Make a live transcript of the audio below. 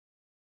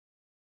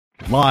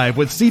Live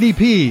with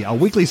CDP, a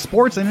weekly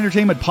sports and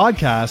entertainment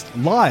podcast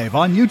live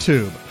on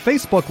YouTube,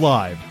 Facebook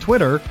Live,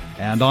 Twitter,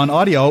 and on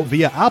audio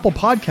via Apple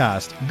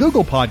Podcast,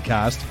 Google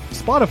Podcast,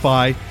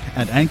 Spotify,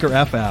 and Anchor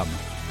FM.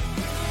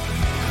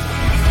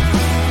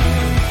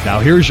 Now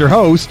here's your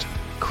host,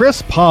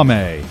 Chris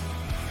Palme.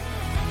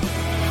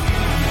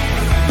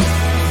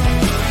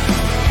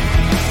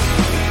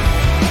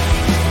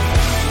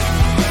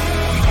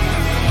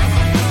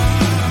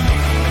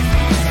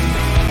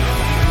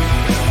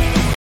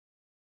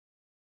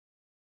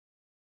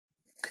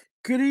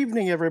 Good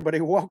evening, everybody.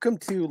 Welcome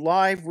to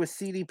Live with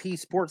CDP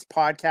Sports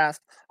Podcast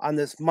on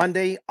this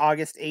Monday,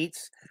 August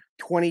 8th,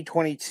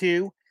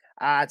 2022.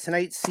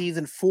 Tonight's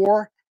Season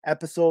 4,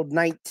 Episode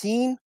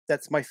 19.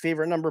 That's my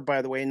favorite number,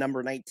 by the way,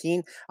 number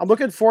 19. I'm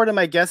looking forward to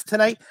my guest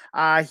tonight.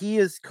 He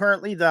is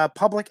currently the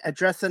public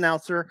address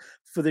announcer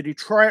for the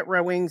Detroit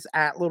Red Wings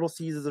at Little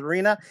Caesars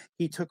Arena.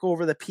 He took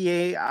over the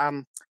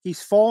PA.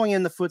 He's following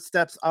in the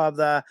footsteps of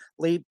the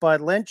late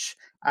Bud Lynch.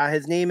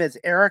 His name is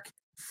Eric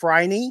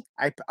Freine.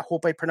 I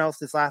hope I pronounced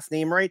his last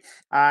name right.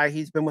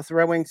 He's been with the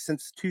Red Wings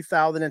since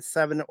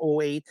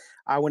 2007-08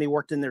 when he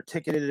worked in their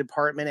ticketed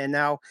department, and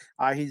now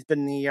he's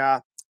been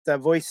the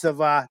voice of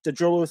the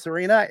Joe Louis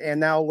Arena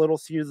and now Little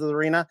Caesars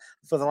Arena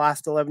for the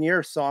last 11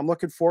 years. So I'm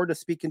looking forward to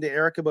speaking to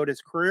Eric about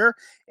his career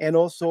and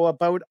also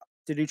about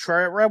the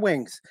Detroit Red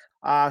Wings,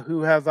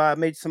 who have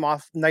made some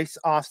nice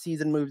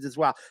off-season moves as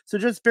well. So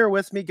just bear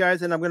with me,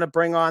 guys, and I'm going to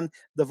bring on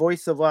the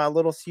voice of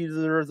Little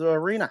Caesars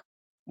Arena.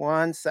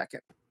 1 second.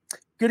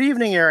 Good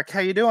evening, Eric. How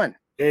you doing?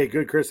 Hey,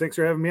 good, Chris. Thanks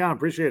for having me on.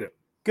 Appreciate it.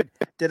 Good.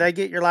 Did I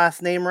get your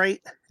last name right?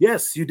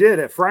 Yes, you did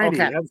at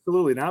Friday. Okay.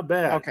 Absolutely. Not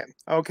bad.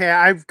 Okay.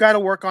 I've got to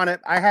work on it.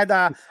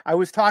 I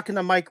was talking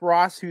to Mike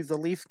Ross, who's the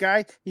Leaf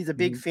guy. He's a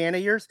big fan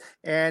of yours,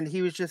 and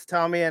he was just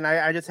telling me, and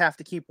I just have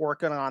to keep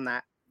working on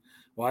that.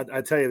 Well,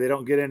 I tell you, they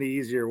don't get any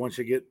easier once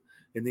you get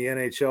in the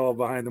NHL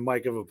behind the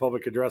mic of a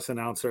public address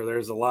announcer.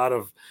 There's a lot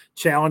of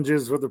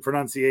challenges with the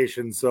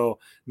pronunciation, so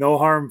no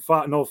harm,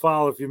 no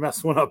foul if you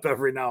mess one up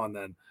every now and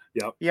then.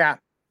 Yep. Yeah.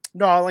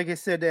 No, like I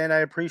said, and I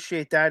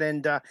appreciate that.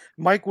 And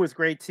Mike was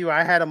great too.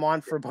 I had him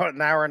on for about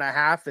an hour and a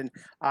half, and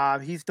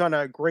he's done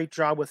a great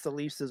job with the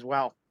Leafs as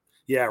well.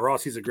 Yeah,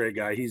 Rossi's a great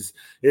guy.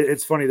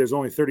 It's funny. There's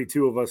only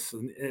 32 of us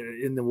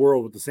in the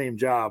world with the same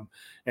job,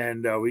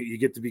 and you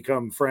get to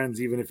become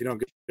friends even if you don't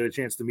get a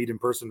chance to meet in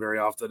person very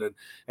often.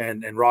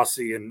 And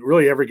Rossi and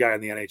really every guy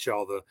in the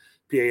NHL, the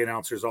PA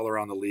announcers all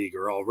around the league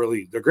are all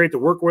they're great to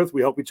work with.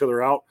 We help each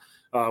other out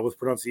with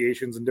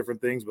pronunciations and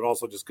different things, but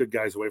also just good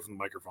guys away from the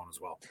microphone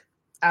as well.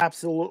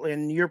 Absolutely.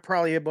 And you're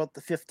probably about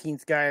the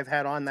 15th guy I've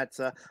had on that's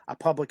a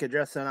public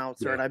address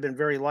announcer, and I've been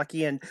very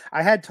lucky. And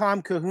I had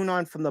Tom Cahoon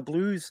on from the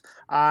Blues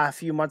a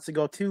few months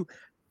ago too.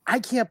 I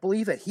can't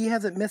believe it. He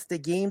hasn't missed a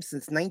game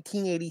since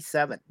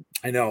 1987.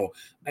 I know.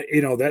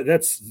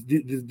 That's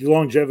the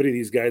longevity of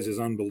these guys is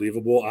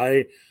unbelievable.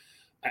 I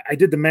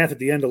did the math at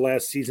the end of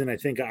last season. I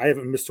think I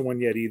haven't missed one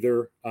yet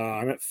either.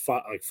 I'm at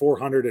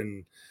 400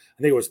 and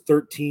I think it was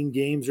 13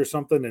 games or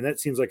something, and that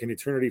seems like an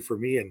eternity for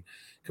me. And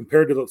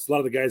compared to a lot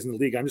of the guys in the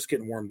league, I'm just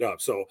getting warmed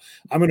up. So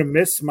I'm going to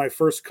miss my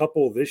first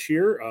couple this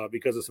year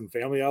because of some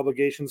family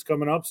obligations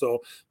coming up.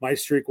 So my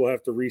streak will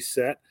have to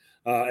reset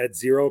at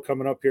 0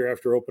 coming up here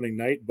after opening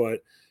night.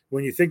 But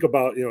when you think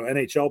about,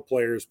 NHL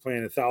players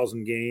playing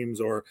 1,000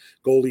 games or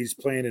goalies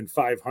playing in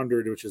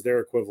 500, which is their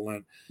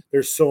equivalent,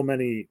 there's so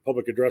many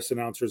public address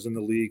announcers in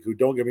the league who,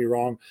 don't get me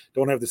wrong,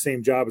 don't have the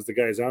same job as the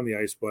guys on the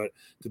ice, but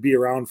to be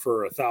around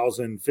for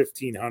 1,000,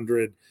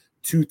 1,500,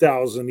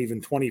 2,000, even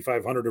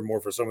 2,500 or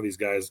more for some of these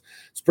guys,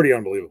 it's pretty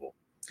unbelievable.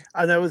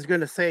 And I was going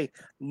to say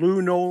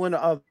Lou Nolan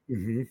of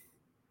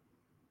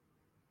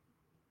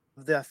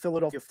the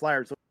Philadelphia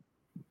Flyers.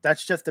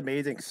 That's just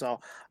amazing. So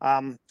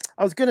I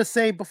was going to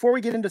say, before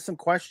we get into some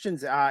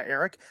questions,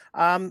 Eric,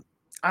 I'm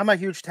a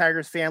huge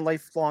Tigers fan,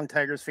 lifelong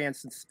Tigers fan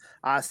since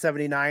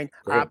 79.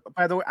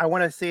 By the way, I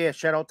want to say a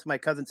shout out to my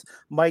cousins,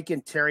 Mike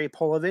and Terry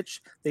Polovich.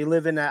 They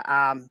live in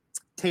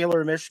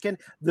Taylor, Michigan.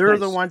 They're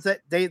the ones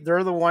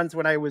they're the ones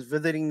when I was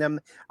visiting them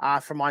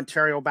from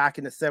Ontario back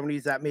in the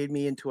 70s that made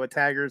me into a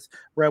Tigers,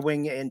 Red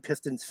Wing, and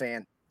Pistons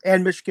fan,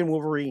 and Michigan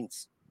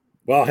Wolverines.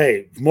 Well,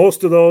 hey,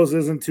 most of those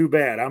isn't too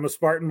bad. I'm a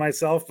Spartan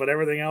myself, but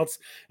everything else,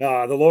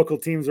 the local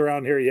teams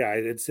around here,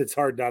 it's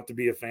hard not to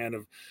be a fan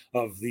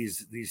of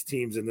these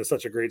teams, and they're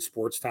such a great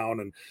sports town.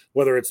 And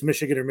whether it's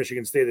Michigan or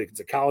Michigan State, it's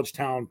a college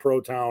town,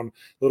 pro town,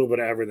 a little bit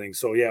of everything.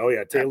 So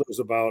Taylor's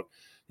about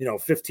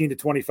 15 to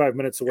 25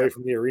 minutes away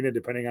from the arena,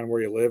 depending on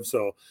where you live.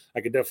 So I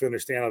could definitely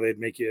understand how they'd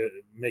make you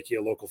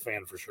a local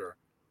fan for sure.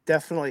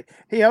 Definitely.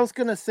 Hey, I was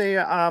going to say,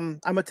 I'm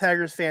a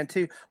Tigers fan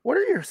too. What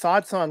are your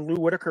thoughts on Lou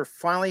Whitaker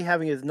finally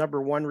having his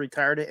number 1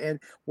 retired? And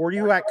were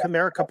you at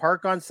Comerica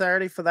Park on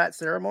Saturday for that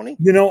ceremony?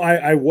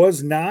 I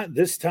was not.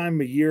 This time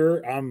of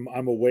year,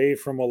 I'm away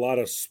from a lot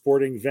of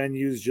sporting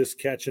venues, just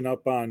catching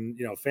up on,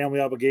 family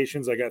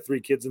obligations. I got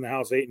 3 kids in the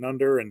house, 8 and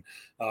under, and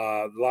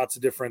lots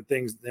of different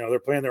things. They're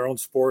playing their own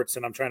sports,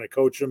 and I'm trying to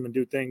coach them and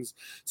do things.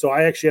 So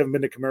I actually haven't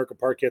been to Comerica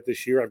Park yet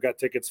this year. I've got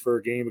tickets for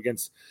a game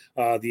against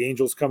the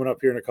Angels coming up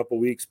here in a couple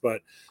weeks.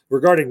 But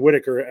regarding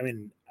Whitaker,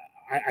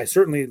 I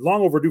certainly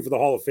long overdue for the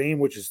Hall of Fame,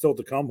 which is still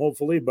to come,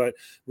 hopefully. But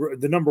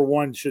the number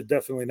one should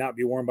definitely not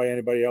be worn by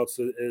anybody else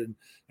in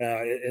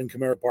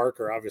Comerica Park,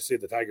 or obviously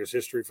the Tigers'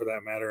 history for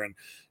that matter. And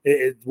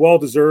it's well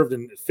deserved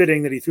and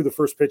fitting that he threw the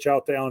first pitch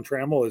out to Alan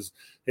Trammell,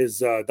 his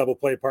double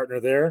play partner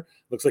there.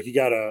 Looks like he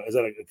got is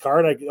that a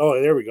card?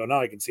 There we go.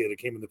 Now I can see it. It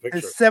came in the picture.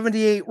 His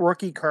 78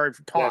 rookie card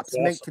for Topps,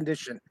 awesome. mint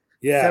condition.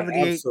 Yeah,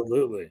 78.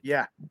 Absolutely.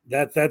 Yeah,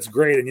 that's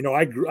great. And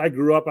I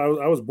grew up.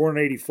 I was born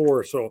in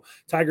 '84, so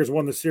Tigers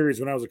won the series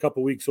when I was a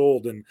couple weeks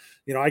old. And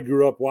I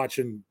grew up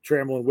watching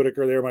Trammell and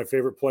Whitaker. They're my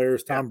favorite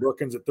players. Tom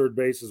Brookins at third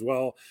base as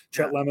well.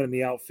 Chet Lemon in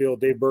the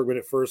outfield. Dave Bergman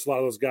at first. A lot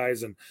of those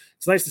guys. And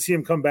it's nice to see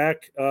him come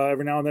back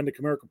every now and then to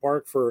Comerica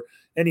Park for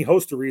any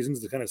host of reasons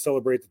to kind of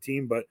celebrate the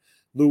team. But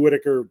Lou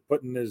Whitaker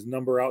putting his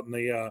number out in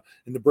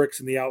the bricks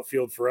in the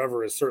outfield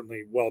forever is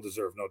certainly well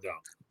deserved, no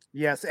doubt.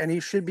 Yes, and he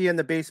should be in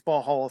the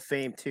Baseball Hall of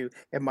Fame too.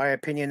 In my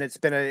opinion, it's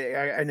been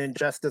an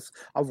injustice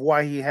of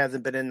why he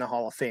hasn't been in the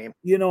Hall of Fame.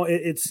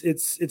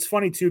 It's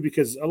funny too,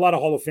 because a lot of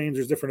Hall of Fames,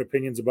 there's different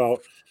opinions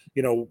about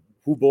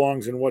who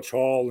belongs in which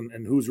hall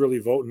and who's really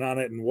voting on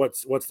it and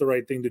what's the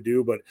right thing to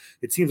do. But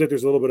it seems like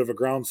there's a little bit of a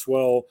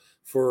groundswell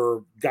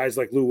for guys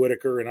like Lou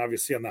Whitaker, and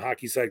obviously on the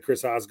hockey side,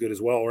 Chris Osgood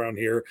as well around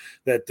here,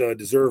 that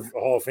deserve a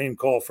Hall of Fame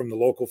call from the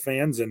local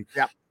fans. And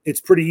it's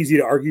pretty easy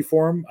to argue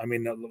for him. I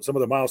mean, some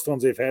of the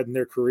milestones they've had in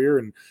their career,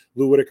 and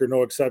Lou Whitaker,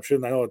 no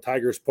exception. I know the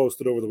Tigers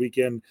posted over the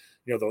weekend,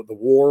 the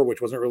WAR, which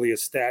wasn't really a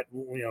stat,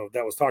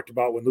 that was talked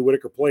about when Lou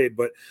Whitaker played,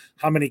 but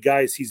how many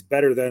guys he's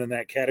better than in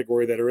that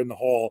category that are in the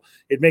Hall,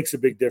 it makes a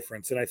big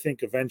difference. And I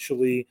think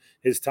eventually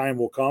his time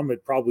will come.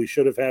 It probably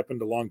should have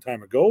happened a long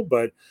time ago,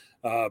 but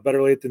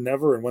better late than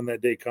never. And when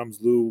that day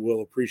comes, Lou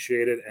will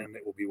appreciate it, and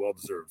it will be well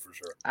deserved for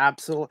sure.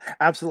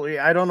 Absolutely.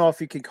 I don't know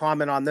if you can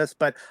comment on this,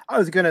 but I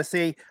was going to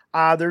say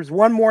there's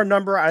one more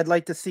number I'd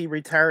like to see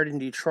retired in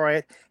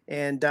Detroit,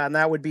 and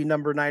that would be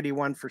number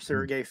 91 for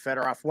Sergei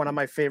Fedorov, one of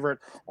my favorite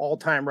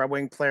all-time Red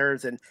Wing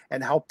players, and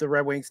helped the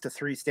Red Wings to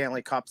 3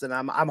 Stanley Cups. And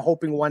I'm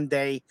hoping one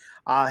day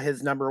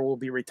his number will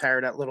be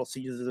retired at Little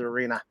Caesars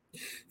Arena.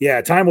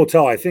 Yeah, time will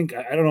tell. I think,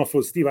 I don't know if it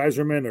was Steve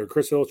Yzerman or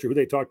Chris Ilcher who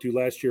they talked to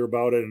last year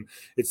about it, and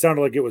it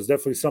sounded like it was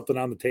definitely something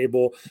on the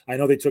table. I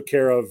know they took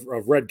care of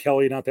Red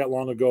Kelly not that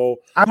long ago.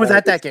 I was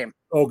at that game.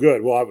 Oh,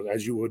 good. Well,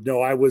 as you would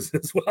know, I was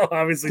as well,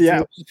 obviously. Yeah.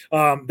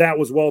 Too. That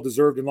was well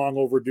deserved and long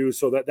overdue.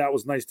 So that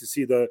was nice to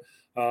see the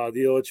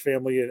Ilitch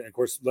family, and of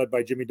course led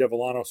by Jimmy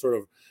Devellano, sort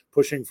of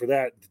pushing for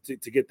that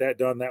to get that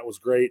done. That was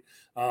great.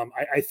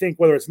 I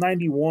think whether it's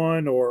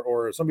 91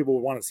 or some people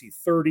would want to see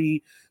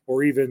 30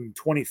 or even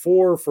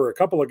 24 for a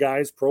couple of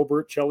guys,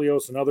 Probert,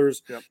 Chelios, and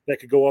others that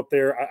could go up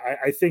there.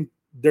 I think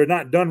they're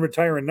not done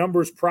retiring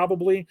numbers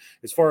probably.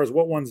 As far as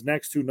what one's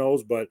next, who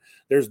knows? But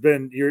there's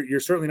been you're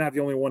certainly not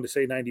the only one to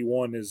say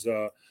 91 is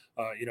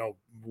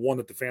one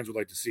that the fans would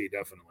like to see.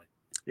 Definitely.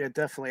 Yeah,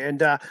 definitely.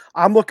 And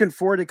I'm looking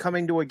forward to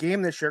coming to a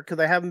game this year, because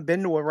I haven't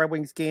been to a Red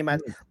Wings game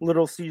at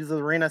Little Caesars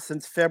Arena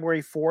since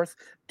February 4th,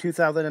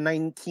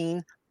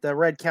 2019. The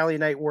Red Kelly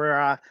night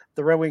where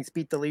the Red Wings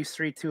beat the Leafs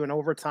 3-2 in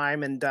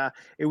overtime. And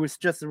it was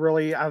just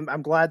really,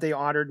 I'm glad they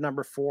honored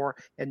number 4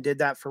 and did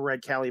that for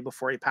Red Kelly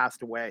before he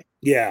passed away.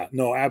 Yeah,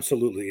 no,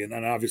 absolutely. And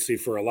then obviously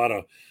for a lot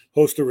of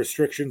host of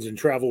restrictions and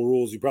travel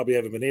rules, you probably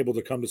haven't been able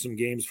to come to some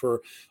games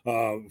for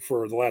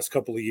the last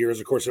couple of years.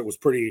 Of course, it was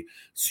pretty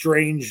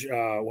strange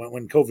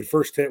when COVID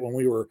first hit, when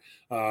we were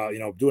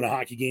doing a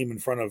hockey game in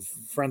front of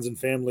friends and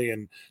family,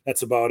 and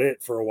that's about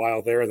it for a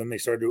while there. Then they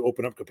started to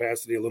open up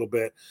capacity a little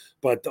bit,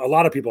 but a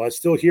lot of people, I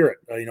still hear it.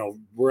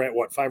 We're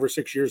at 5 or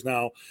 6 years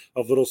now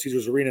of Little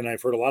Caesars Arena, and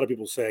I've heard a lot of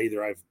people say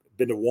either I've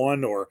been to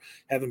one or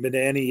haven't been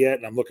to any yet,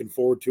 and I'm looking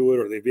forward to it,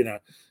 or they've been a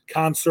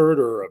concert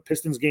or a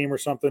Pistons game or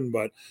something.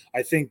 But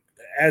I think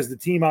as the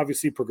team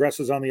obviously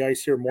progresses on the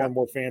ice here, more and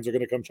more fans are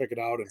going to come check it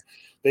out, and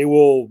they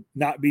will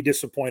not be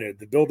disappointed.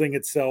 The building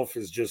itself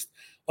is just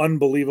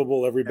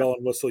unbelievable, every bell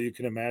and whistle you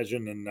can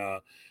imagine,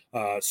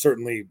 and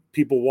certainly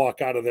people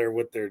walk out of there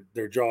with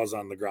their jaws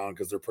on the ground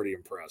because they're pretty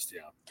impressed.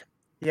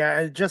 Yeah,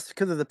 and just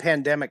because of the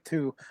pandemic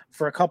too,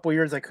 for a couple of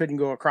years I couldn't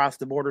go across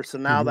the border. So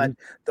now that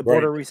the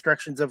border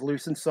restrictions have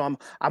loosened, so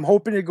I'm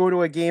hoping to go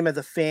to a game as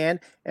a fan,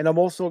 and I'm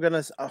also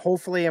gonna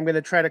hopefully I'm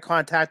gonna try to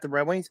contact the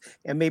Red Wings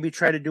and maybe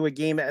try to do a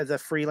game as a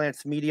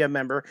freelance media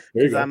member,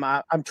 because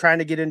I'm trying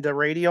to get into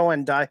radio,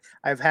 and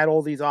I've had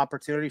all these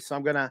opportunities. So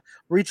I'm gonna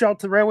reach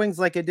out to Red Wings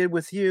like I did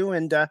with you,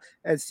 and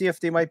see if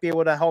they might be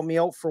able to help me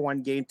out for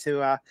one game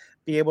to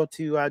be able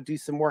to do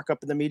some work up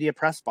in the media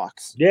press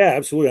box. Yeah,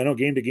 absolutely. I know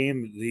game to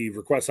game, the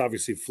requests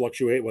obviously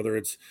fluctuate, whether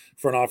it's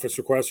front office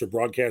requests or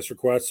broadcast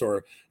requests,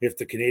 or if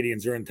the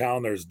Canadians are in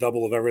town, there's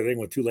double of everything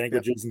with 2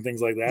 languages and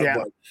things like that. Yeah.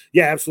 But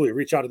yeah, absolutely.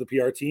 Reach out to the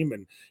PR team,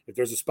 and if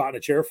there's a spot in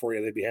a chair for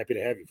you, they'd be happy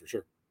to have you for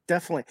sure.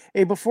 Definitely.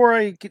 Hey,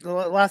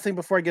 last thing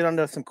before I get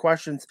onto some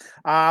questions,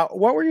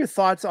 what were your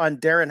thoughts on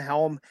Darren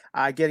Helm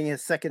getting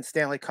his 2nd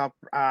Stanley Cup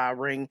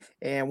ring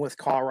and with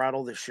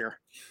Colorado this year?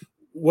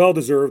 Well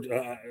deserved.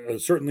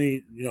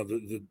 Certainly,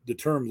 the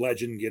term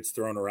legend gets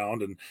thrown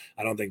around, and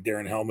I don't think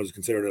Darren Helm is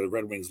considered a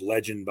Red Wings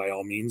legend by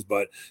all means,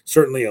 but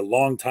certainly a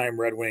longtime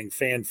Red Wing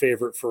fan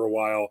favorite for a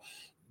while.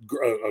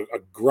 a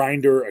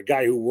grinder, a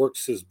guy who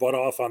works his butt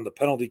off on the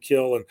penalty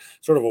kill and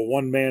sort of a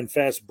one-man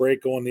fast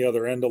break going the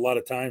other end a lot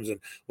of times, and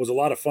was a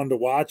lot of fun to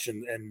watch,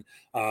 and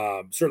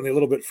certainly a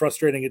little bit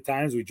frustrating at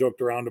times. We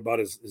joked around about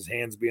his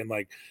hands being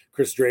like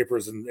Chris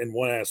Draper's in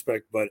one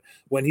aspect, but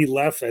when he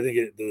left, I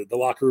think the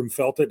locker room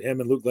felt it.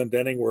 Him and Luke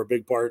Glendening were a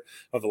big part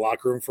of the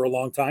locker room for a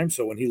long time,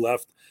 so when he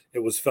left, it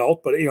was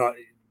felt. But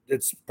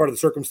it's part of the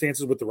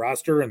circumstances with the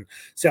roster and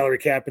salary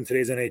cap in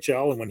today's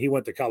NHL. And when he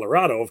went to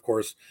Colorado, of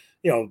course,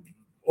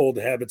 old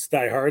habits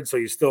die hard. So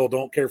you still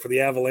don't care for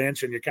the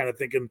Avalanche, and you're kind of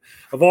thinking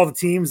of all the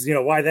teams,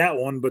 why that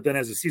one? But then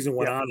as the season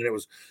went on and it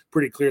was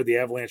pretty clear the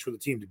Avalanche were the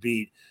team to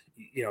beat,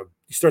 you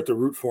start to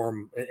root for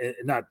him,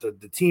 not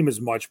the team as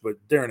much, but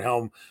Darren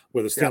Helm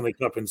with a Stanley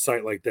Cup in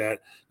sight like that.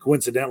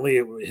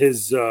 Coincidentally,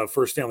 his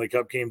first Stanley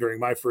Cup came during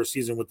my first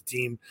season with the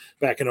team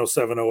back in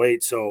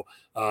 07-08. So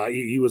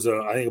he was,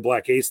 I think, a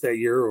black ace that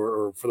year,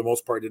 or for the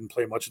most part didn't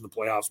play much in the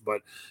playoffs. But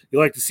you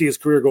like to see his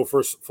career go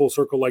full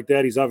circle like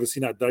that. He's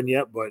obviously not done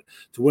yet, but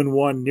to win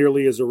one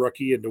nearly as a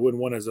rookie and to win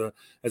one as a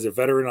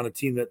veteran on a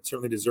team that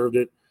certainly deserved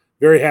it,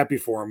 very happy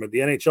for him. But the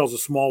NHL is a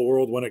small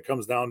world when it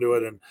comes down to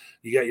it, and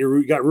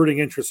you got rooting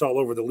interests all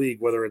over the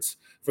league, whether it's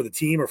for the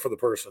team or for the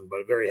person.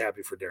 But very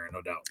happy for Darren,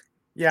 no doubt.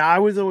 Yeah, I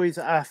was always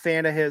a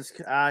fan of his.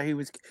 He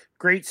was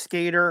great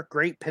skater,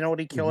 great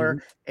penalty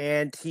killer,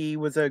 and he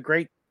was a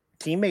great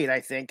teammate. I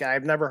think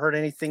I've never heard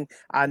anything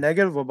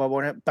negative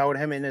about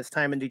him in his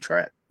time in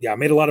Detroit. Yeah,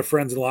 made a lot of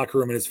friends in the locker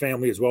room and his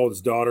family as well with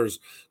his daughters.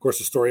 Of course,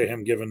 the story of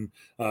him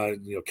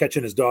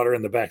catching his daughter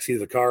in the backseat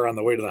of the car on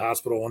the way to the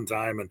hospital one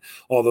time, and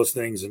all those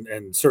things,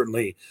 and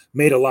certainly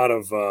made a lot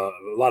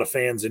of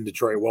fans in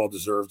Detroit well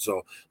deserved. So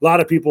a lot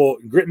of people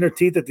gritting their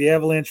teeth that the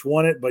Avalanche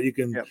won it, but you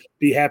can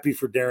be happy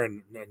for Darren,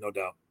 no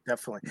doubt.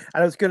 Definitely.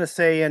 I was going to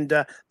say, and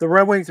the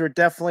Red Wings are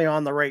definitely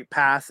on the right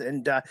path.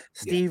 And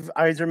Steve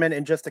Yzerman,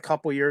 in just a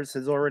couple years,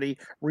 has already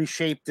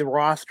reshaped the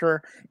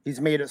roster.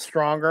 He's made it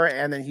stronger,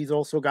 and then he's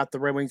also got the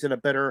Red Wings in a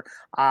better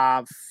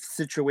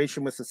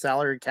situation with the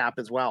salary cap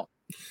as well.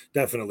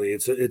 Definitely.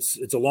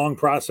 It's a long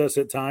process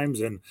at times,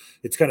 and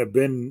it's kind of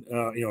been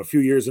a few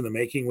years in the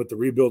making with the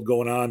rebuild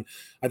going on.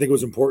 I think it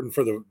was important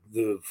for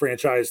the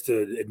franchise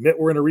to admit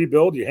we're in a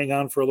rebuild. You hang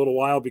on for a little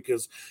while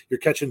because you're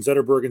catching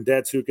Zetterberg and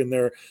Datsuk in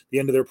the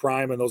end of their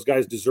prime, and those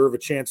guys deserve a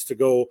chance to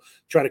go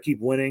try to keep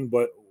winning.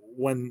 But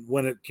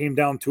when it came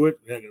down to it,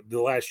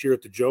 the last year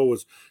at the Joe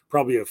was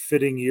probably a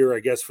fitting year, I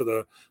guess, for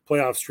the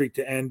playoff streak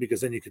to end,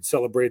 because then you could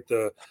celebrate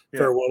the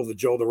farewell of the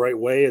Joe the right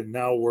way. And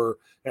now we're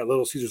at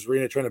Little Caesars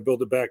Arena trying to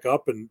build it back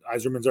up. And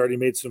Yzerman's already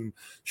made some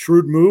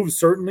shrewd moves,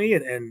 certainly,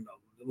 and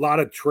a lot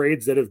of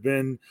trades that have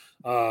been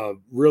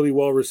really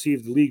well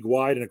received league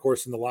wide, and of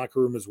course in the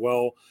locker room as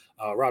well.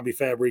 Robbie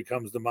Fabry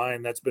comes to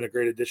mind. That's been a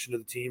great addition to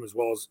the team, as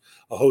well as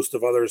a host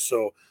of others.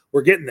 So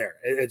we're getting there.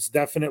 It's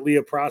definitely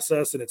a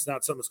process, and it's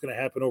not something that's going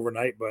to happen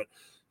overnight, but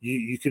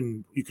you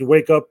can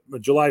wake up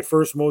July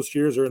 1st most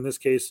years, or in this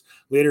case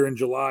later in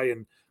July,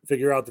 and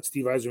figure out that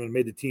Steve Yzerman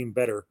made the team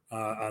better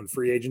on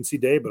free agency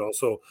day, but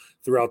also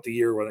throughout the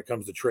year when it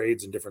comes to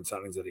trades and different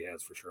signings that he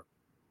has, for sure.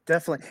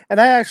 Definitely. And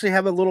I actually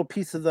have a little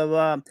piece of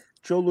the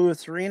Joe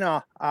Louis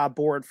Arena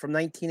board from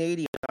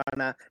 1980 on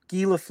Guy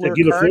Lafleur.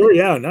 Guy Lafleur,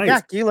 yeah, nice.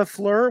 Yeah, Guy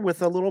Lafleur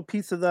with a little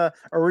piece of the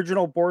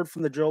original board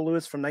from the Joe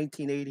Louis from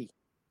 1980.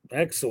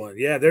 Excellent.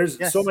 Yeah, there's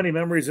so many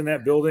memories in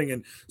that building,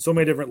 and so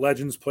many different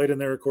legends played in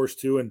there, of course,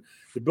 too. And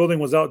the building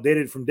was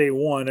outdated from day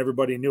one.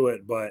 Everybody knew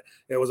it, but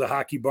it was a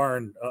hockey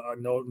barn,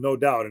 no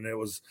doubt. And it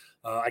was,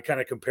 I kind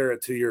of compare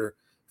it to your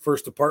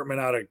first apartment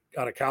out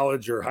of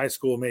college or high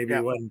school, maybe,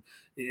 when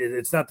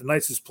it's not the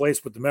nicest place,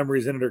 but the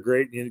memories in it are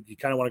great. You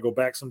kind of want to go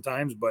back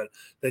sometimes, but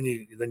then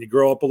you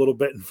grow up a little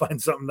bit and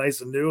find something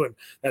nice and new. And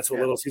that's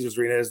what Little Caesars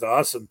Arena is to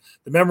us. And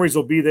the memories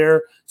will be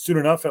there soon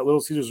enough at Little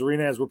Caesars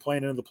Arena as we're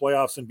playing into the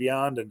playoffs and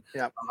beyond. And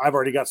I've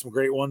already got some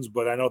great ones,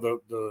 but I know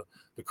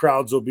the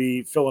crowds will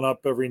be filling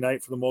up every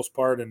night for the most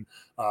part. And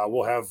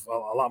we'll have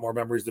a lot more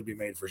memories to be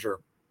made, for sure.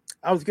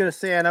 I was going to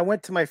say, and I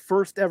went to my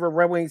first ever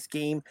Red Wings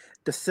game,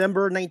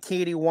 December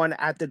 1981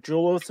 at the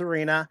Joe Louis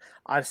Arena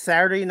on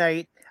Saturday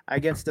night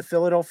against the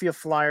Philadelphia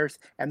Flyers,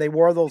 and they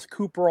wore those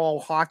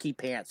Cooperall hockey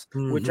pants,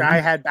 which I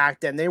had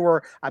back then. They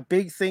were a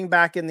big thing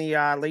back in the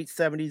late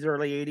 70s,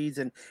 early 80s,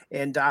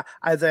 and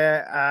as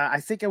I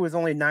think I was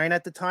only 9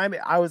 at the time.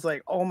 I was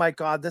like, oh my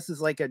God, this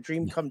is like a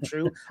dream come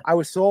true. I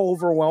was so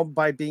overwhelmed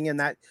by being in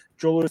that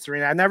Joe Louis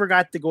Arena. I never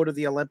got to go to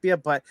the Olympia,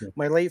 but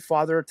my late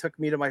father took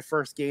me to my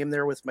first game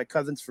there with my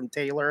cousins from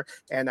Taylor,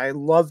 and I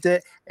loved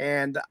it.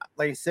 And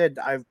like I said,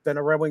 I've been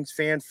a Red Wings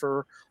fan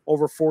for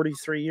over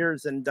 43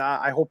 years, and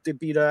I hope to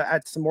be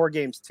at some more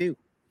games too.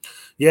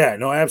 Yeah,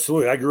 no,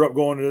 absolutely. I grew up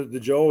going to the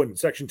Joe in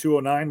Section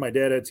 209. My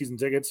dad had season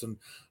tickets, and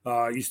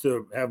used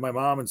to have my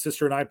mom and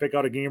sister and I pick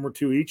out a game or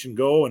two each and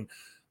go. And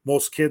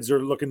most kids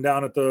are looking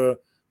down at the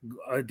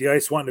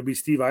ice wanting to be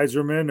Steve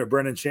Yzerman or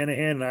Brendan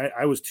Shanahan, and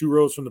I was 2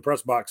 rows from the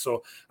press box,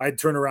 so I'd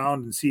turn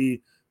around and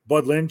see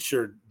Bud Lynch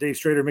or Dave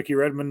Strader, Mickey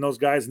Redmond, those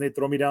guys, and they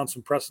throw me down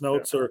some press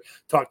notes or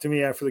talk to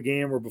me after the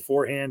game or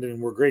beforehand,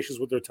 and were gracious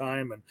with their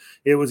time. And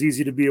it was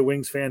easy to be a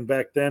Wings fan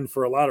back then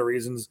for a lot of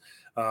reasons.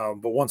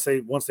 But once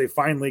they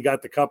finally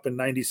got the cup in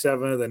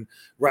 '97, then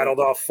rattled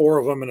off 4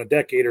 of them in a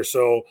decade or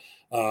so.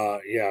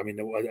 I mean,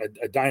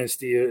 a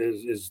dynasty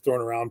is thrown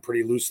around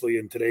pretty loosely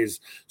in today's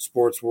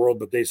sports world,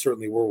 but they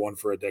certainly were one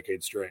for a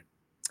decade straight.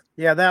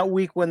 Yeah, that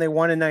week when they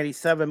won in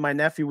 '97, my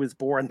nephew was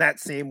born that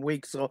same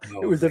week. So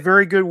it was a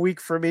very good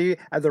week for me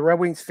as a Red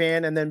Wings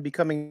fan, and then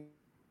becoming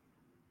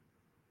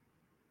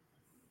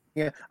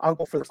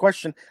uncle for the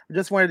question. I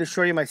just wanted to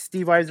show you my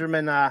Steve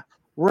Yzerman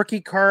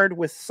rookie card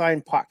with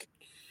signed puck.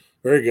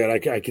 Very good.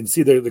 I can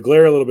see the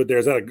glare a little bit there.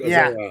 Is that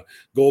a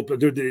gold?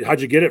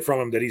 How'd you get it from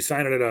him? Did he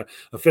sign it at an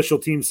official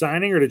team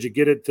signing, or did you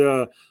get it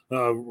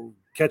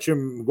catch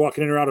him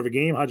walking in or out of a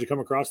game? How'd you come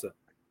across that?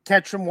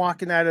 Catch him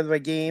walking out of the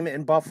game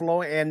in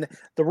Buffalo, and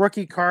the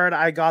rookie card,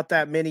 I got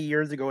that many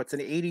years ago. It's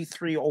an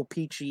 '83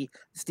 O-Pee-Chee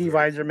Steve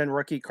Yzerman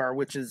rookie card,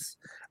 which is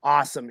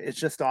awesome. It's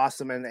just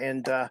awesome.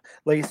 And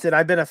like I said,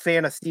 I've been a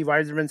fan of Steve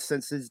Yzerman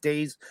since his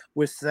days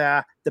with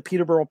the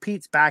Peterborough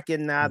Petes back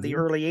in the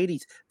early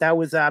 '80s. That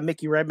was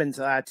Mickey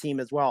Redmond's team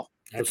as well.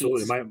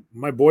 Absolutely.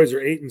 My boys are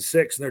 8 and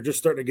 6, and they're just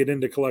starting to get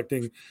into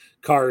collecting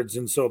cards.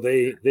 And so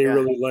they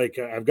really like,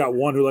 I've got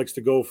one who likes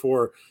to go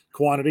for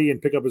quantity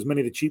and pick up as many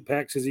of the cheap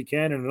packs as he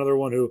can, and another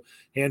one who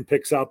hand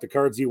picks out the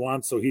cards he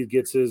wants. So he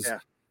gets his,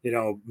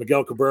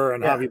 Miguel Cabrera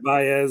and Javi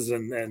Baez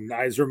and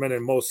Yzerman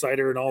and Mo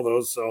Sider and all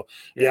those. So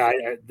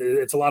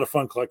it's a lot of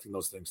fun collecting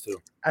those things too.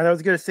 And I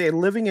was going to say,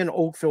 living in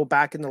Oakville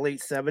back in the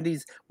late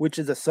 '70s, which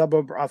is a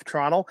suburb of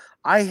Toronto,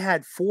 I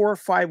had 4 or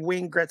 5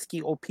 Wayne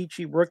Gretzky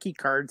O-Pee-Chee rookie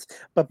cards.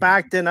 But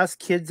back then, us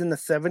kids in the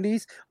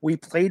 '70s, we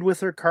played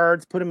with our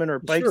cards, put them in our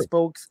bike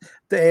spokes,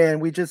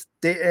 and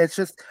it's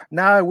just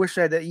now I wish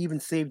I'd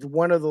even saved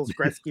one of those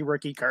Gretzky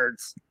rookie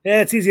cards.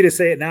 Yeah, it's easy to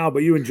say it now,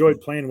 but you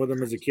enjoyed playing with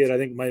them as a kid. I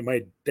think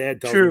my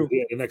dad tells me he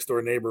had a next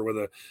door neighbor with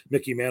a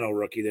Mickey Mantle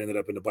rookie that ended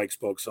up in the bike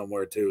spoke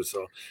somewhere too.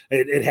 So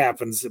it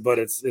happens, but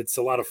it's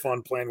a lot of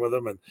fun playing with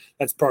them. And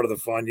that's part of the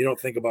fun. You don't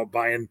think about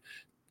buying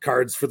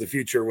cards for the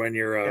future when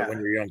you're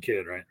a young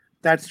kid, right?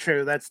 That's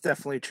true. That's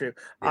definitely true.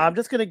 Yeah. I'm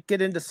just going to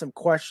get into some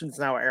questions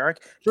now,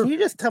 Eric. Sure. Can you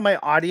just tell my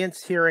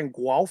audience here in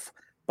Guelph,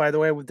 by the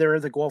way, there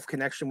is a Guelph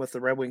connection with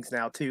the Red Wings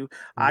now too.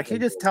 Can you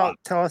just tell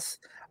us,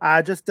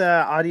 just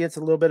the audience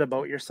a little bit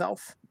about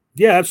yourself?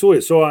 Yeah,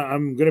 absolutely. So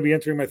I'm going to be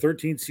entering my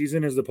 13th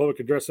season as the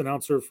public address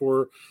announcer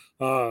for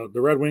the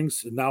Red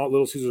Wings, now at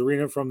Little Caesars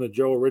Arena from the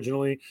Joe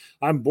originally.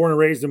 I'm born and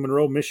raised in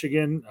Monroe,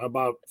 Michigan,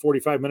 about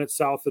 45 minutes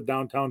south of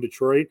downtown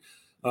Detroit.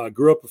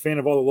 Grew up a fan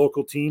of all the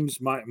local teams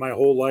my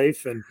whole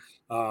life. And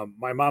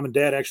my mom and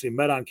dad actually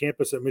met on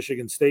campus at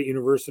Michigan State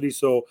University.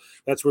 So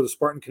that's where the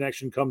Spartan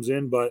connection comes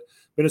in. But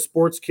been a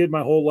sports kid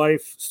my whole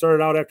life.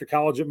 Started out after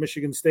college at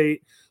Michigan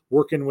State,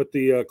 working with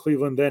the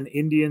Cleveland then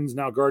Indians,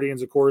 now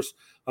Guardians, of course,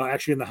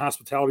 actually in the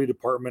hospitality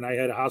department. I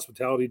had a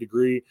hospitality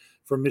degree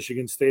from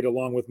Michigan State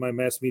along with my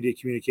mass media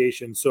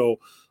communication. So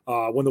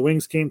when the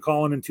Wings came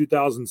calling in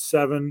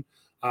 2007,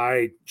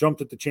 I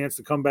jumped at the chance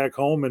to come back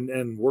home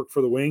and work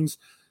for the Wings.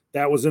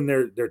 That was in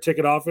their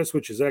ticket office,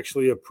 which is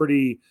actually a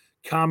pretty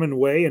common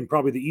way and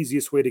probably the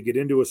easiest way to get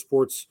into a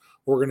sports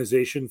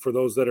organization for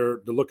those that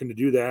are looking to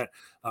do that.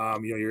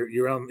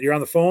 You're on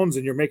the phones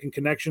and you're making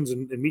connections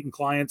and meeting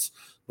clients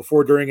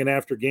before, during, and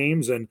after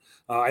games. And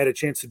I had a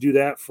chance to do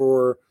that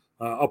for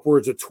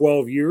upwards of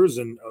 12 years.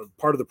 And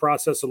part of the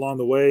process along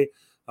the way,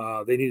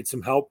 they needed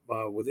some help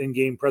with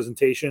in-game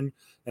presentation.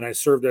 And I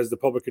served as the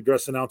public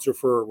address announcer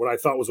for what I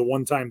thought was a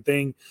one-time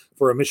thing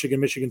for a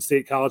Michigan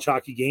State college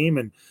hockey game,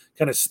 and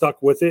kind of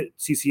stuck with it.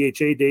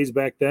 CCHA days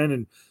back then,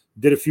 and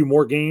did a few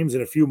more games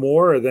and a few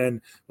more, and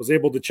then was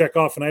able to check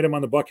off an item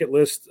on the bucket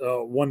list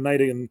one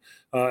night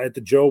at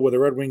the Joe where the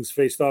Red Wings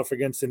faced off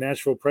against the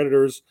Nashville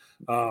Predators.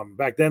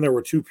 Back then there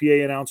were 2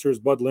 PA announcers,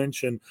 Bud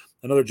Lynch and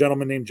another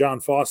gentleman named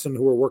John Fawson,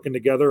 who were working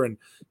together, and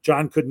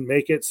John couldn't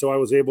make it. So I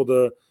was able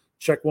to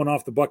check one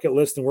off the bucket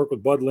list and work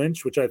with Bud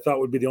Lynch, which I thought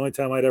would be the only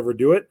time I'd ever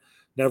do it.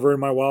 Never in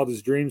my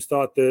wildest dreams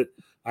thought that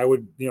I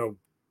would,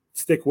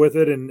 stick with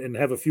it and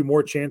have a few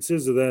more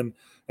chances. And then,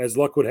 as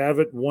luck would have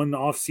it, one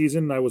off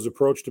season, I was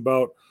approached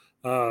about,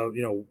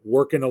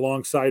 working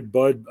alongside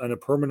Bud in a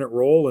permanent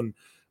role. And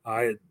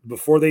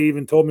before they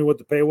even told me what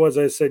the pay was,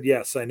 I said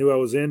yes. I knew I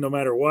was in no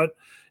matter what,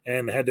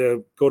 and had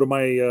to go to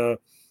my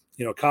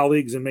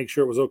colleagues and make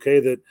sure it was okay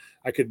that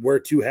I could wear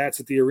 2 hats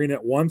at the arena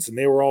at once, and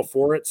they were all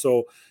for it.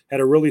 So had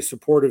a really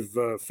supportive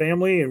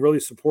family and really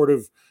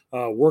supportive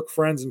work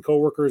friends and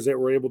coworkers that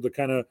were able to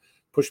kind of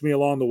push me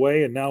along the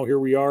way. And now here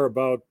we are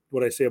about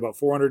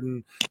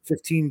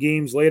 415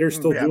 games later,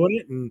 still doing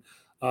it. And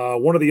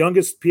one of the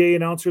youngest PA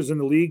announcers in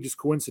the league, just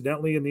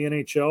coincidentally in the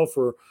NHL.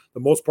 For the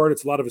most part,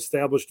 it's a lot of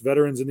established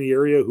veterans in the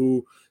area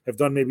who have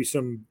done maybe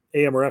some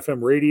AM or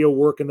FM radio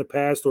work in the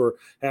past or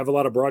have a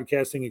lot of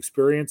broadcasting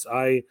experience.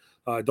 I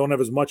don't have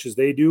as much as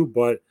they do,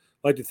 but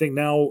I like to think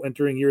now,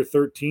 entering year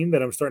 13,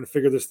 that I'm starting to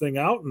figure this thing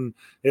out. And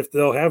if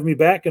they'll have me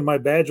back and my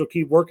badge will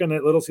keep working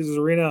at Little Caesars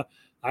Arena,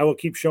 I will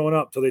keep showing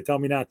up till they tell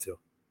me not to.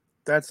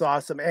 That's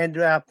awesome.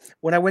 And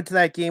when I went to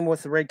that game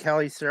with the Red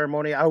Kelly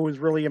ceremony, I was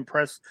really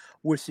impressed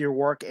with your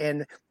work.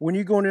 And when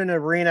you go into an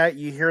arena,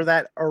 you hear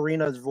that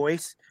arena's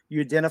voice,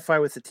 you identify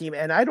with the team.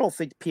 And I don't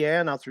think PA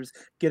announcers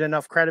get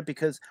enough credit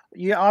because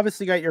you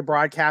obviously got your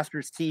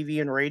broadcasters,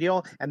 TV and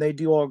radio, and they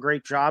do a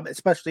great job,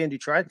 especially in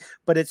Detroit.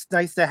 But it's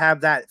nice to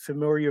have that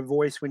familiar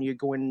voice when you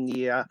go in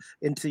the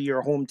into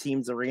your home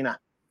team's arena.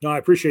 No, I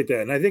appreciate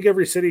that. And I think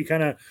every city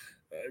kind of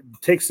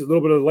takes a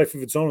little bit of life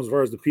of its own as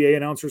far as the PA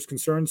announcer is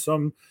concerned.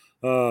 Some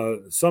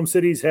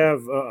cities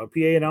have a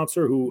PA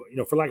announcer who,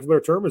 for lack of a better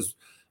term, is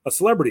a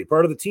celebrity,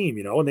 part of the team,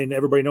 and then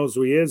everybody knows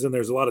who he is. And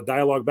there's a lot of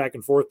dialogue back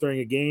and forth during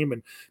a game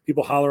and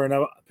people hollering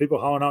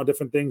out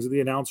different things to the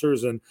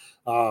announcers. And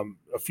a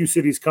few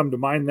cities come to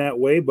mind that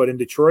way. But in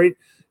Detroit,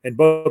 and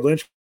Bud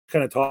Lynch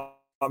kind of taught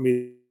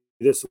me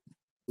this a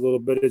little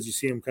bit as you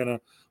see him kind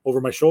of over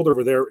my shoulder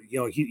over there.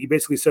 He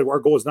basically said, well, our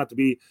goal is not to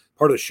be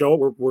part of the show.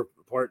 We're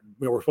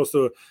supposed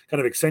to kind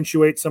of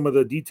accentuate some of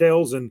the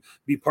details and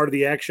be part of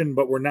the action,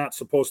 but we're not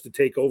supposed to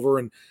take over.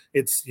 And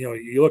it's,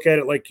 you look at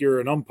it like you're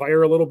an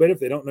umpire a little bit. If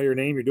they don't know your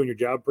name, you're doing your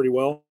job pretty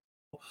well.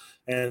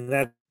 And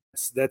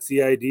that's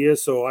the idea.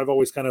 So I've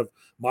always kind of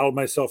modeled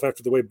myself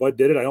after the way Bud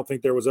did it. I don't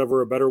think there was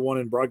ever a better one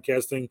in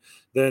broadcasting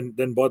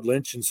than Bud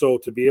Lynch. And so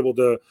to be able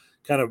to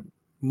kind of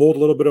mold a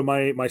little bit of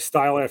my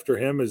style after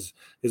him is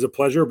a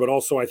pleasure, but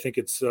also I think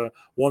it's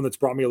one that's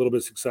brought me a little bit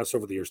of success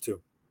over the years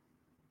too.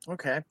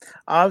 Okay.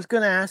 I was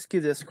going to ask you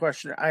this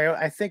question.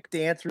 I think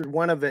the answer to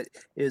one of it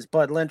is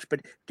Bud Lynch,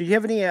 but do you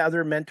have any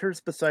other mentors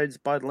besides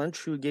Bud Lynch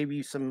who gave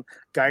you some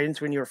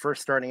guidance when you were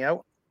first starting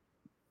out?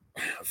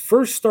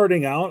 First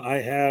starting out,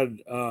 I had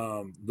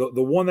the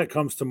one that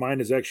comes to mind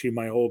is actually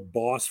my old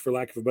boss, for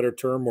lack of a better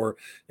term, or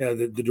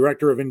the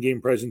director of in-game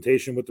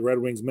presentation with the Red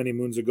Wings many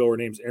moons ago. Her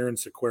name's Erin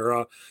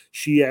Sequeira.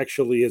 She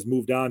actually has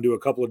moved on to a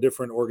couple of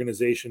different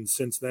organizations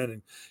since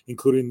then,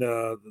 including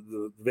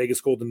the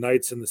Vegas Golden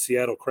Knights and the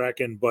Seattle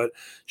Kraken. But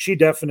she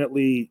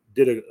definitely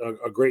did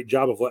a great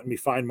job of letting me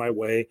find my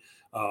way.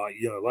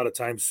 A lot of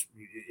times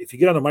if you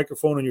get on the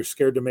microphone and you're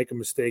scared to make a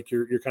mistake,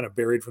 you're kind of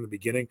buried from the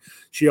beginning.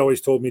 She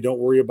always told me, don't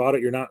worry about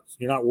it. You're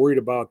not worried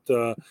about,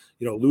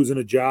 losing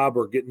a job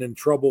or getting in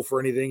trouble for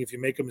anything. If you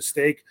make a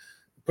mistake,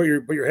 put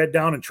your head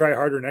down and try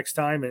harder next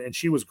time. And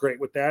she was great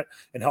with that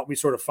and helped me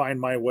sort of find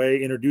my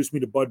way, introduced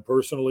me to Bud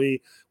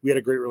personally. We had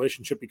a great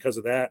relationship because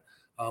of that.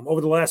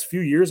 Over the last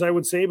few years, I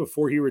would say,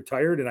 before he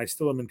retired, and I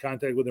still am in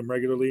contact with him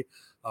regularly,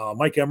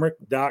 Mike Emmerich,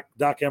 Doc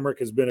Emmerich,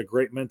 has been a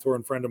great mentor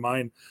and friend of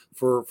mine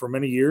for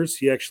many years.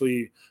 He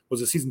actually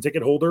was a season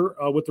ticket holder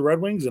with the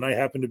Red Wings, and I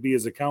happened to be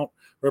his account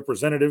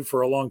representative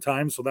for a long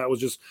time. So that was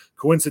just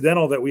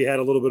coincidental that we had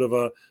a little bit of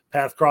a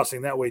path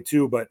crossing that way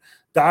too. But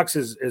Doc's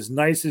as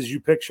nice as you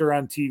picture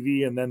on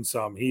TV and then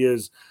some. He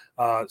is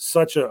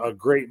such a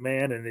great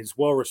man, and he's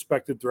well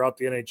respected throughout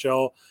the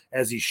NHL,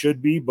 as he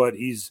should be, but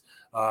he's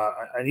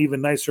an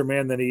even nicer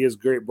man than he is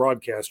great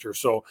broadcaster.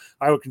 So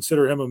I would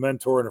consider him a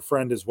mentor and a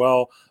friend as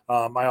well.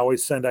 I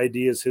always send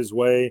ideas his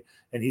way,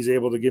 and he's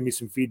able to give me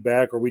some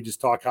feedback, or we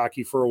just talk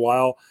hockey for a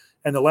while.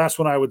 And the last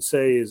one I would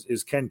say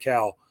is Ken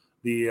Kal,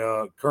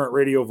 the current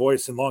radio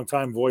voice and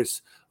longtime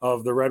voice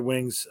of the Red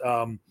Wings.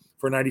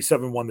 For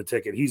 97 won the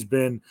ticket. He's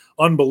been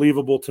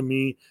unbelievable to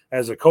me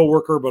as a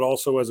coworker, but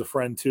also as a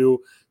friend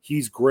too.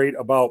 He's great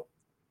about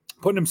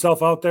putting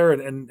himself out there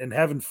and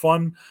having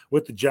fun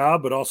with the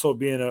job, but also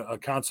being a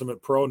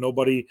consummate pro.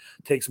 Nobody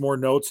takes more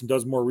notes and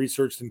does more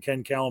research than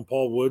Ken Kal and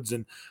Paul Woods.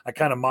 And I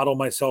kind of model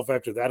myself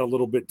after that a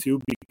little bit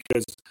too,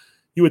 because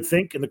you would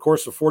think in the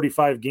course of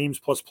 45 games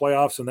plus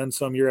playoffs and then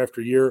some year after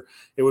year,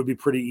 it would be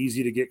pretty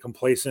easy to get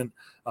complacent.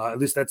 At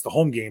least that's the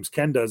home games.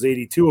 Ken does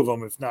 82 of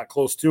them, if not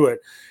close to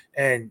it.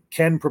 And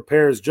Ken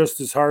prepares just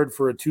as hard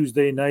for a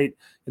Tuesday night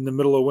in the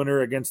middle of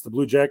winter against the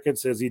Blue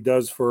Jackets as he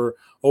does for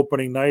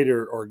opening night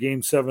or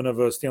game 7 of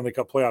a Stanley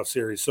Cup playoff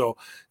series. So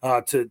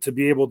to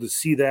be able to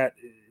see that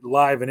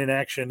live and in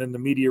action in the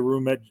media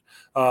room at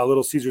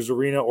Little Caesars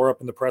Arena or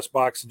up in the press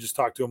box and just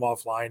talk to him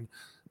offline,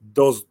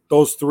 those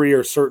three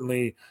are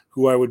certainly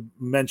who I would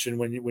mention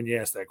when you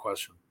ask that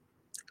question.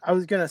 I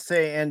was going to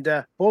say, and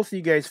both of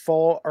you guys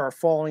are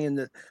following in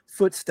the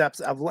footsteps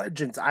of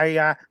legends.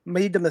 I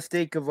made the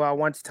mistake of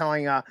once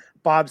telling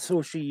Bob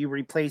Sochi you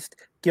replaced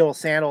Gil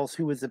Sandals,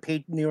 who was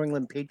the New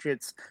England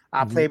Patriots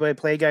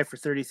play-by-play guy for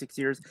 36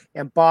 years.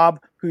 And Bob,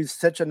 who's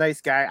such a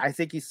nice guy, I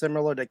think he's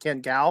similar to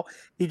Ken Kal.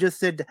 He just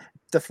said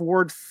the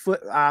word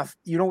foot.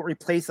 You don't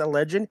replace a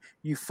legend;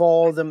 you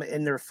follow them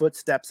in their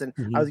footsteps. And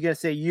I was going to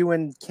say, you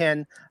and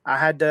Ken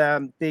had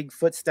big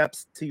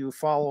footsteps to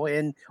follow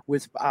in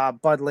with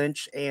Bud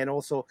Lynch and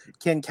also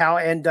Ken Kal.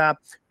 And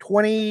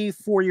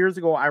 24 years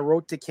ago, I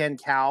wrote to Ken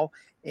Kal,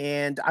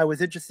 and I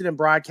was interested in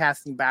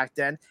broadcasting back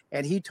then,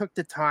 and he took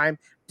the time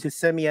to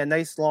send me a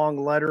nice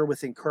long letter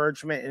with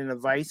encouragement and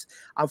advice.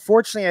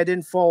 Unfortunately, I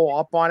didn't follow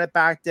up on it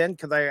back then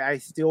because I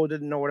still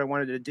didn't know what I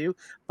wanted to do.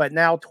 But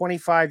now,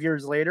 25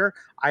 years later,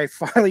 I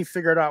finally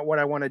figured out what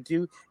I want to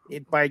do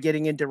by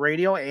getting into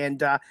radio.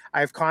 And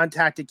I've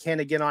contacted Ken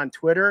again on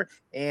Twitter,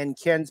 and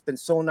Ken's been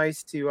so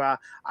nice to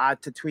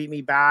tweet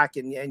me back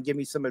and give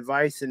me some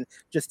advice and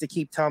just to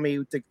keep telling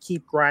me to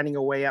keep grinding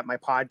away at my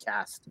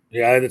podcast.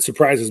 Yeah, it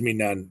surprises me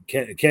none.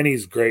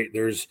 Kenny's great.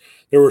 There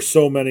were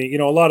so many,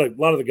 a lot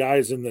of the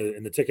guys in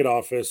the ticket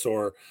office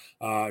or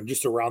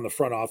just around the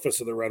front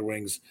office of the Red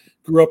Wings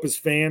grew up as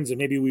fans, and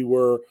maybe we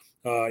were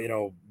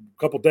a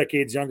couple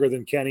decades younger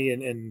than Kenny,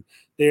 and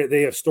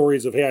they have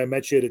stories of, hey, I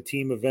met you at a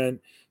team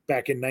event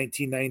back in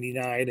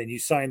 1999 and you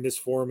signed this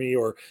for me,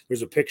 or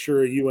there's a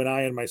picture of you and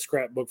I in my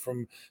scrapbook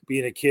from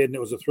being a kid and it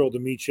was a thrill to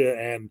meet you.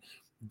 And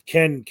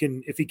Ken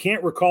can, if he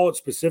can't recall it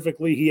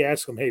specifically, he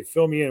asks him, hey,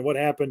 fill me in, what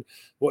happened,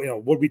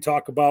 what we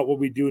talk about, what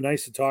we do,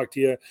 nice to talk to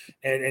you.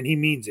 And he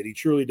means it. He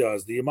truly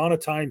does. The amount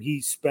of time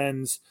he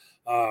spends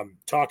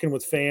talking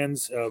with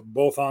fans,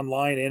 both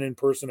online and in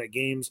person at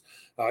games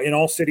in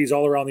all cities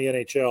all around the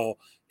NHL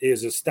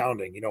is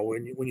astounding.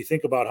 When you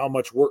think about how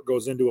much work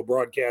goes into a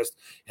broadcast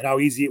and how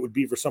easy it would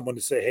be for someone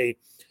to say, hey,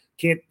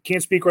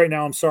 can't speak right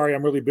now, I'm sorry,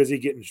 I'm really busy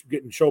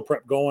getting show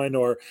prep going,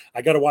 or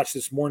I got to watch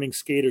this morning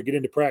skate or get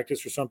into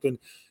practice or something.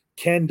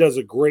 Ken does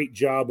a great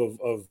job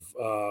of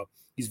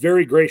he's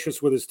very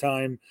gracious with his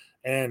time,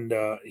 and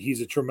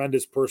he's a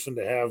tremendous person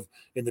to have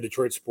in the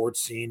Detroit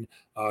sports scene,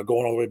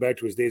 going all the way back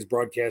to his days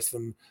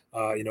broadcasting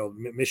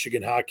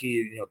Michigan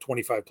hockey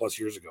 25 plus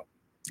years ago.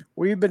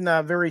 We've been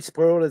very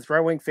spoiled as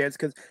Red Wing fans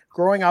because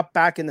growing up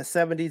back in the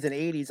 70s and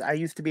 80s, I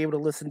used to be able to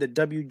listen to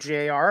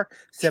WJR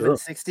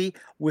 760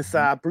 with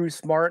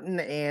Bruce Martin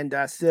and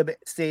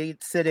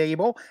Sid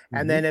Abel.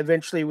 And then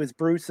eventually it was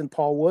Bruce and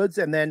Paul Woods.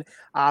 And then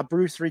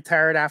Bruce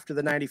retired after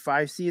the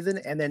 95 season.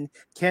 And then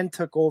Ken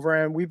took over.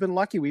 And we've been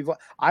lucky.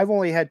 I've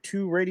only had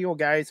two radio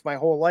guys my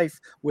whole life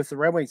with the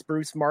Red Wings,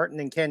 Bruce Martin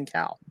and Ken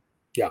Kal.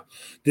 Yeah,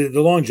 the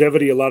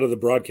longevity, a lot of the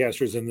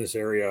broadcasters in this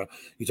area,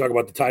 you talk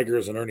about the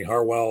Tigers and Ernie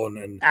Harwell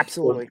and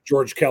absolutely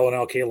George Kell and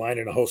Al Kaline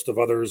and a host of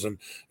others. And,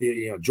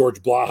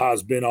 George Blaha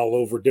has been all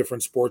over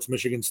different sports,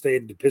 Michigan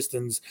State, the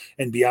Pistons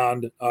and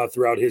beyond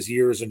throughout his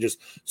years, and just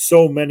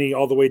so many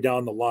all the way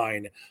down the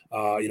line.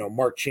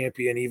 Mark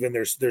Champion, even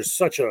there's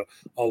such a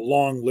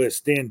long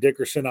list. Dan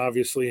Dickerson,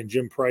 obviously, and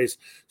Jim Price,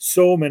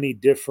 so many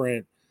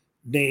different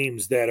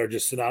names that are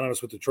just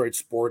synonymous with Detroit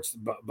sports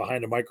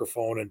behind a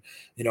microphone. And,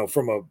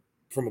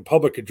 from a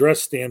public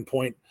address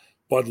standpoint,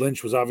 Bud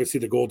Lynch was obviously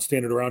the gold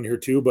standard around here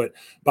too, but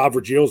Bob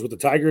Virgil's with the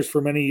Tigers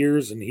for many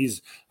years, and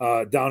he's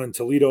down in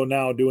Toledo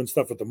now doing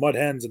stuff with the Mud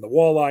Hens and the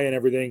Walleye and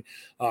everything.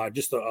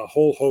 Just a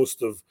whole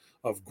host of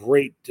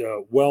great,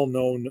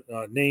 well-known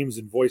names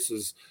and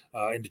voices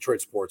in Detroit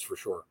sports for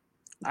sure.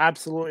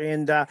 Absolutely.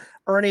 And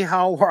Ernie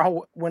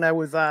Howe, when I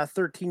was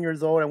 13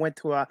 years old, I went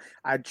to a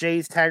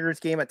Jays Tigers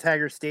game at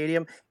Tiger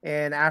Stadium.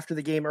 And after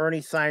the game,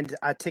 Ernie signed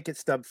a ticket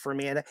stub for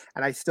me. And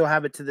I still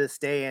have it to this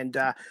day. And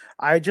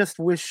I just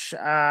wish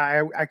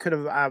I could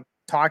have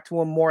talked to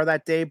him more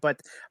that day.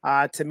 But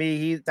to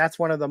me, that's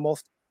one of the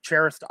most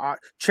cherished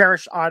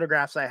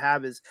autographs I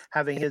have, is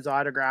having his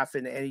autograph.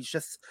 And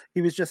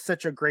he was just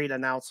such a great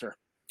announcer.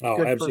 Oh,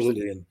 good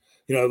absolutely. Person. And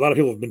a lot of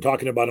people have been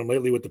talking about him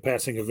lately with the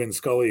passing of Vin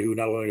Scully, who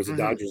not only is a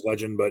Dodgers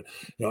legend, but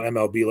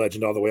MLB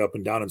legend all the way up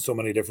and down in so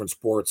many different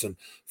sports. And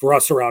for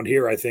us around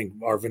here, I think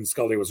our Vin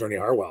Scully was Ernie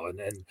Harwell,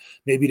 and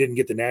maybe didn't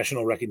get the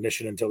national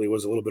recognition until he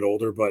was a little bit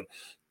older, but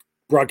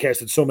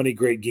broadcasted so many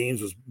great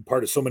games, was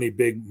part of so many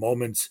big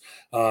moments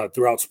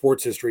throughout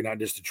sports history, not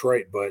just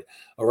Detroit, but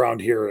around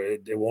here,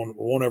 it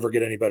won't ever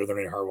get any better than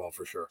Ernie Harwell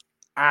for sure.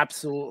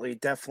 Absolutely,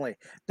 definitely.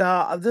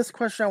 Now, this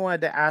question I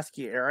wanted to ask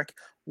you, Eric.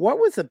 What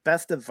was the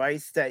best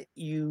advice that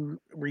you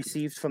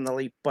received from the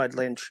late Bud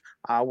Lynch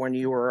when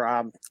you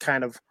were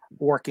kind of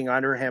working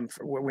under him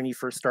when you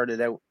first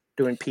started out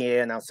doing PA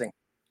announcing?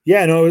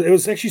 Yeah, no, it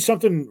was actually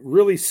something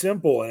really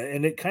simple,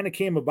 and it kind of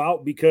came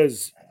about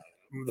because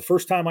the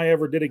first time I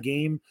ever did a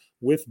game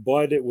with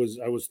Bud, I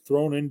was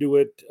thrown into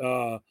it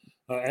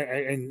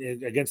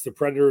and against the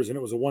Predators, and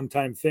it was a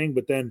one-time thing.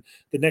 But then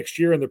the next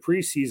year in the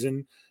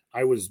preseason,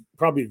 I was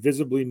probably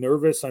visibly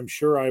nervous. I'm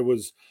sure I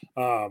was,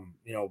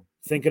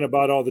 thinking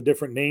about all the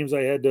different names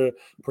I had to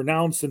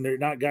pronounce, and they're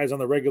not guys on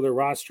the regular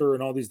roster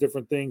and all these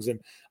different things.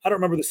 And I don't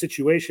remember the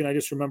situation. I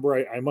just remember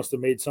I must have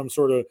made some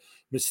sort of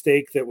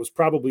mistake that was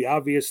probably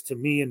obvious to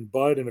me and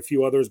Bud and a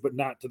few others, but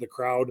not to the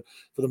crowd.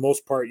 For the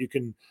most part, you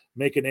can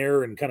make an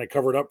error and kind of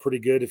cover it up pretty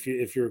good if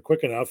you're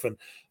quick enough. And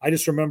I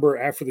just remember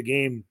after the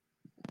game,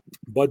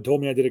 Bud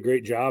told me I did a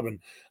great job, and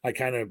I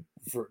kind of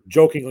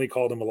jokingly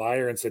called him a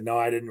liar and said, no,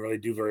 I didn't really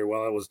do very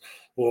well. I was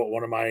not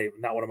one of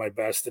my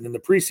best. And in the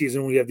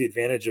preseason, we have the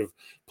advantage of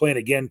playing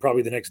again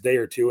probably the next day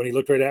or two. And he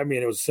looked right at me,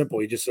 and it was simple.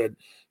 He just said,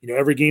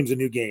 every game's a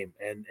new game,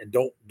 and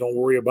don't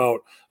worry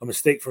about a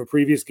mistake from a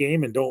previous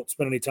game, and don't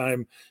spend any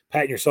time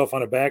patting yourself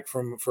on the back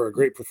for a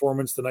great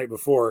performance the night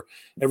before.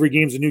 Every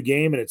game's a new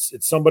game, and it's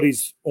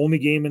somebody's only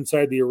game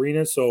inside the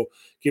arena. So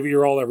give it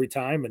your all every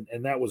time.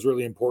 And that was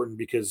really important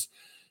because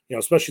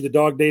especially the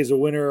dog days of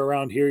winter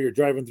around here, you're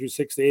driving through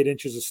 6 to 8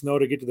 inches of snow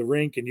to get to the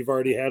rink, and you've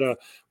already had a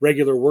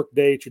regular work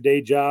day at your day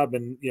job.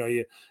 And,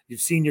 you've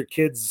seen your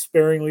kids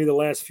sparingly the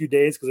last few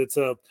days because it's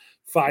a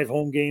 5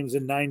 home games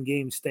and 9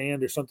 game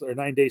stand or something, or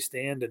 9 day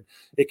stand. And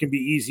it can be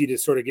easy to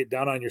sort of get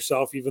down on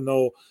yourself, even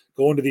though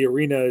going to the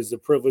arena is a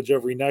privilege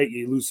every night.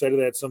 You lose sight of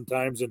that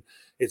sometimes. And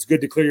it's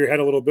good to clear your head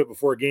a little bit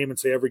before a game and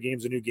say every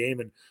game's a new game.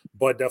 And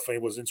Bud definitely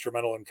was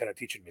instrumental in kind of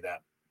teaching me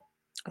that.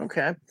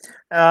 Okay.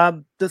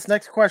 This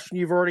next question,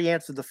 you've already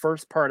answered the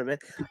first part of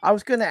it. I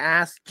was going to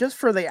ask, just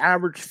for the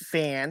average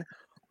fan,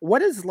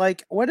 what is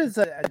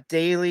a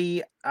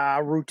daily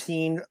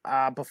routine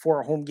before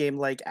a home game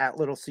like at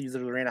Little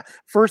Caesars Arena?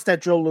 First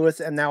at Joe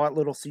Louis and now at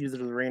Little Caesars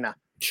Arena.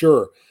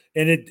 Sure.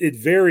 And it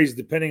varies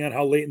depending on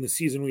how late in the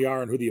season we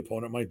are and who the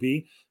opponent might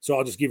be. So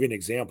I'll just give you an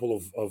example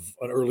of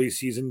an early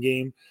season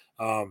game.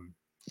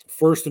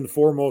 First and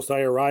foremost,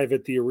 I arrive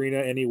at the arena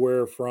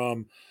anywhere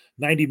from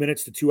 90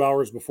 minutes to 2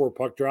 hours before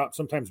puck drop,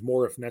 sometimes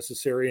more if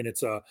necessary, and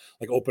it's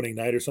like opening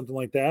night or something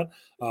like that.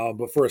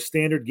 But for a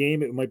standard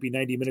game, it might be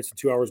 90 minutes to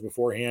 2 hours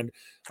beforehand.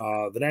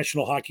 The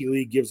National Hockey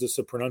League gives us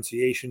a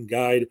pronunciation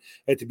guide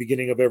at the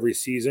beginning of every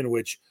season,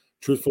 which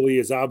truthfully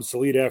is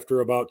obsolete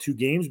after about 2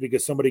 games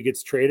because somebody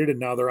gets traded and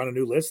now they're on a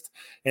new list,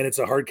 and it's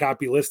a hard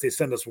copy list they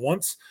send us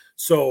once.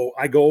 So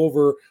I go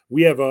over,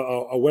 we have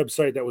a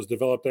website that was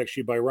developed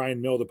actually by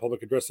Ryan Mill, the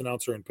public address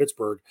announcer in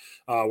Pittsburgh,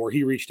 where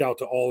he reached out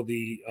to all of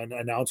the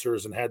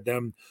announcers and had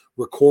them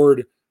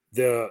record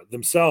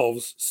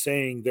themselves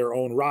saying their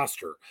own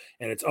roster,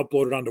 and it's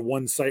uploaded onto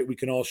one site we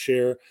can all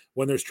share.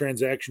 When there's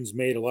transactions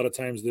made, a lot of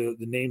times the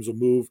names will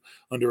move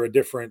under a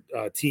different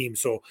team.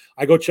 So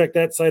I go check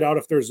that site out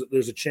if there's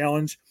a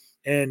challenge,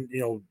 and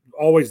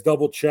always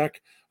double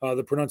check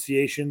the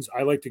pronunciations.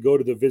 I like to go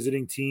to the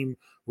visiting team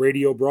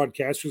radio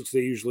broadcasters because they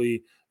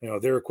usually,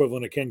 their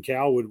equivalent of Ken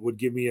Cal would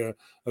give me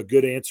a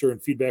good answer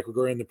and feedback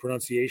regarding the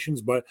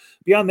pronunciations. But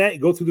beyond that, you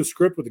go through the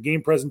script with the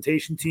game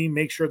presentation team,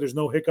 make sure there's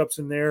no hiccups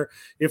in there.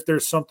 If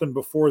there's something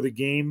before the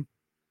game,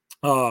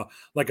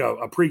 like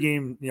a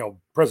pregame,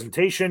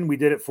 presentation, we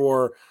did it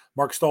for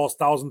Mark Stahl's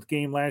 1,000th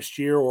game last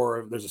year,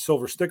 or there's a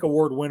Silver Stick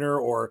Award winner,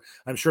 or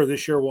I'm sure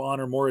this year we'll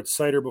honor Moritz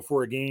Seider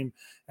before a game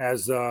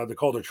as the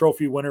Calder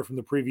Trophy winner from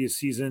the previous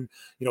season.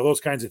 Those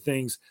kinds of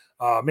things.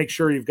 Make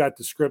sure you've got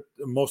the script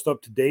most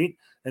up to date,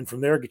 and from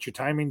there, get your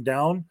timing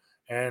down.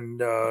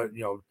 And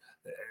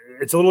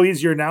it's a little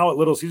easier now at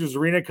Little Caesars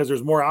Arena because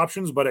there's more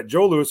options. But at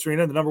Joe Louis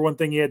Arena, the number one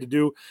thing you had to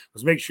do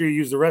was make sure you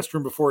use the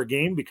restroom before a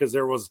game because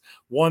there was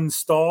one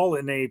stall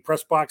in a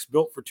press box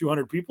built for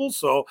 200 people.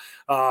 So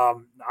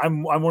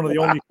I'm one of the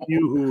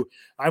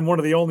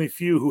only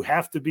few who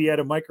have to be at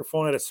a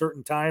microphone at a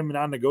certain time,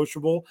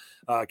 non-negotiable.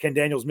 Ken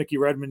Daniels, Mickey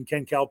Redmond,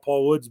 Ken Cal,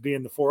 Paul Woods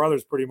being the 4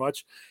 others pretty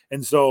much.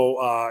 And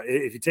so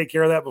if you take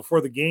care of that before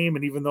the game,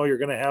 and even though you're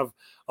going to have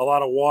a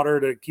lot of water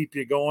to keep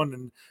you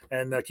going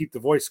and keep the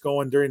voice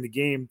going during the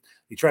game,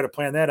 you try to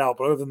plan that out.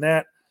 But other than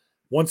that,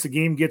 once the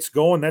game gets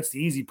going, that's the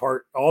easy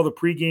part. All the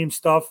pregame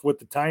stuff with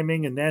the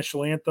timing and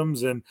national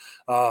anthems and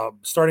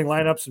starting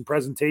lineups and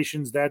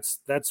presentations, that's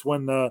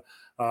when the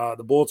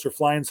bullets are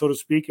flying, so to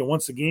speak. And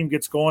once the game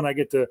gets going, I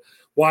get to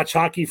watch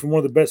hockey from one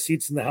of the best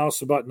seats in the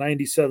house, about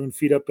 97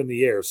 feet up in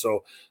the air.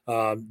 So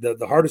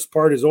the hardest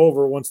part is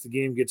over once the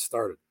game gets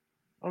started.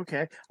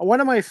 Okay.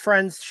 One of my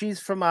friends, she's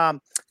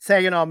from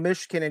Saginaw,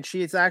 Michigan, and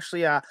she is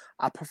actually a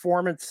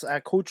performance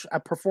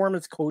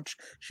coach.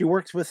 She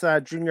works with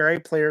junior A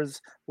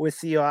players with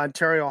the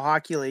Ontario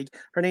Hockey League.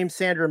 Her name's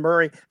Sandra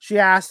Murray. She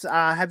asked,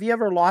 have you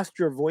ever lost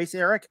your voice,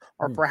 Eric,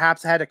 or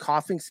perhaps had a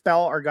coughing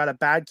spell or got a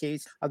bad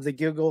case of the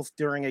giggles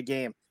during a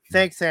game?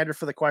 Thanks, Sandra,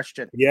 for the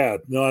question. Yeah,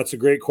 no, that's a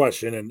great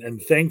question.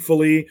 And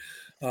thankfully,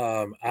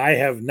 I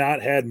have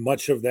not had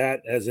much of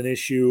that as an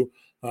issue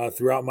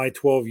throughout my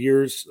 12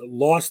 years.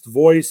 Lost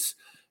voice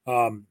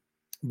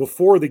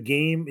before the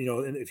game,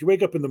 and if you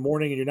wake up in the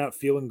morning and you're not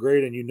feeling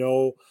great and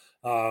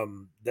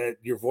that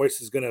your voice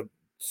is going to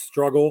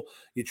struggle,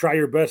 you try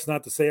your best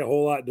not to say a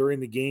whole lot during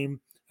the game.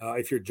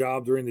 If your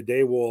job during the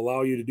day will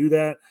allow you to do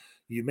that,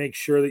 you make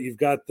sure that you've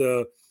got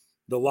the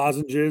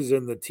lozenges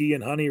and the tea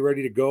and honey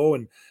ready to go,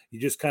 and you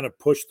just kind of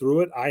push through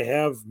it. I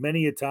have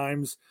many a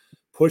times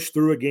push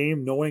through a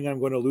game knowing I'm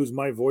going to lose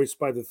my voice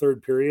by the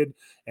third period,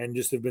 and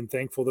just have been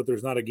thankful that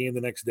there's not a game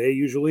the next day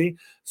usually.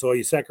 So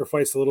you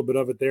sacrifice a little bit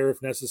of it there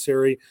if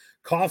necessary.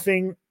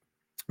 Coughing,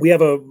 we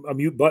have a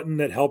mute button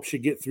that helps you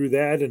get through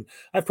that. And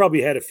I've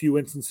probably had a few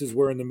instances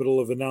where in the middle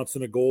of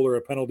announcing a goal or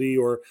a penalty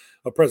or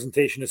a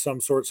presentation of some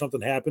sort,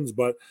 something happens,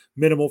 but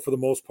minimal for the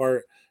most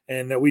part.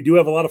 And we do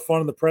have a lot of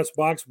fun in the press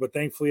box, but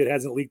thankfully it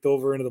hasn't leaked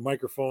over into the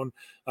microphone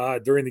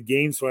during the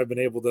game. So I've been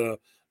able to,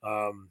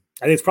 I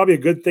think it's probably a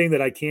good thing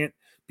that I can't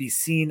be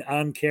seen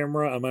on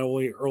camera. I'm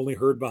only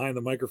heard behind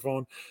the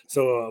microphone.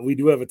 So we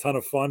do have a ton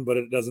of fun, but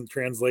it doesn't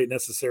translate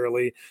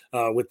necessarily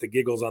with the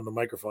giggles on the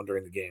microphone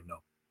during the game. No.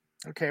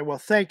 Okay, well,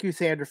 thank you,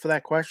 Sandra, for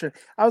that question.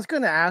 I was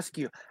going to ask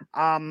you,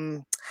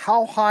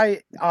 how high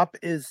up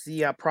is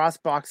the press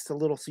box to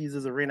Little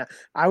Caesars Arena?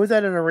 I was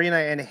at an arena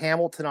in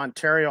Hamilton,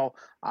 Ontario,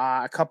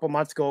 a couple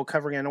months ago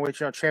covering an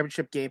OHL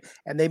championship game,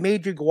 and they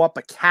made you go up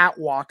a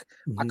catwalk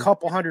a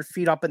couple 100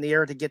 feet up in the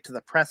air to get to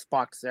the press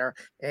box there.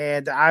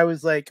 And I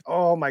was like,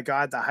 oh my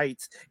God, the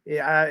heights. Do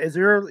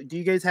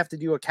you guys have to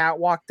do a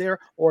catwalk there,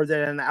 or is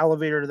it an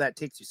elevator that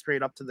takes you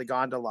straight up to the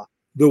gondola?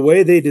 The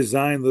way they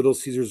designed Little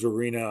Caesars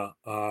Arena,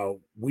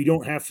 we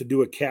don't have to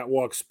do a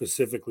catwalk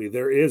specifically.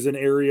 There is an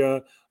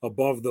area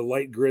above the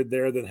light grid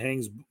there that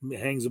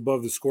hangs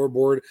above the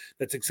scoreboard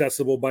that's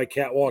accessible by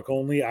catwalk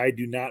only. I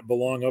do not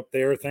belong up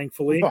there,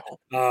 thankfully.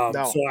 No.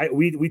 So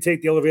we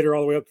take the elevator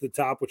all the way up to the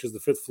top, which is the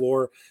 5th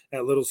floor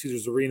at Little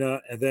Caesars Arena,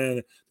 and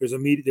then there's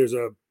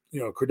a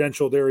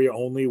credentialed area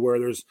only where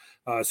there's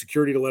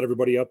security to let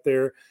everybody up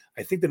there.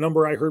 I think the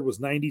number I heard was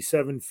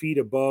 97 feet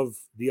above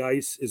the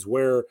ice is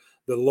where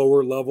the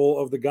lower level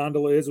of the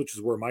gondola is, which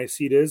is where my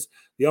seat is.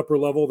 The upper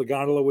level of the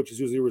gondola, which is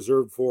usually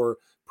reserved for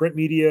print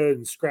media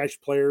and scratch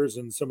players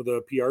and some of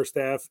the PR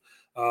staff,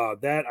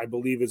 that I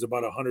believe is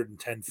about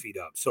 110 feet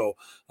up. So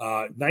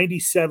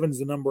 97 is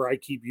the number I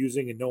keep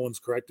using, and no one's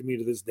corrected me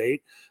to this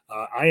date.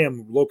 I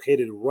am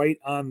located right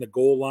on the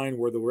goal line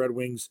where the Red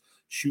Wings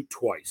shoot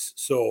twice.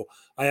 So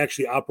I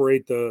actually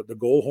operate the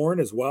goal horn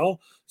as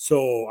well.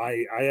 So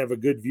I have a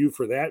good view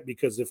for that,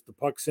 because if the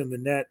puck's in the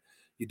net,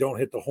 you don't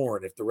hit the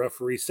horn. If the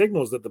referee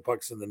signals that the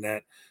puck's in the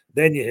net,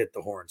 then you hit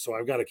the horn. So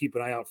I've got to keep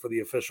an eye out for the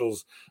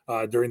officials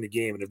during the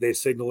game. And if they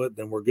signal it,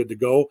 then we're good to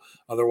go.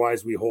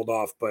 Otherwise, we hold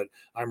off. But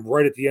I'm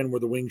right at the end where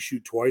the Wings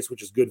shoot twice,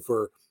 which is good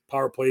for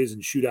power plays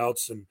and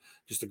shootouts, and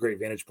just a great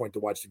vantage point to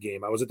watch the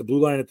game. I was at the blue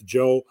line at the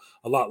Joe,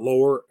 a lot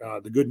lower.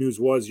 The good news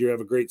was you have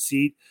a great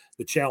seat.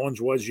 The challenge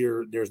was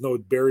there's no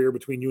barrier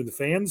between you and the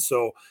fans,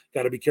 so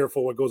got to be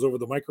careful what goes over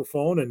the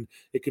microphone, and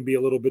it can be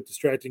a little bit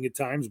distracting at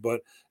times.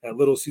 But at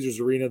Little Caesars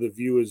Arena, the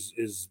view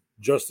is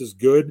just as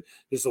good,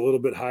 just a little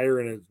bit higher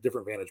and a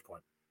different vantage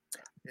point.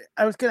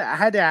 I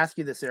had to ask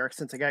you this, Eric,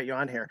 since I got you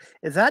on here.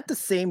 Is that the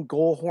same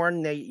goal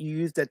horn that you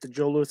used at the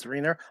Joe Louis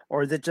Arena,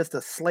 or is it just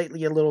a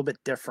little bit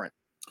different?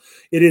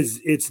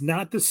 It's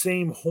not the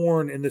same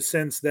horn in the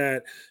sense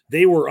that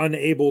they were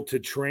unable to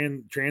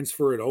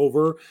transfer it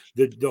over.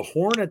 The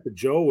horn at the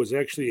Joe was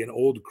actually an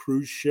old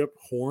cruise ship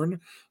horn,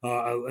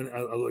 a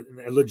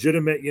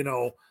legitimate,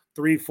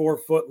 3-4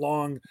 foot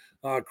long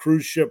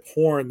cruise ship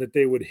horn that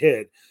they would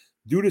hit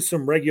due to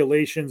some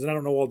regulations. And I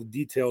don't know all the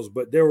details,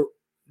 but there were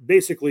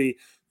basically,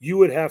 you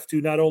would have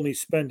to not only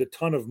spend a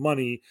ton of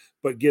money,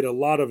 but get a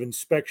lot of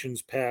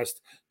inspections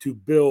passed to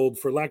build,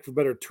 for lack of a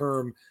better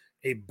term,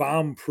 a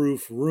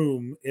bomb-proof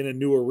room in a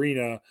new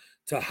arena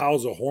to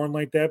house a horn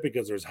like that,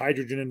 because there's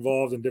hydrogen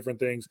involved and different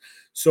things.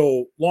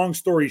 So long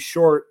story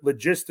short,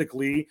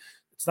 logistically,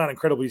 it's not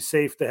incredibly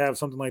safe to have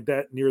something like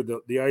that near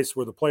the ice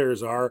where the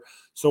players are.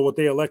 So what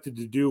they elected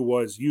to do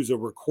was use a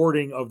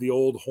recording of the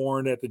old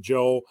horn at the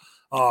Joe,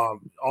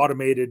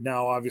 automated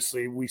now.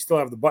 Obviously, we still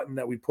have the button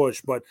that we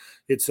push, but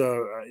it's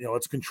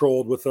it's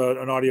controlled with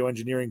an audio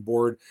engineering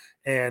board,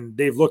 and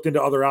they've looked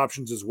into other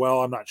options as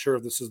well. I'm not sure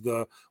if this is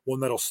the one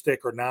that'll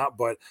stick or not,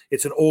 but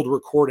it's an old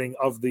recording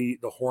of the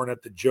horn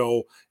at the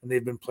Joe, and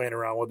they've been playing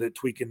around with it,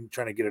 tweaking,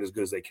 trying to get it as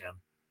good as they can.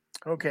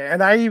 Okay,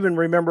 and I even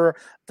remember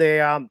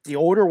the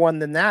older one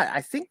than that.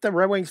 I think the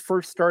Red Wings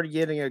first started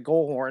getting a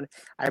goal horn,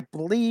 I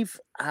believe,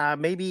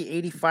 maybe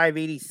 85,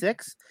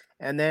 86.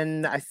 And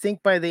then I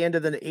think by the end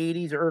of the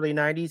 80s, early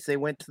 90s, they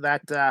went to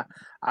that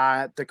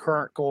the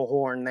current goal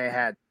horn they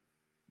had.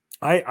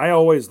 I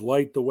always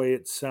liked the way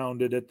it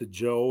sounded at the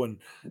Joe,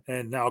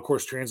 and now, of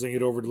course, translating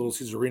it over to Little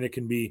Caesars Arena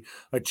can be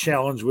a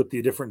challenge with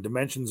the different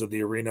dimensions of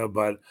the arena.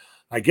 But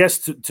I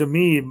guess to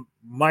me,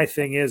 my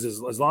thing is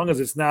as long as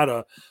it's not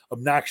a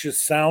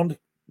obnoxious sound,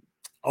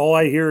 all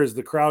I hear is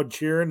the crowd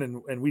cheering,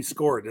 and we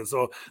scored. And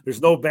so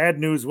there's no bad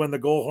news when the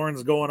goal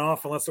horn's going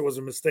off, unless it was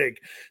a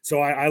mistake.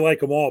 So I like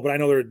them all, but I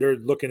know they're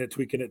looking at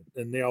tweaking it,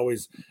 and they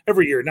always,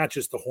 every year, not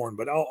just the horn,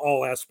 but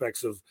all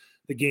aspects of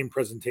the game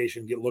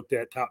presentation get looked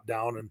at top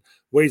down, and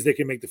ways they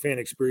can make the fan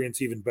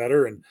experience even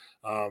better. And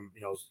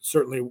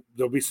certainly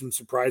there'll be some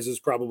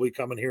surprises probably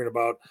coming here in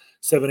about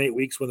 7-8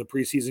 weeks when the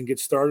preseason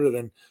gets started, and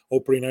then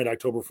opening night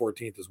October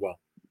 14th as well.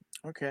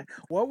 Okay.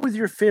 What was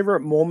your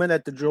favorite moment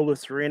at the Joe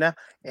Louis Arena,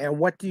 and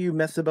what do you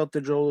miss about the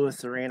Joe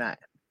Louis Arena?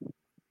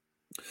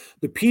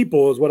 The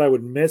people is what I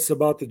would miss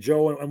about the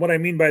Joe, and what I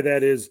mean by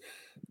that is,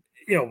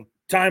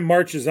 time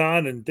marches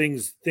on and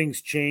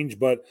things change,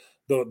 but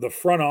the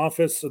front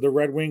office of the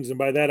Red Wings, and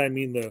by that I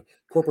mean the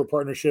corporate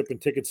partnership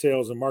and ticket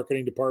sales and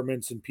marketing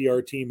departments and PR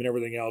team and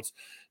everything else,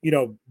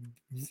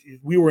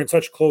 we were in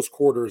such close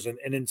quarters and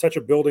in such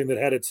a building that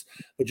had its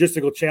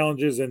logistical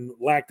challenges and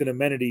lacked in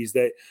amenities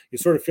that you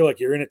sort of feel like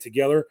you're in it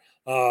together.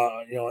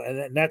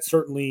 And that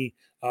certainly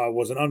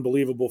was an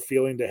unbelievable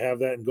feeling to have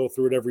that and go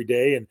through it every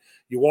day. And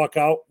you walk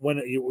out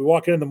we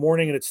walk in the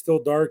morning and it's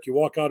still dark. You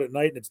walk out at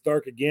night and it's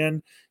dark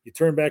again. You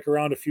turn back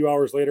around a few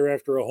hours later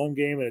after a home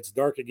game and it's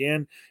dark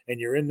again. And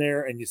you're in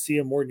there and you see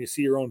them more than you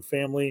see your own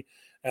family.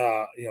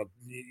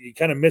 You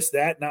kind of miss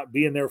that, not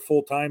being there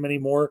full time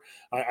anymore.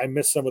 I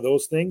miss some of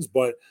those things.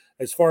 But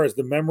as far as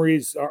the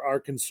memories are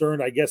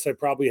concerned, I guess I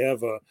probably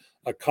have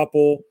a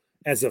couple.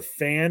 As a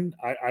fan,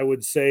 I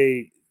would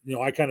say,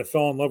 I kind of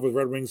fell in love with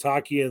Red Wings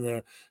hockey in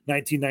the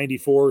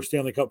 1994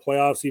 Stanley Cup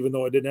playoffs, even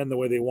though it didn't end the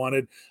way they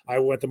wanted. I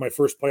went to my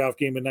first playoff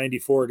game in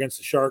 94 against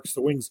the Sharks.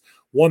 The Wings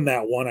won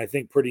that one, I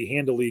think, pretty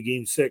handily,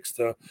 game 6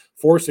 to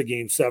force a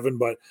game 7.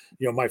 But,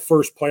 my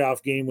first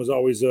playoff game was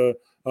always a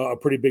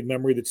pretty big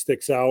memory that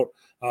sticks out.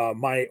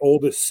 My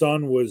oldest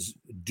son was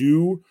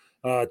due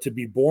to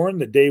be born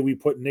the day we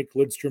put Nick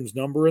Lidstrom's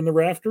number in the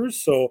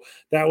rafters. So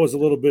that was a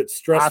little bit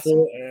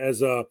stressful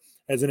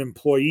as an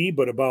employee,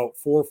 but about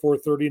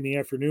 4:30 in the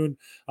afternoon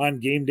on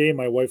game day,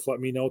 my wife let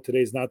me know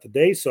today's not the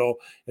day. So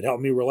it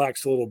helped me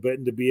relax a little bit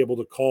and to be able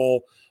to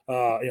call,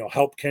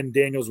 help Ken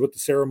Daniels with the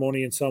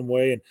ceremony in some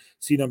way and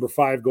see number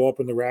 5 go up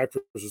in the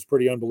rafters was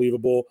pretty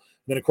unbelievable.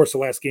 And then, of course, the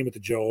last game at the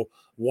Joe,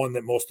 one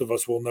that most of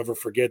us will never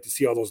forget, to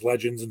see all those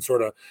legends and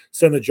sort of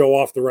send the Joe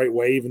off the right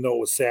way, even though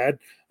it was sad.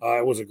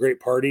 It was a great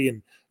party.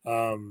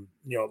 And,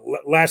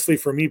 lastly,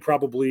 for me,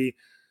 probably,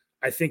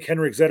 I think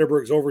Henrik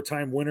Zetterberg's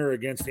overtime winner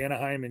against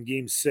Anaheim in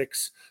game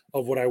 6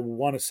 of what I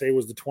want to say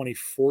was the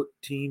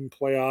 2014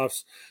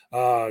 playoffs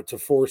to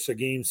force a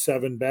game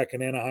 7 back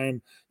in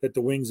Anaheim that the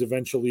Wings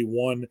eventually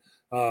won.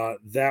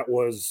 That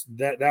was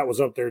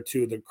up there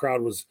too. The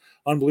crowd was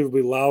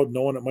unbelievably loud,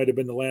 knowing it might have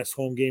been the last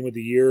home game of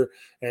the year,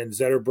 and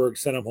Zetterberg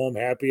sent him home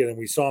happy. And then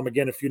we saw him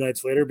again a few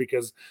nights later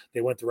because they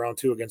went to round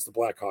 2 against the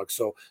Blackhawks.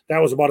 So that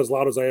was about as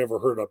loud as I ever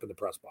heard up in the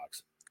press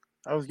box.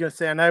 I was going to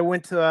say, and I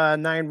went to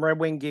 9 Red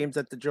Wing games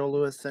at the Joe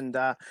Louis, and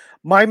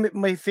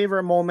my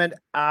favorite moment,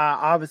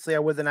 obviously I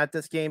wasn't at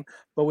this game,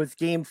 but was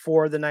game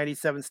 4 of the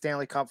 97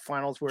 Stanley Cup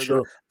Finals, where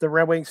the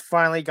Red Wings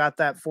finally got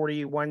that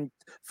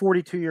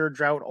 42-year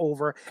drought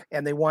over,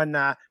 and they won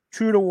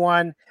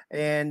 2-1,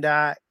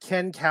 and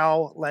Ken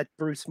Kal let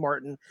Bruce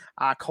Martin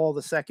call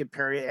the second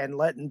period, and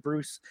letting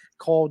Bruce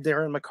call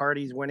Darren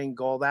McCarty's winning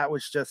goal. That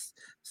was just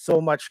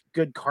so much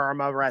good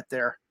karma right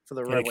there.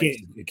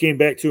 It came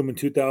back to him in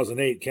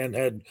 2008. Ken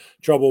had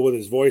trouble with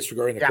his voice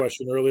regarding the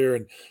question earlier,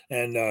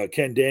 and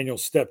Ken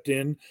Daniels stepped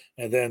in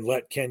and then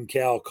let Ken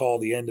Kal call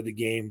the end of the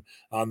game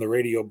on the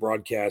radio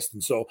broadcast.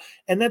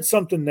 And that's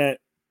something that,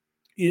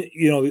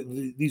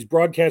 these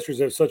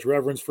broadcasters have such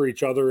reverence for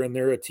each other, and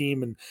they're a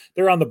team, and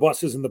they're on the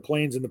buses and the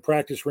planes and the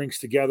practice rinks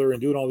together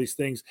and doing all these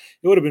things.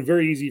 It would have been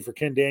very easy for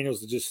Ken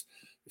Daniels to just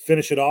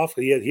finish it off.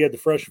 He had the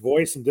fresh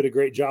voice and did a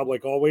great job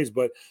like always,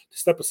 but to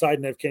step aside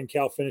and have Ken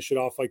Kal finish it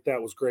off like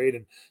that was great.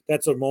 And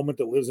that's a moment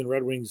that lives in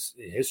Red Wings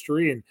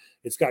history, and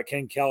it's got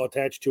Ken Kal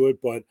attached to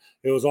it, but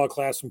it was all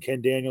class from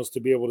Ken Daniels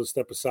to be able to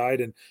step aside.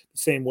 And the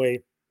same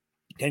way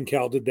Ken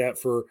Kal did that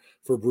for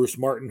Bruce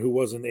Martin, who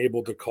wasn't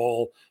able to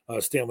call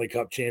a Stanley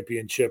Cup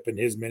championship in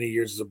his many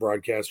years as a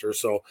broadcaster.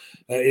 So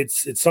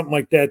it's something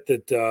like that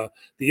the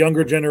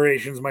younger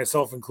generations,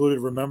 myself included,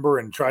 remember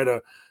and try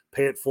to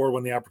pay it forward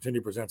when the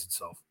opportunity presents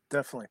itself.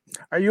 Definitely.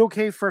 Are you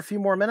okay for a few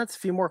more minutes, a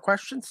few more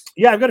questions?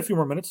 Yeah, I've got a few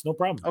more minutes. No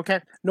problem. Okay,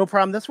 no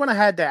problem. This one I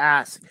had to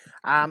ask.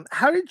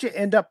 How did you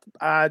end up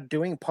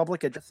doing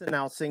public address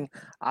announcing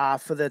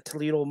for the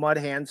Toledo Mud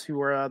Hens, who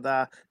are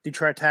the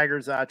Detroit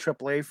Tigers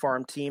AAA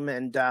farm team,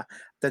 and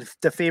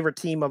the favorite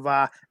team of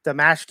the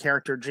MASH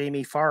character,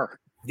 Jamie Farr?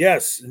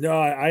 Yes. No,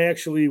 I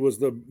actually was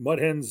the Mud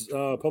Hens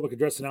public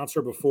address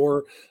announcer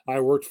before I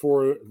worked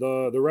for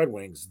the Red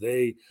Wings.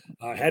 They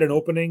had an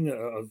opening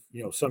of,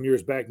 some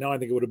years back now. I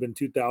think it would have been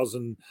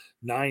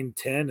 2009,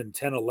 10, and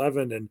 10,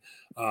 11. And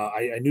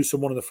I knew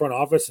someone in the front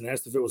office and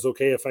asked if it was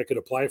okay if I could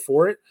apply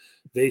for it.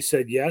 They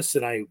said yes.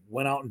 And I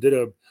went out and did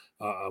a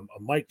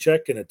mic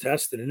check and a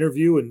test and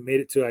interview and made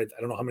it to, I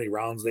don't know how many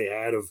rounds they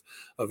had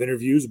of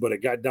interviews, but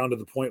it got down to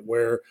the point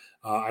where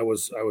I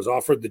was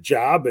offered the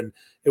job, and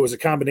it was a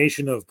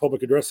combination of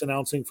public address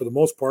announcing for the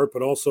most part,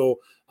 but also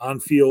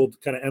on-field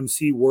kind of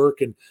MC work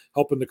and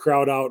helping the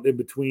crowd out in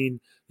between,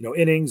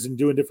 innings and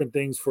doing different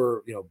things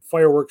for,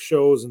 fireworks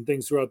shows and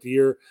things throughout the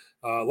year.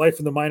 Life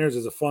in the minors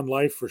is a fun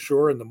life for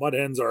sure. And the Mud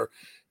Hens are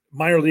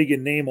minor league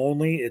in name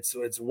only. It's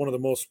one of the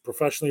most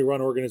professionally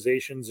run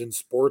organizations in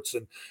sports,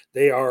 and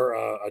they are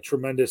a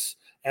tremendous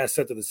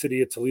asset to the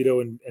city of Toledo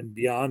and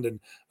beyond. And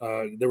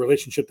the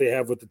relationship they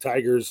have with the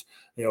Tigers,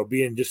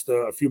 being just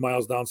a few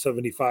miles down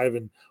 75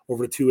 and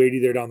over to 280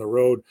 there down the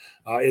road,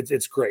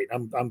 it's great.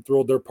 I'm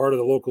thrilled they're part of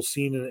the local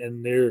scene,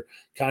 and their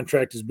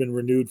contract has been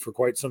renewed for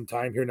quite some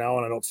time here now,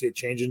 and I don't see it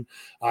changing.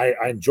 I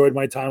enjoyed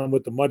my time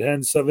with the Mud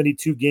Hens.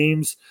 72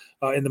 games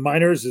in the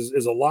minors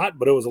is a lot,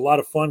 but it was a lot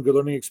of fun, good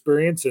learning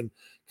experience, and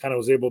kind of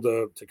was able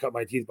to cut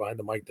my teeth behind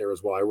the mic there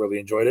as well. I really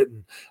enjoyed it,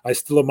 and I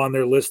still am on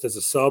their list as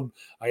a sub.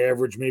 I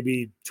average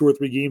maybe 2 or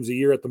 3 games a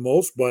year at the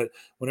most, but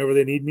whenever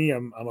they need me,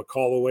 I'm a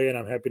call away, and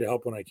I'm happy to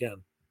help when I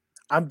can.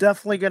 I'm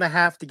definitely going to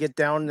have to get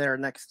down there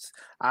next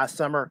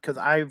summer because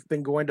I've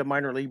been going to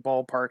minor league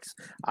ballparks.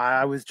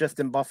 I was just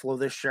in Buffalo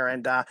this year,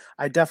 and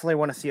I definitely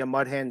want to see a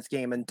Mud Hens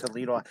game in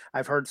Toledo.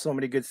 I've heard so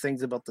many good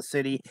things about the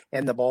city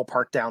and the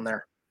ballpark down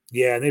there.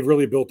 Yeah, and they've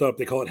really built up.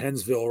 They call it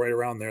Hensville right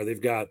around there.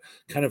 They've got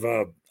kind of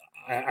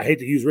I hate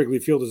to use Wrigley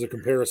Field as a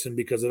comparison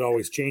because it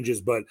always changes,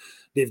 but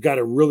they've got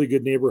a really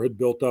good neighborhood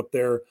built up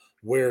there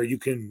where you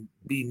can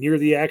be near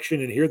the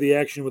action and hear the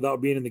action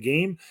without being in the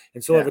game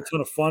and still have a ton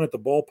of fun at the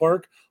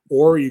ballpark.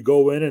 Or you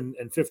go in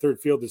and Fifth Third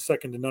Field is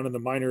second to none in the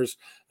minors.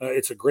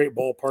 It's a great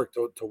ballpark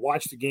to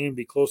watch the game,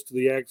 be close to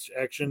the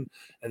action,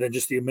 and then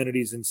just the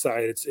amenities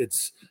inside.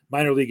 It's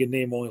minor league in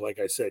name only, like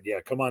I said.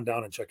 Yeah, come on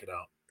down and check it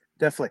out.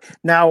 Definitely.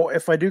 Now,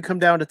 if I do come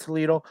down to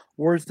Toledo,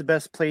 where's the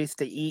best place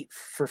to eat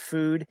for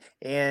food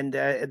and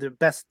the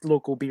best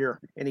local beer?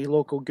 Any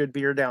local good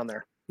beer down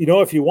there?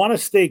 If you want to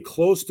stay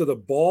close to the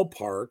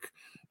ballpark,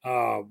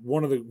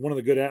 one of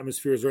the good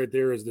atmospheres right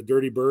there is the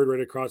Dirty Bird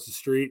right across the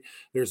street.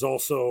 There's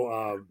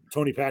also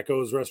Tony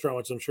Paco's restaurant,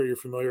 which I'm sure you're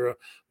familiar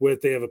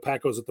with. They have a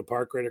Paco's at the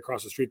park right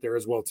across the street there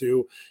as well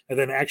too. And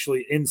then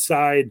actually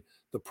inside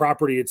the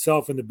property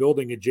itself in the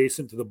building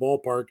adjacent to the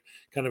ballpark,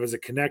 kind of as a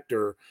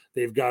connector,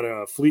 they've got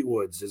a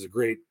Fleetwood's is a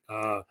great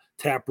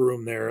tap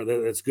room there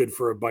that's good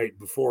for a bite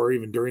before or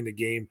even during the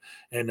game,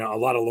 and a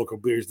lot of local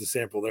beers to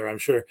sample there. I'm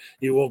sure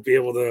you won't be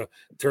able to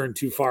turn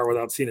too far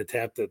without seeing a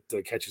tap that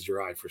catches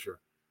your eye for sure.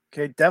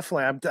 Okay,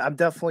 definitely. I'm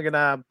definitely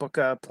gonna book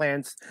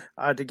plans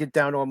to get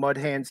down to a Mud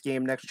Hands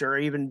game next year, or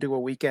even do a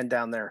weekend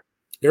down there.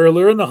 They're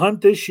in the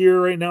hunt this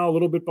year right now, a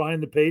little bit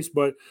behind the pace,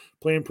 but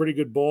playing pretty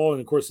good ball.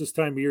 And of course, this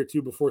time of year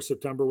too, before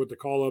September with the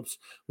call-ups,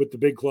 with the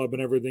big club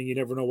and everything, you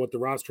never know what the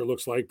roster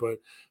looks like. But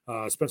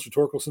Spencer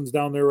Torkelson's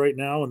down there right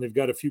now, and they've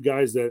got a few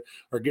guys that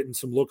are getting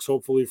some looks,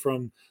 hopefully,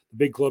 from the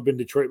big club in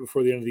Detroit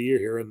before the end of the year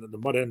here. And the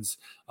Mud Hens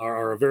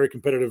are a very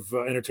competitive,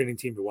 entertaining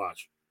team to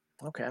watch.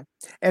 Okay.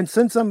 And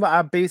since I'm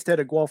based out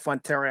of Guelph,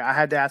 Ontario, I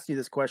had to ask you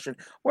this question.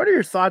 What are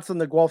your thoughts on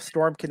the Guelph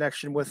Storm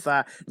connection with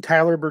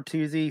Tyler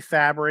Bertuzzi,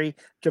 Fabry,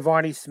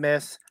 Giovanni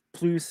Smith,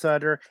 Plu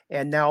Sutter,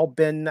 and now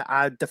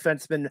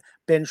defenseman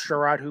Ben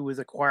Sherratt, who was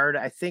acquired,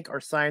 I think, or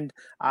signed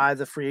as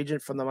a free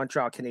agent from the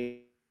Montreal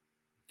Canadiens?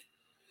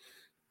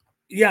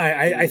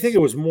 Yeah, I think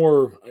it was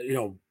more,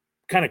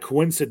 kind of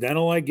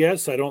coincidental, I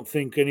guess. I don't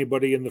think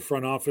anybody in the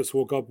front office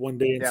woke up one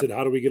day and said,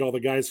 how do we get all the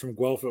guys from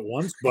Guelph at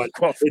once? But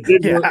it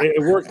did work. It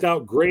worked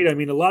out great. I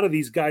mean, a lot of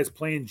these guys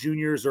playing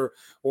juniors or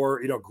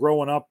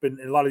growing up in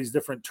a lot of these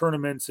different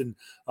tournaments and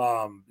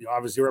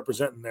obviously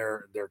representing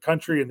their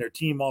country and their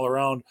team all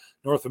around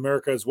North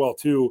America as well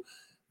too.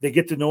 They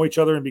get to know each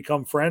other and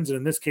become friends. And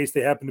in this case,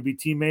 they happen to be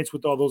teammates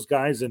with all those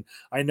guys. And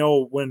I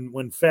know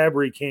when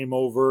Fabry came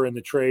over in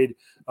the trade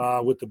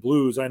with the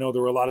Blues, I know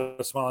there were a lot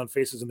of smiling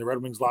faces in the Red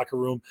Wings locker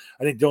room.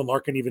 I think Dylan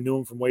Larkin even knew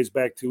him from ways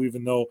back too,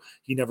 even though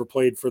he never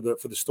played for the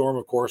Storm,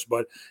 of course.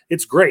 But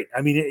it's great.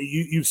 I mean,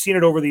 you've seen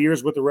it over the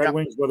years with the Red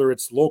Wings, whether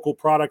it's local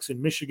products in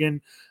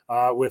Michigan,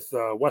 with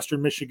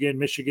Western Michigan,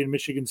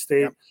 Michigan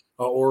State,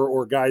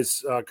 or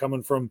guys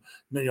coming from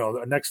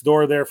next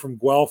door there from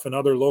Guelph and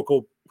other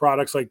local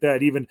products like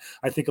that. Even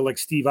I think of like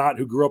Steve Ott,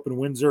 who grew up in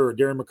Windsor, or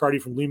Darren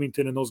McCarty from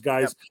Leamington, and those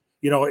guys.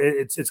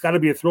 It's got to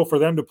be a thrill for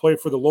them to play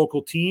for the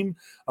local team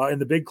in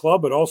the big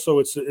club, but also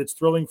it's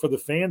thrilling for the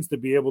fans to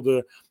be able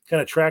to kind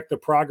of track the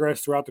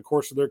progress throughout the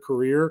course of their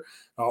career.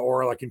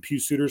 Or like in Pew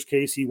Suter's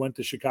case, he went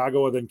to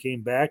Chicago and then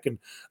came back, and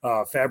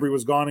Fabry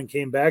was gone and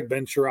came back.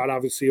 Ben Sherratt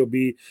obviously will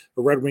be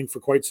a Red Wing for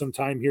quite some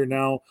time here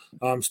now,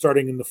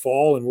 starting in the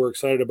fall, and we're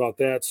excited about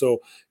that.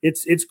 So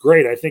it's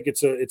great. I think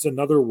it's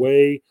another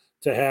way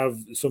to have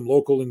some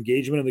local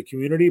engagement in the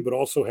community, but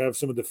also have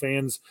some of the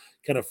fans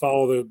kind of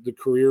follow the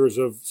careers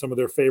of some of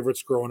their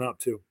favorites growing up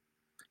too.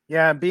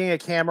 Yeah, being a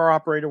camera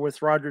operator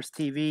with Rogers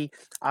TV,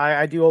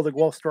 I do all the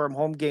Guelph Storm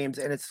home games,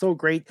 and it's so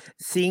great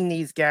seeing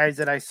these guys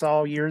that I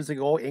saw years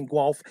ago in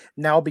Guelph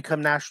now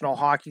become National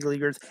Hockey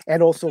Leaguers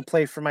and also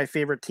play for my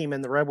favorite team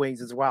in the Red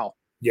Wings as well.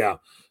 Yeah,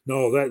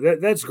 no,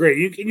 that's great.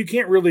 You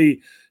can't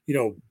really,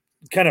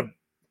 kind of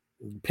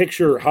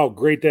picture how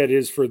great that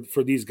is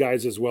for these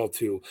guys as well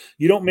too.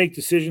 You don't make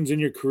decisions in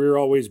your career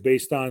always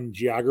based on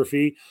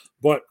geography,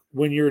 but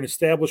when you're an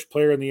established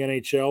player in the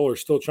NHL or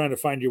still trying to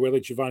find your way,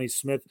 like Giovanni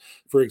Smith,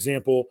 for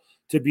example,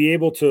 to be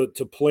able to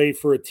play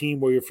for a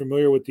team where you're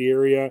familiar with the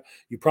area,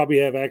 you probably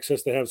have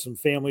access to have some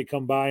family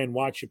come by and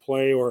watch you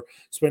play or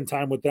spend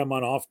time with them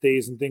on off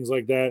days and things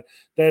like that.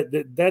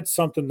 That's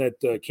something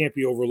that can't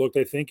be overlooked.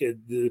 I think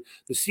the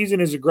season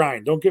is a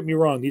grind. Don't get me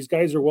wrong. These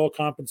guys are well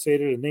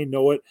compensated and they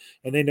know it,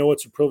 and they know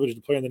it's a privilege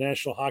to play in the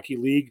National Hockey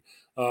League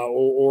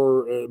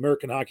or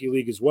American Hockey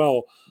League as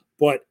well.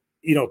 But,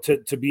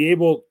 to be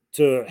able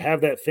to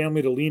have that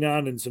family to lean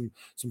on and some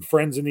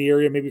friends in the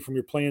area, maybe from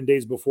your playing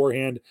days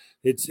beforehand,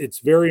 it's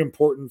very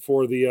important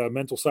for the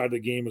mental side of the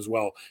game as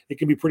well. It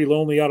can be pretty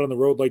lonely out on the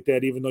road like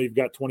that, even though you've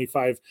got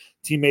 25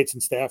 teammates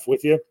and staff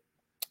with you.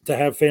 to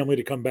have family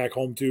to come back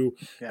home to,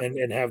 Yeah.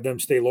 and have them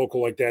stay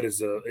local like that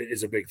is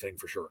a big thing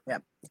for sure. Yeah.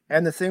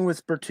 And the thing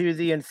with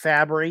Bertuzzi and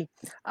Fabry,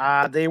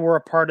 they were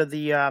a part of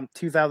the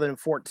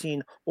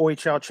 2014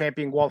 OHL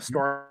champion Guelph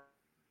Storm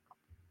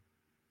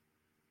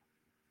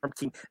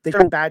team. They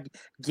had a bad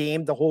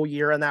game the whole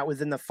year, and that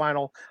was in the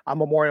final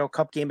Memorial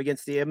Cup game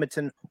against the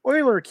Edmonton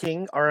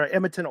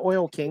Edmonton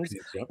Oil Kings,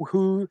 Yep.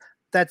 who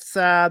that's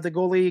the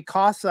goalie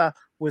Casa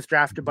was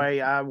drafted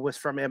by was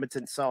from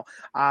Edmonton. So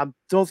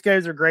those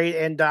guys are great,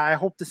 and I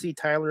hope to see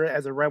Tyler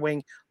as a Red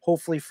Wing,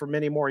 hopefully for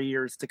many more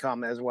years to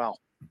come as well.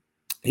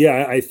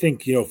 Yeah, I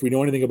think, if we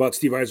know anything about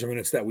Steve Yzerman,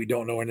 it's that we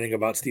don't know anything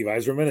about Steve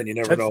Yzerman, and you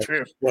never know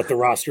what the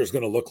roster is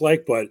going to look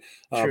like. But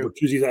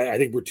Bertuzzi, I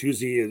think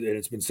Bertuzzi, and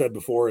it's been said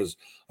before, is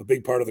a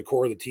big part of the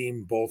core of the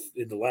team, both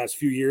in the last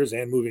few years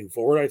and moving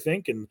forward, I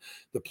think. And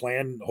the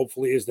plan,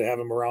 hopefully, is to have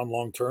him around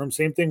long term.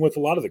 Same thing with a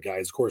lot of the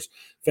guys. Of course,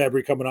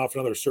 Fabry coming off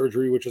another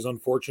surgery, which is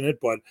unfortunate,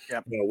 but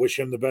wish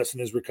him the best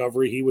in his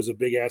recovery. He was a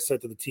big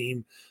asset to the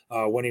team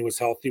when he was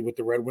healthy with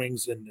the Red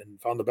Wings, and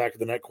found the back of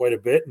the net quite a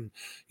bit. And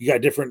you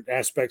got different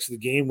aspects of the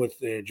game with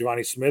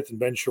Giovanni Smith and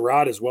Ben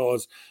Sherrod, as well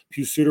as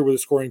Pius Suter with a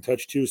scoring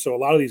touch too. So a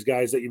lot of these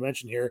guys that you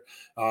mentioned here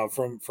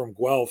from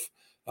Guelph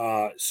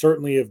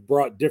certainly have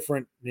brought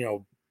different,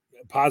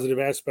 positive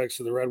aspects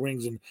to the Red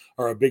Wings and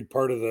are a big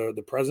part of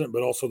the present,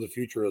 but also the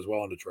future as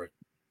well in Detroit.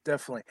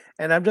 Definitely.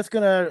 And I'm just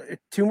gonna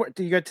two more.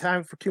 Do you got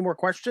time for two more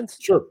questions?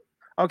 Sure.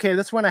 Okay,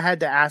 this one I had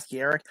to ask you,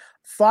 Eric.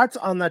 Thoughts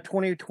on the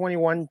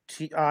 2021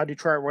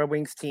 Detroit Red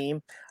Wings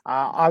team?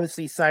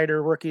 Obviously,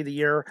 Seider, Rookie of the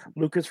Year.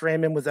 Lucas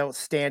Raymond was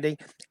outstanding.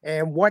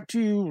 And what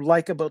do you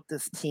like about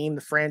this team,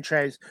 the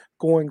franchise,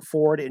 going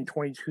forward in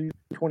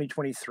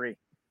 2023?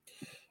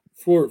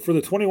 For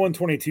the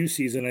 21-22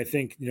 season, I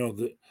think,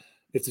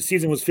 if the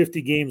season was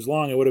 50 games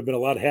long, I would have been a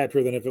lot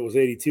happier than if it was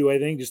 82, I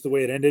think. Just the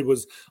way it ended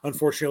was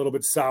unfortunately a little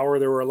bit sour.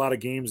 There were a lot of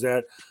games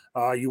that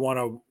you want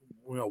to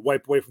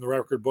wipe away from the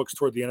record books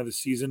toward the end of the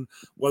season,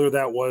 whether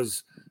that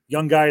was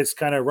young guys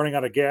kind of running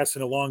out of gas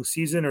in a long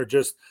season or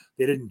just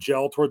they didn't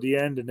gel toward the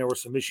end, and there were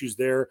some issues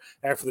there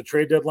after the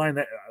trade deadline.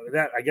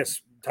 That I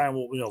guess time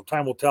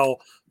will tell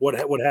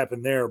what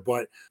happened there.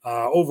 But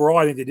overall,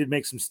 I think they did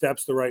make some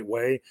steps the right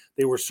way.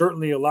 They were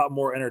certainly a lot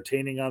more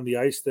entertaining on the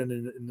ice than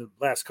in the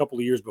last couple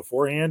of years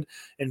beforehand,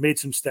 and made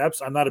some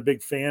steps. I'm not a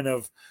big fan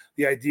of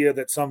the idea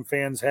that some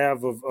fans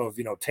have of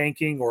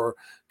tanking or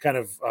kind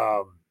of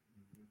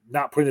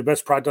not putting the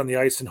best product on the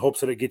ice in hopes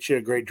that it gets you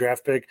a great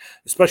draft pick,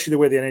 especially the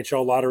way the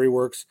NHL lottery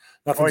works.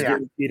 Nothing's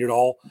guaranteed at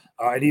all.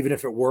 And even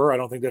if it were, I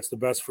don't think that's the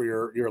best for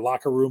your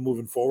locker room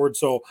moving forward.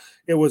 So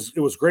it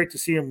was great to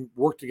see them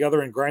work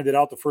together and grind it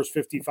out the first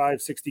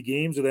 55, 60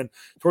 games. And then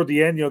toward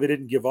the end, they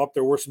didn't give up.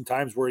 There were some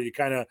times where you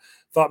kind of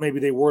thought maybe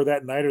they were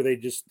that night, or they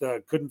just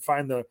couldn't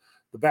find the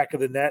back of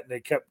the net, and they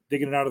kept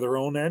digging it out of their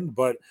own end.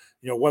 But,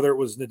 whether it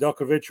was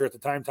Nedeljkovic or at the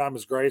time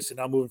Thomas Greiss, and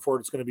now moving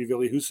forward it's going to be Ville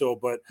Husso.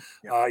 But,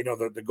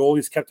 the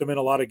goalies kept them in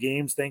a lot of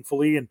games,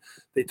 thankfully, and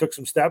they took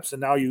some steps. And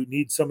now you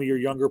need some of your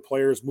younger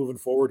players moving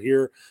forward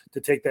here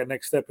to take that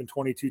next step in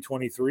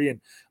 22-23.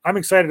 And I'm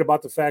excited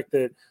about the fact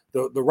that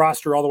the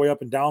roster all the way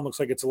up and down looks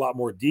like it's a lot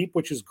more deep,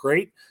 which is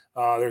great.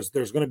 There's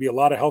going to be a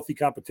lot of healthy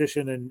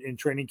competition in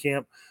training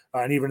camp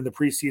and even in the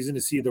preseason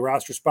to see the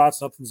roster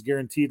spots. Nothing's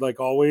guaranteed,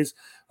 like always.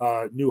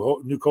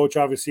 New coach,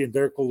 obviously, and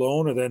Derek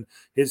Lalonde, and then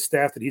his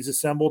staff that he's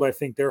assembled. I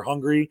think they're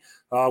hungry,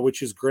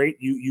 which is great.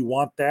 You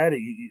want that.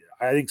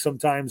 I think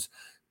sometimes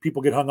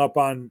people get hung up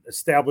on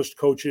established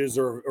coaches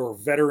or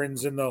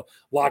veterans in the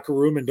locker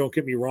room. And don't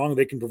get me wrong,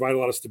 they can provide a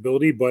lot of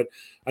stability. But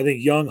I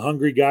think young,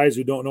 hungry guys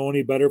who don't know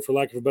any better, for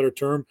lack of a better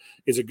term,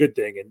 is a good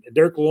thing. And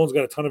Derek Lalonde's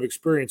got a ton of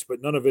experience,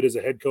 but none of it as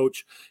a head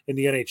coach in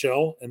the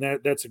NHL. And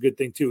that's a good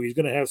thing, too. He's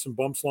going to have some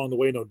bumps along the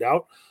way, no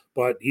doubt.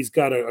 But he's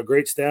got a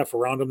great staff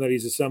around him that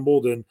he's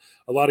assembled, and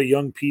a lot of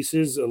young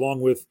pieces,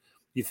 along with –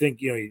 you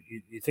think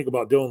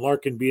about Dylan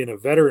Larkin being a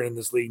veteran in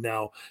this league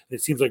now, and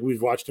it seems like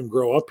we've watched him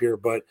grow up here,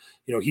 but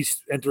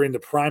he's entering the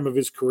prime of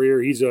his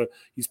career. He's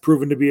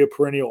proven to be a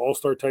perennial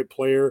all-star type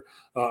player,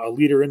 a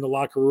leader in the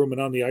locker room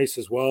and on the ice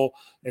as well.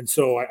 And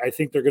so I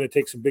think they're going to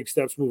take some big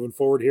steps moving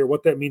forward here.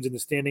 What that means in the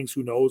standings,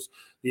 who knows?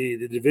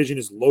 The division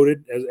is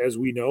loaded, as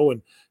we know,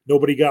 and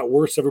nobody got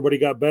worse. Everybody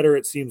got better,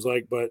 it seems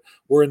like, but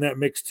we're in that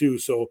mix too.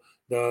 So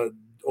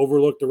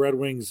overlook the Red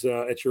Wings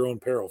at your own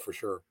peril for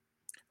sure.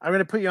 I'm going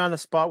to put you on the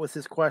spot with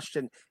this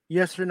question.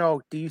 Yes or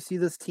no? Do you see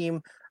this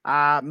team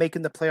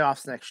making the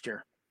playoffs next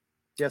year?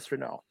 Yes or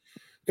no?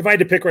 If I had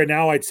to pick right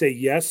now, I'd say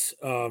yes,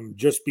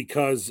 just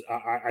because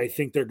I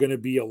think they're going to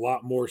be a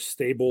lot more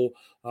stable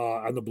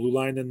on the blue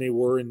line than they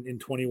were in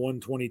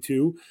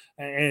 21-22.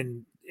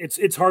 And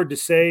it's hard to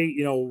say,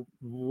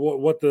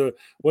 what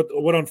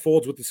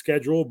unfolds with the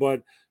schedule,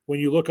 but when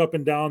you look up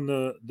and down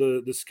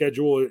the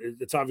schedule,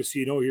 it's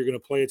obviously, you're going to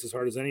play. It's as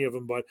hard as any of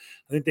them, but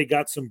I think they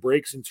got some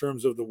breaks in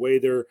terms of the way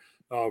their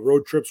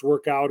road trips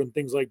work out and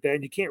things like that.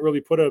 And you can't really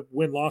put a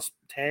win-loss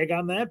tag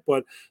on that,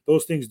 but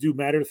those things do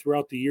matter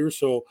throughout the year.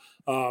 So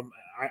I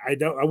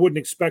wouldn't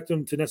expect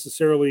them to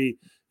necessarily,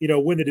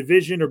 win the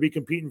division or be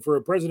competing for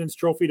a President's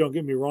Trophy. Don't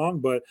get me wrong,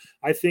 but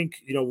I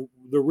think,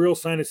 the real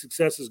sign of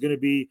success is going to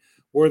be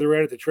where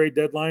they're at the trade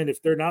deadline.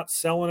 If they're not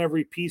selling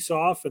every piece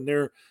off and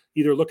they're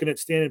either looking at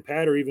standing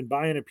pat or even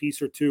buying a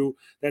piece or two,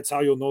 that's how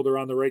you'll know they're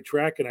on the right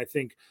track. And I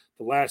think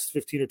the last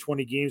 15 or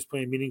 20 games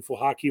playing meaningful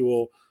hockey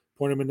will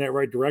point them in that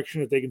right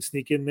direction. If they can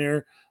sneak in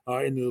there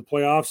into the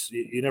playoffs,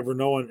 you never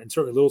know. And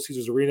certainly Little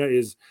Caesars Arena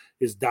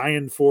is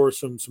dying for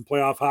some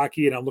playoff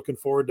hockey, and I'm looking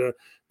forward to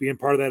being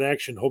part of that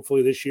action,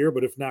 hopefully this year,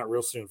 but if not,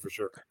 real soon for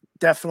sure.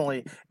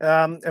 Definitely.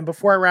 And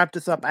before I wrap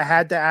this up, I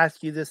had to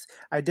ask you this.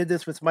 I did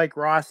this with Mike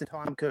Ross and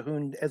Tom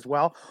Cahoon as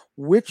well.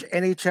 Which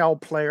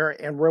NHL player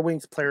and Red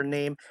Wings player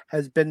name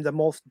has been the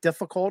most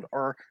difficult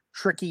or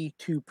tricky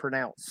to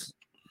pronounce?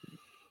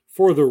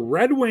 For the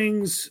Red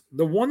Wings,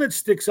 the one that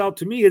sticks out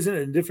to me isn't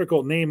a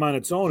difficult name on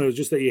its own. It was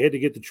just that you had to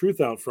get the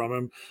truth out from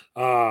him,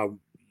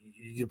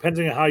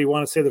 depending on how you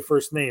want to say the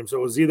first name. So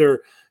it was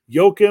either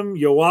Joachim,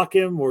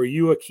 or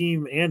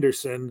Joachim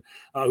Anderson,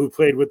 who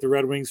played with the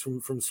Red Wings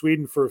from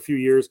Sweden for a few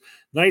years.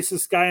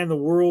 Nicest guy in the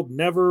world,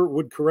 never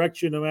would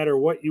correct you no matter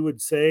what you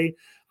would say.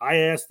 I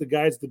asked the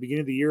guys at the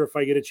beginning of the year if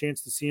I get a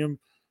chance to see him,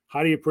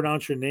 how do you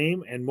pronounce your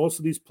name? And most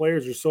of these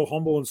players are so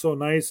humble and so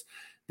nice.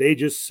 They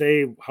just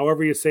say,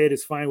 however you say it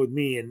is fine with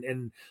me.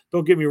 And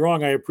don't get me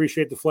wrong, I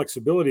appreciate the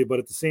flexibility, but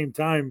at the same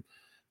time,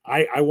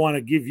 I want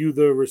to give you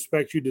the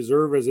respect you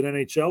deserve as an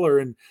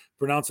NHLer and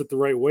pronounce it the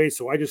right way.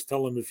 So I just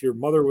tell him, if your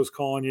mother was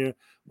calling you,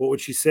 what would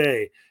she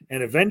say?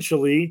 And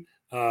eventually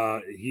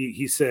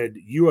he said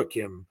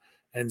Joachim.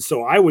 And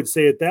so I would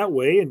say it that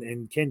way.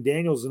 And Ken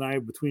Daniels and I,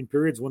 between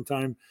periods, one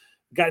time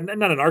got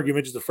not an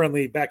argument, just a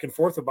friendly back and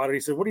forth about it. He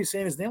said, "What are you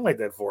saying his name like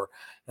that for?"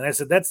 And I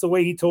said, "That's the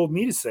way he told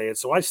me to say it."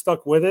 So I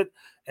stuck with it,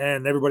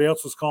 and everybody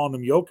else was calling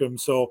him Joachim.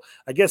 So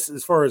I guess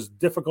as far as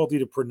difficulty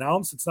to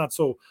pronounce, it's not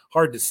so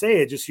hard to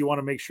say it. Just you want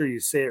to make sure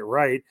you say it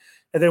right.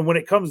 And then when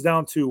it comes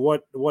down to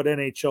what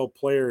NHL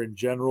player in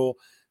general,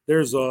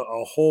 there's a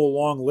whole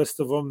long list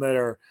of them that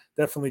are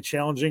definitely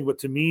challenging. But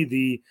to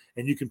me,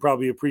 and you can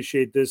probably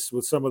appreciate this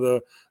with some of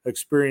the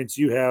experience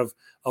you have,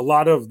 a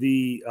lot of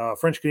the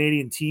French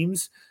Canadian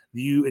teams,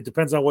 it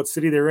depends on what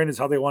city they're in is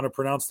how they want to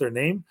pronounce their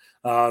name.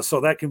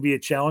 So that can be a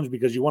challenge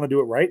because you want to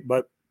do it right,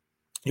 but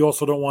you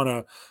also don't want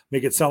to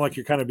make it sound like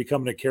you're kind of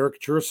becoming a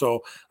caricature.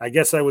 So I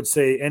guess I would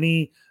say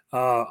any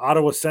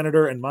Ottawa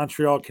Senator and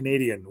Montreal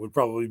Canadian would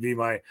probably be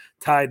my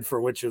tied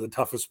for which are the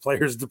toughest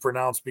players to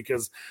pronounce,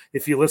 because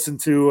if you listen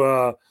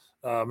to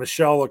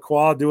Michel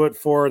Lacroix do it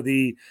for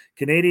the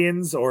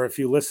Canadians, or if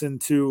you listen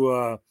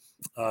to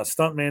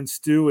Stuntman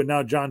Stu and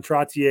now John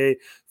Trottier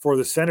for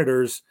the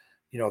Senators,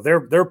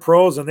 they're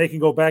pros and they can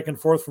go back and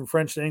forth from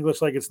French to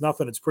English like it's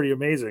nothing. It's pretty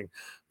amazing.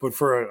 But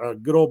for a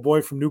good old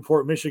boy from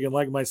Newport, Michigan,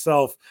 like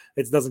myself,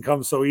 it doesn't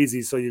come so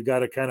easy. So you've got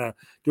to kind of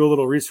do a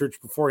little research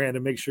beforehand to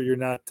make sure you're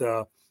not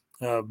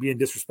being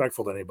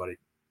disrespectful to anybody.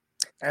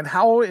 And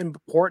how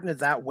important is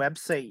that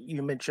website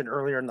you mentioned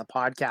earlier in the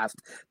podcast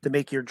to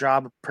make your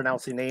job of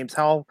pronouncing names?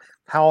 How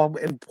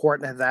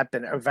important has that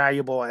been,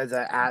 valuable as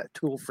a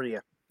tool for you?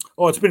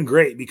 Oh, it's been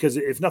great because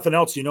if nothing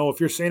else, if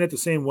you're saying it the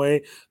same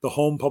way the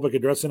home public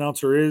address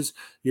announcer is,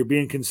 you're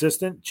being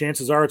consistent.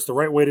 Chances are it's the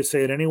right way to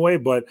say it anyway,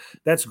 but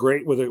that's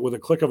great. With a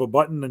click of a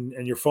button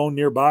and your phone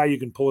nearby, you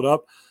can pull it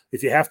up.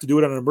 If you have to do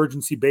it on an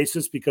emergency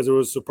basis because there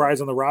was a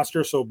surprise on the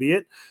roster, so be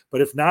it. But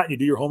if not, you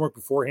do your homework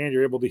beforehand,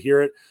 you're able to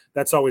hear it.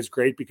 That's always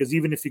great, because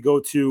even if you go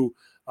to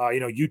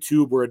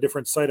YouTube or a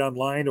different site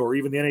online, or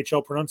even the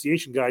NHL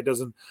pronunciation guide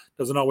doesn't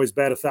always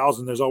bat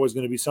 1,000. There's always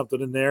going to be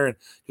something in there, and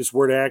just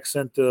where to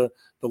accent the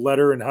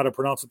letter and how to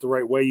pronounce it the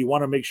right way. You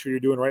want to make sure you're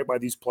doing right by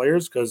these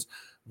players, because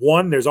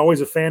one, there's always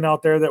a fan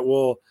out there that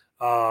will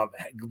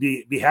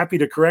be happy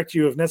to correct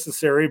you if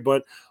necessary,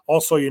 but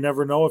also you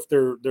never know if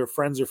their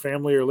friends or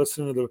family are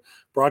listening to the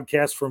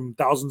broadcast from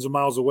thousands of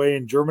miles away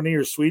in Germany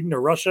or Sweden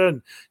or Russia,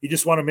 and you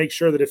just want to make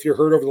sure that if you're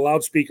heard over the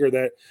loudspeaker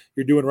that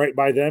you're doing right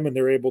by them and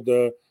they're able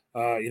to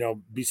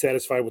be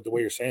satisfied with the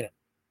way you're saying it.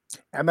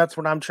 And that's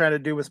what I'm trying to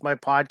do with my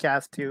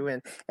podcast too.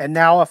 And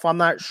now if I'm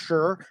not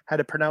sure how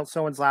to pronounce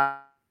someone's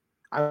last,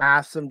 I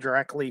ask them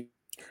directly.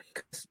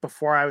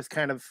 Before I was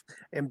kind of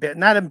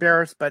not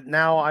embarrassed, but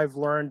now I've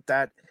learned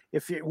that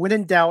when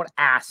in doubt,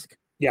 ask.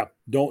 Yeah,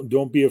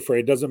 don't be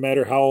afraid. It doesn't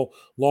matter how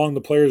long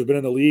the player's been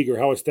in the league or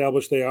how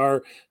established they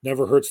are.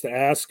 Never hurts to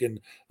ask. And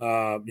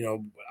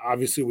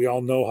obviously we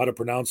all know how to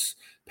pronounce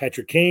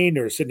Patrick Kane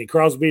or Sidney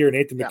Crosby or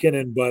Nathan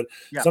McKinnon, but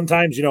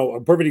sometimes, a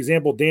perfect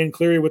example, Dan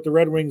Cleary with the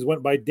Red Wings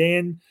went by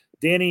Danny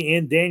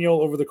and Daniel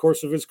over the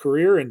course of his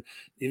career, and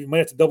you might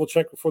have to double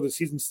check before the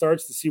season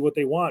starts to see what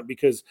they want,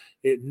 because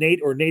Nate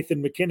or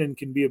Nathan McKinnon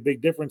can be a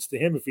big difference to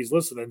him if he's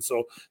listening.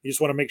 So you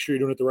just want to make sure you're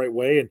doing it the right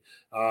way, and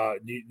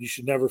you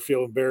should never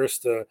feel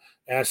embarrassed to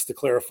ask to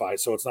clarify.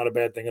 So it's not a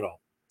bad thing at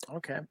all.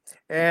 Okay.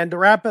 And to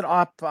wrap it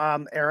up,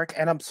 Eric,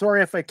 and I'm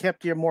sorry if I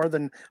kept you more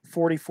than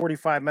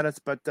 45 minutes,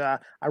 but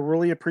I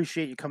really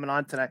appreciate you coming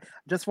on tonight.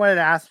 Just wanted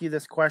to ask you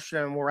this question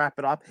and we'll wrap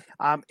it up.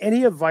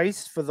 Any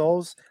advice for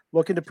those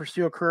looking to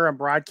pursue a career in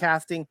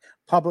broadcasting,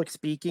 public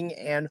speaking,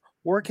 and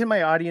where can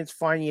my audience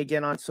find you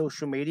again on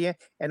social media?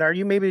 And are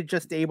you maybe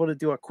just able to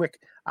do a quick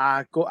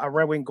a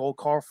Red Wing goal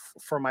call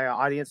for my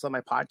audience on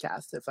my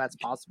podcast, if that's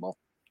possible?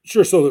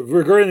 Sure. So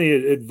regarding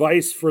the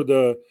advice for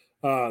the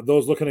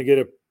those looking to get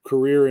a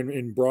career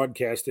in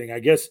broadcasting, I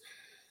guess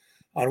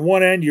on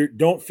one end, you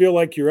don't feel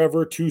like you're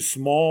ever too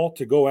small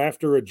to go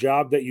after a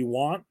job that you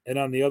want, and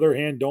on the other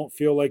hand, don't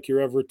feel like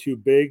you're ever too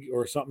big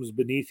or something's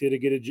beneath you to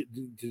get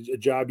a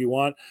job you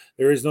want.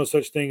 There is no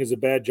such thing as a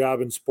bad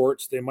job in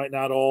sports. They might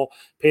not all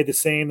pay the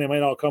same. They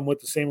might all come with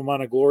the same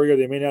amount of glory, or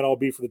they may not all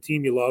be for the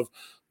team you love.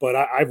 But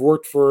I've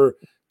worked for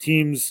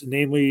teams,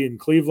 namely in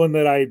Cleveland,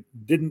 that I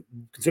didn't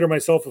consider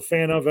myself a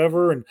fan of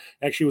ever, and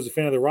actually was a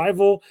fan of the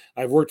rival.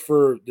 I've worked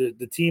for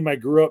the team I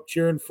grew up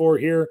cheering for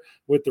here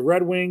with the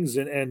Red Wings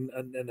and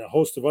a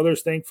host of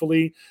others,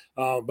 thankfully.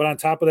 But on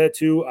top of that,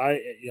 too,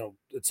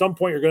 at some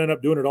point you're going to end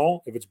up doing it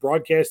all. If it's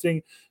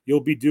broadcasting, you'll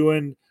be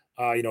doing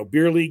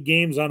beer league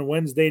games on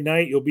Wednesday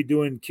night. You'll be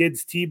doing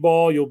kids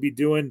t-ball. You'll be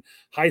doing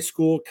high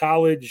school,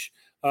 college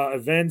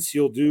events.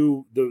 You'll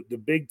do the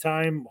big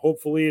time,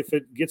 hopefully, if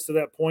it gets to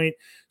that point.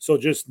 So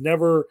just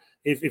never,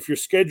 if your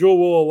schedule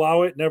will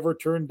allow it, never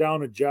turn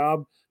down a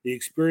job. The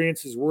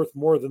experience is worth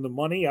more than the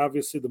money.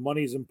 Obviously, the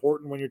money is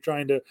important when you're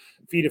trying to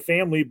feed a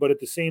family, but at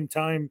the same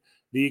time,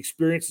 the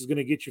experience is going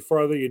to get you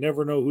farther. You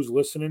never know who's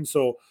listening.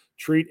 So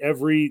treat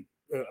every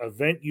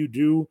event you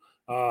do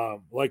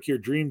like your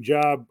dream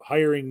job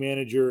hiring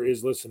manager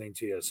is listening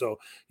to you. So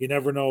you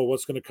never know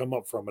what's going to come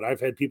up from it.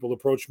 I've had people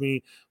approach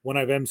me when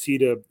I've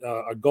emceed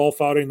a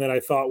golf outing that I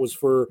thought was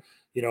for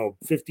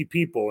 50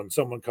 people, and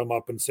someone come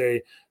up and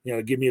say,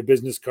 give me a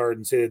business card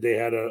and say that they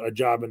had a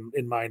job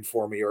in mind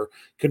for me. Or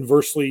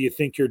conversely, you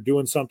think you're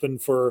doing something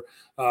for,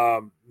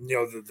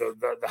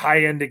 the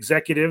high end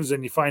executives,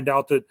 and you find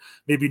out that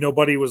maybe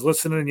nobody was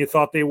listening and you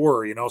thought they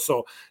were,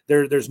 so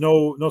there's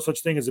no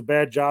such thing as a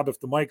bad job.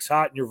 If the mic's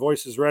hot and your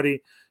voice is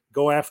ready,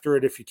 go after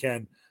it if you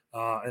can.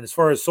 And as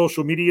far as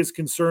social media is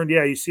concerned,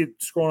 yeah, you see it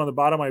scrolling on the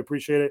bottom. I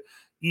appreciate it.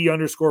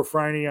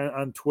 E_Franey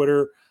on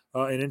Twitter.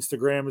 And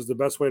Instagram is the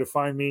best way to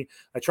find me.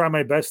 I try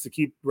my best to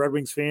keep Red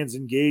Wings fans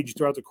engaged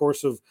throughout the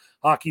course of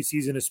hockey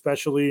season,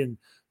 especially, and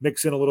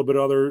mix in a little bit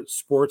of other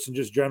sports and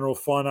just general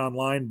fun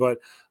online. But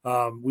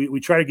we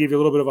try to give you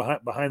a little bit of a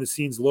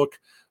behind-the-scenes look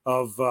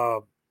of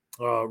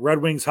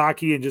Red Wings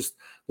hockey and just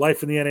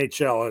life in the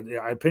NHL. And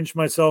I pinch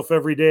myself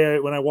every day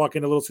when I walk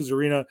into Little Caesars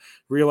Arena,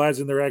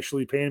 realizing they're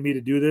actually paying me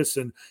to do this.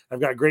 And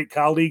I've got great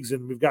colleagues,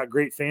 and we've got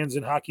great fans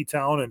in Hockey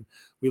Town, and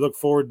we look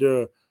forward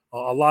to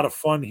a lot of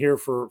fun here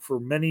for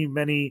many,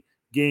 many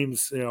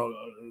games.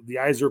 The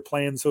eyes are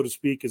playing, so to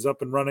speak, is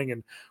up and running,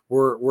 and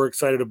we're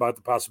excited about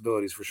the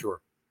possibilities for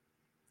sure.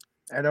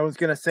 And I was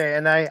going to say,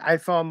 and I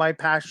found my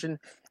passion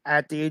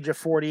at the age of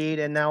 48,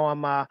 and now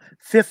I'm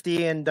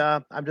 50, and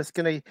I'm just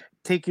going to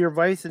take your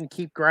advice and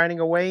keep grinding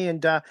away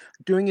and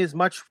doing as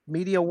much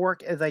media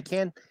work as I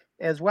can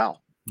as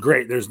well.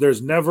 Great.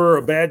 There's never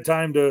a bad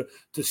time to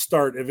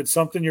start. If it's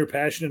something you're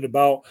passionate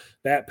about,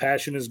 that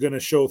passion is going to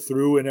show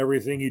through in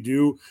everything you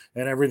do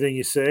and everything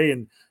you say.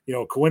 And,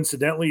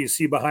 coincidentally, you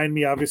see behind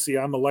me, obviously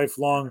I'm a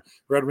lifelong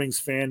Red Wings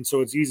fan, so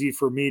it's easy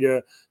for me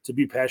to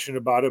be passionate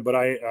about it. But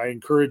I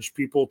encourage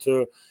people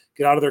to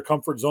get out of their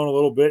comfort zone a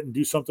little bit and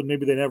do something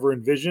maybe they never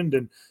envisioned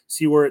and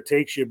see where it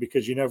takes you,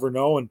 because you never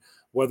know. And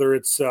whether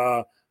it's,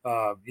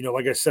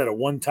 like I said, a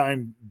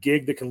one-time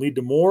gig that can lead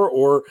to more,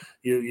 or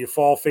you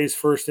fall face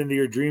first into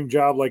your dream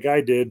job like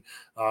I did,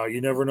 you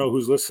never know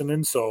who's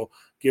listening. So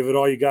give it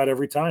all you got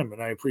every time.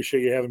 And I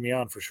appreciate you having me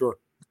on for sure.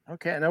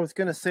 Okay, and I was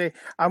going to say,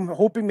 I'm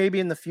hoping maybe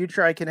in the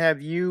future I can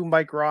have you,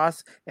 Mike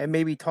Ross, and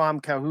maybe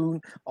Tom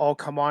Calhoun all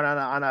come on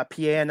a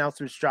PA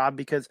announcer's job,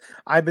 because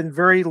I've been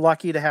very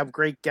lucky to have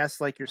great guests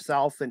like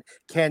yourself and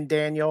Ken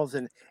Daniels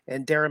and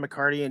Darren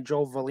McCarty and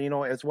Joe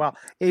Valino as well.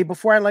 Hey,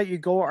 before I let you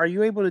go, are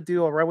you able to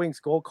do a Red Wings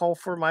goal call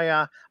for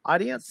my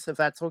audience, if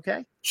that's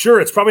okay? Sure.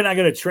 It's probably not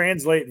going to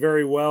translate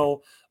very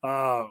well,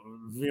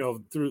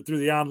 through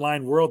the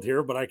online world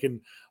here, but I can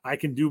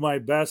do my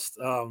best.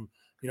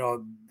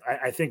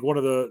 I think one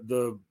of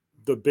the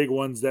big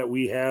ones that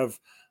we have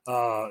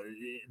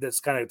that's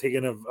kind of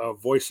taken a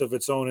voice of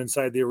its own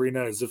inside the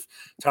arena is if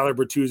Tyler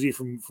Bertuzzi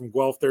from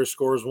Guelph there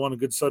scores one, a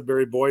good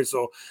Sudbury boy.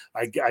 So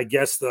I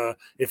guess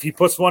if he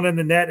puts one in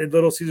the net at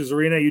Little Caesars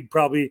Arena, you'd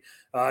probably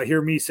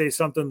hear me say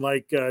something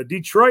like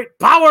Detroit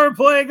power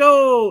play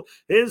goal,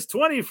 his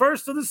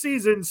 21st of the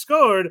season,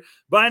 scored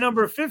by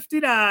number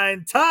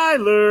 59,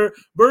 Tyler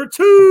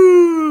Bertuzzi.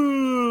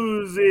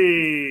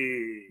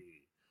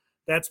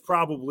 that's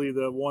probably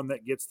the one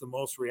that gets the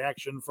most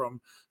reaction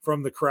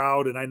from the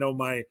crowd. And I know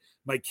my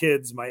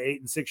kids, my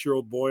 8 and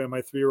 6-year-old boy and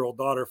my 3-year-old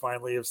daughter,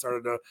 finally have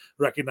started to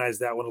recognize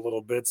that one a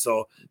little bit.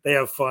 So they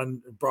have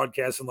fun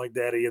broadcasting like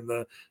daddy in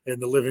the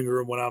living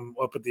room when I'm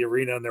up at the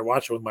arena and they're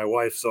watching with my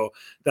wife. So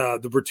the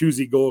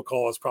Bertuzzi goal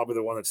call is probably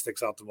the one that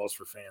sticks out the most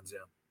for fans.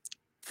 Yeah.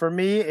 For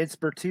me, it's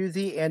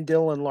Bertuzzi and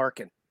Dylan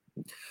Larkin.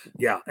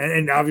 Yeah,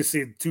 and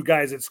obviously 2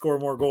 guys that score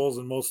more goals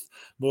than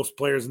most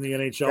players in the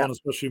NHL, and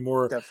especially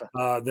more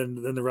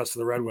than the rest of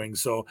the Red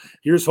Wings. So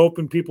here's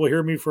hoping people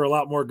hear me for a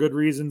lot more good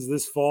reasons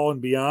this fall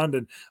and beyond,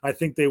 and I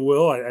think they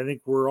will. I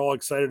think we're all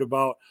excited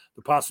about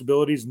the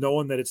possibilities,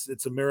 knowing that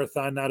it's a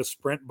marathon, not a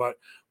sprint, but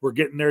we're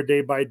getting there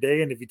day by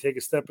day. And if you take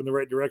a step in the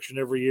right direction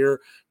every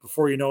year,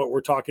 before you know it, we're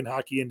talking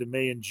hockey into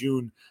May and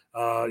June,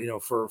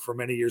 for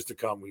many years to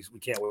come. We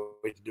can't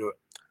wait to do it.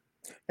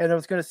 And I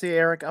was going to say,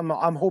 Eric, I'm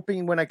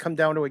hoping when I come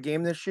down to a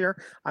game this year,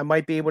 I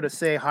might be able to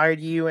say hi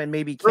to you and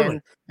maybe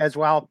Ken as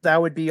well. That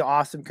would be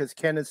awesome because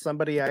Ken is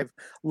somebody I've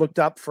looked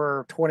up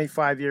for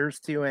 25 years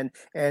too,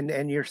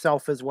 and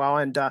yourself as well.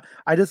 And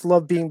I just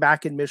love being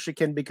back in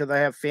Michigan because I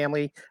have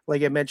family,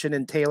 like I mentioned,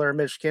 in Taylor,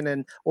 Michigan,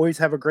 and always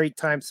have a great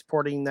time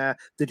supporting the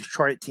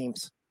Detroit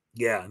teams.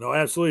 Yeah, no,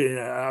 absolutely.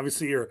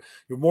 Obviously, you're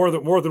more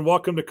than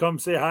welcome to come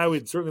say hi.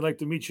 We'd certainly like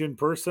to meet you in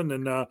person,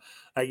 and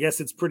I guess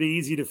it's pretty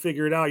easy to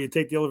figure it out. You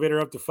take the elevator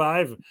up to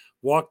 5,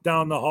 walk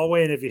down the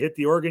hallway, and if you hit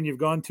the organ, you've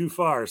gone too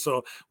far.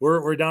 So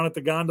we're down at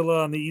the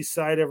gondola on the east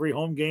side every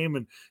home game,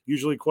 and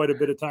usually quite a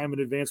bit of time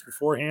in advance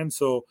beforehand.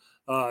 So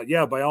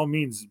yeah, by all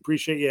means,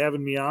 appreciate you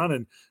having me on,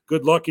 and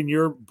good luck in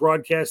your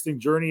broadcasting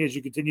journey as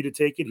you continue to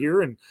take it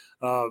here. And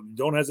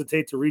don't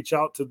hesitate to reach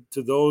out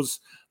to those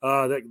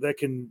that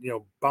can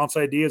bounce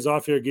ideas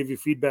off you or give you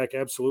feedback.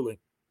 Absolutely.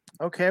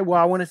 Okay, well,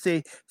 I want to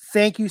say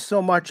thank you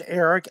so much,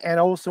 Eric, and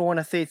I also want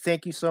to say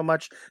thank you so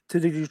much to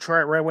the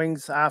Detroit Red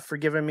Wings for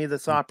giving me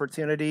this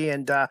opportunity.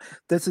 And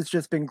this has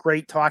just been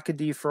great talking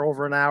to you for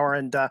over an hour.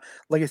 And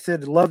like I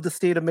said, love the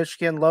state of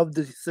Michigan, love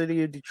the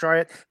city of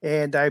Detroit,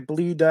 and I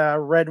bleed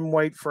red and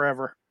white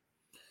forever.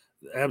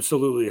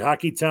 Absolutely.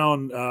 Hockey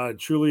Town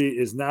truly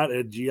is not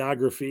a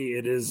geography.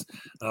 It is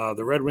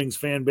the Red Wings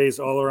fan base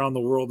all around the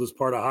world is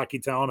part of Hockey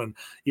Town. And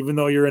even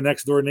though you're a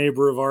next door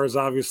neighbor of ours,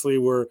 obviously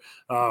we're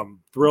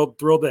thrilled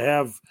to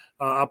have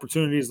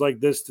opportunities like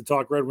this to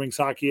talk Red Wings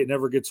hockey. It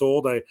never gets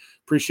old. I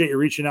appreciate you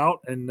reaching out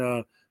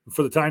and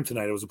for the time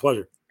tonight. It was a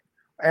pleasure.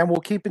 And we'll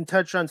keep in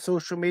touch on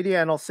social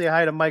media, and I'll say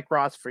hi to Mike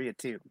Ross for you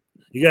too.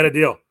 You got a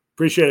deal.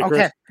 Appreciate it,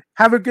 Chris. Okay.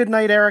 Have a good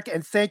night, Eric,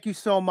 and thank you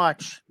so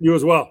much. You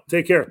as well.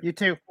 Take care. You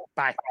too.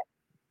 Bye.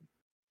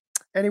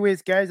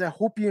 Anyways, guys, I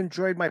hope you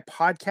enjoyed my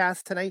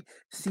podcast tonight,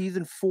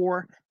 season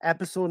 4,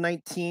 episode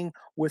 19,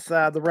 with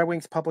the Red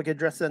Wings public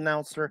address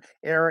announcer,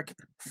 Eric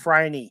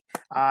Friney.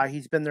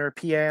 He's been their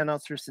PA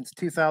announcer since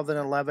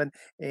 2011,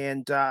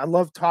 and I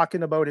love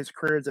talking about his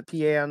career as a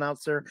PA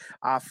announcer,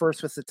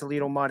 first with the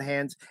Toledo Mud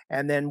Hens,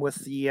 and then with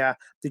the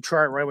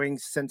Detroit Red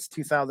Wings since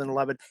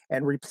 2011,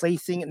 and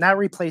not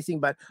replacing,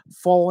 but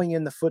following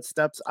in the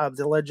footsteps of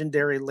the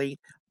legendary late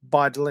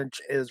Bud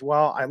Lynch as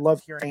well. I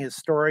love hearing his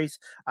stories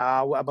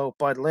about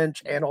Bud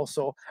Lynch, and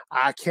also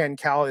Ken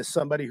Kal is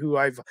somebody who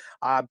I've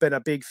been a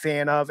big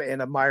fan of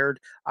and admired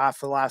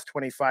for the last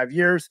 25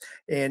 years.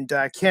 And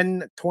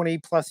Ken, 20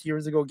 plus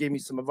years ago, gave me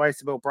some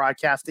advice about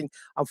broadcasting.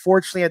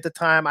 Unfortunately, at the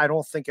time, I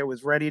don't think I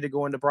was ready to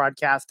go into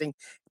broadcasting,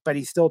 but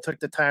he still took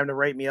the time to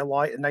write me a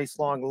nice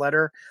long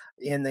letter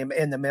in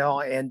the mail.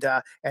 And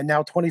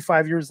now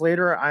 25 years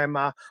later, I'm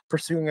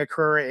pursuing a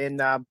career in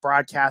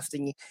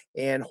broadcasting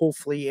and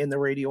hopefully in the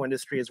radio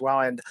industry as well.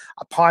 And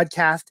a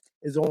podcast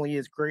is only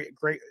as great.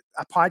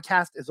 A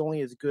podcast is only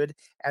as good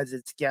as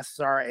its guests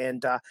are.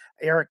 And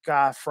Eric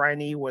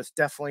Friney was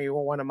definitely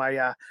one of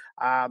my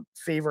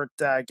favorite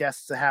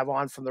guests to have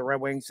on from the Red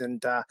Wings.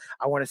 And I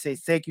want to say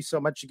thank you so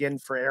much again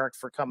for Eric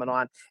for coming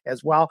on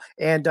as well.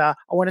 And I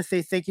want to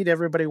say thank you to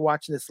everybody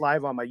watching this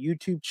live on my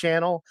YouTube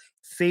channel,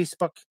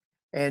 Facebook,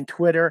 and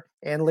Twitter,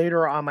 and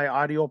later on my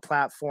audio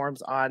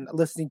platforms, on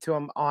listening to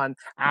them on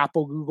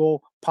Apple,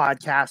 Google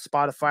Podcast,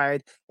 Spotify,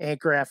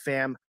 Anchor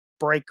FM,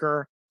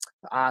 Breaker,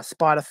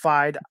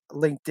 Spotify,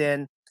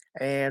 LinkedIn,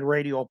 and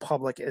Radio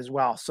Public as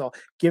well. So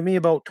give me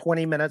about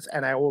 20 minutes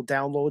and I will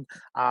download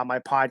my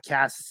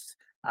podcasts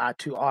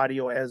to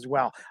audio as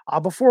well.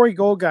 Before we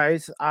go,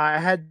 guys, I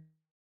had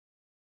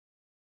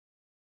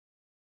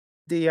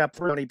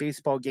the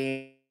baseball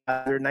game the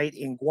other night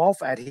in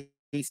Guelph at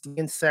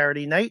Hastings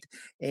Saturday night,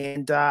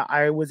 and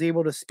I was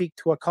able to speak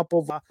to a couple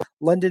of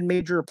London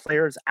Major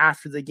players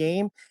after the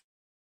game.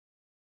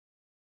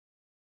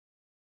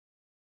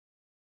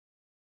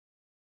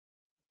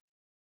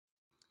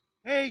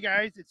 Hey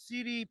guys, it's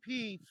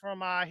CDP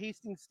from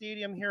Hastings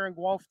Stadium here in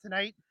Guelph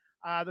tonight.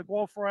 The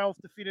Guelph Royals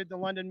defeated the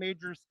London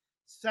Majors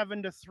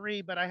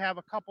 7-3, but I have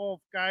a couple of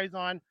guys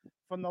on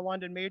from the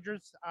London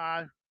Majors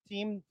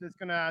team that's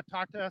going to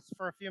talk to us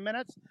for a few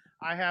minutes.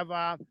 I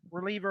have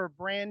reliever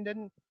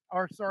Braden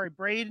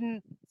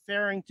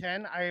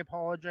Farrington. I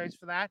apologize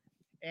for that.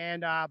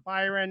 And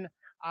Byron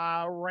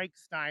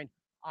Reichstein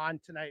on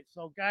tonight.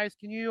 So guys,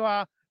 can you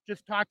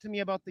just talk to me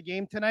about the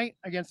game tonight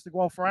against the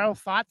Guelph Royals.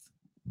 Thoughts?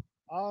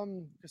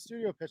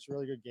 Castudio pitched a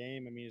really good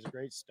game. I mean, he's a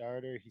great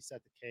starter. He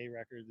set the K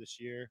record this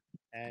year,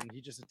 and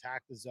he just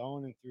attacked the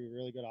zone and threw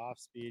really good off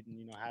speed,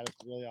 and had us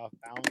really off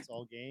balance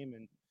all game.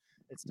 And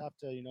it's tough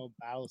to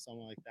battle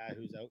someone like that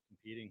who's out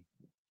competing.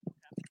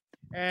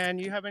 And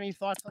you have any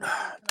thoughts on the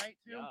game tonight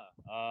too?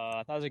 Yeah,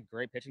 I thought it was a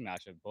great pitching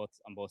matchup,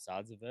 on both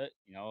sides of it.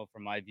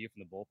 From my view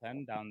from the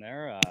bullpen down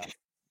there,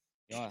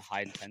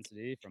 high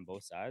intensity from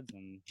both sides,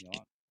 and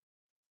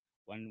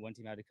one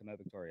team had to come out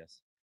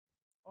victorious.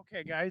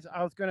 Okay, guys,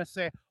 I was going to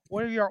say,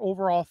 what are your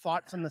overall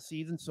thoughts on the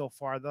season so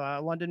far?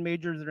 The London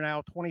Majors are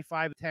now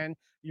 25-10.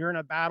 You're in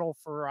a battle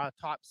for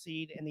top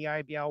seed in the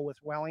IBL with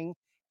Welling,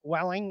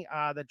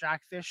 the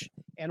Jackfish,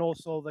 and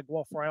also the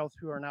Guelph Royals,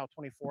 who are now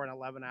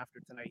 24-11 after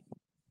tonight.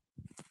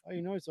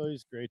 Oh, it's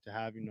always great to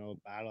have a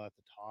battle at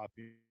the top.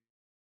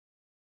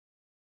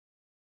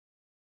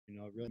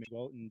 Really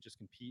go out and just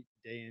compete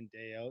day in,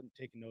 day out, and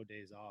take no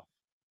days off.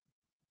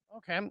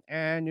 Okay,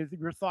 and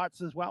your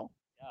thoughts as well?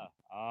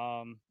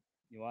 Yeah.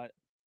 You know what?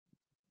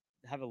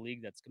 Have a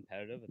league that's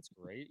competitive. It's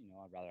great.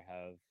 I'd rather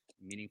have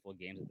meaningful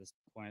games at this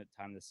point in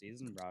time of the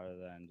season rather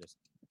than just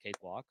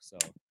cakewalk. So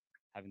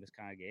having this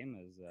kind of game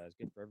is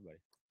good for everybody.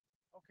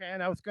 Okay,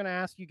 and I was going to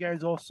ask you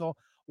guys also,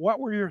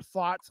 what were your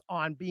thoughts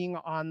on being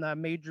on the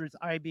Majors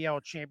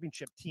IBL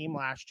championship team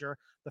last year,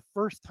 the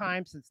first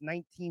time since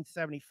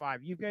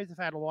 1975? You guys have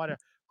had a lot of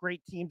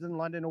great teams in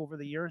London over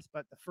the years,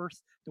 but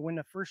to win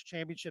the first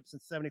championship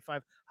since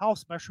 75, how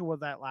special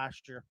was that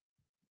last year?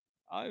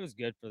 It was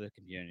good for the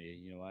community.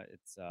 You know what?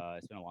 It's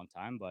been a long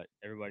time, but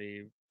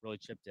everybody really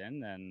chipped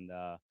in, and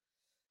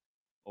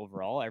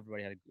overall,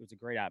 everybody it was a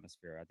great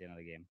atmosphere at the end of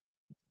the game.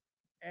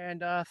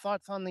 And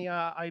thoughts on the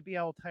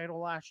IBL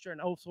title last year, and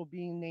also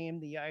being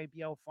named the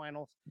IBL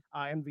Finals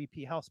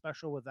MVP. How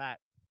special was that?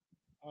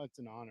 Oh, it's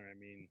an honor. I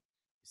mean,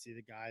 you see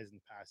the guys in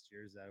the past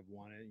years that have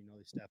won it.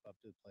 They step up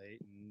to the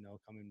plate and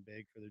coming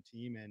big for their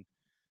team, and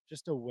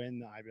just to win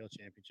the IBL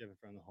championship in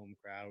front of the home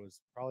crowd was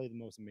probably the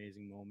most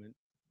amazing moment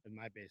in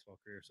my baseball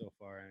career so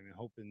far. I mean,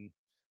 hoping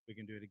we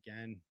can do it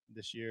again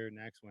this year,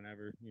 next,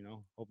 whenever,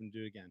 hoping to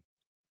do it again.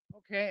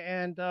 Okay,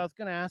 and I was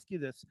going to ask you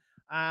this.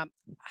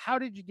 How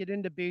did you get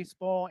into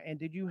baseball, and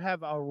did you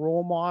have a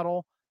role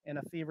model and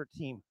a favorite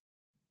team?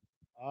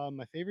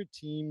 My favorite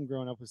team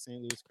growing up was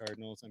St. Louis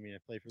Cardinals. I mean, I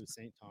played for the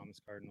St.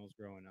 Thomas Cardinals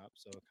growing up,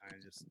 so it kind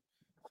of just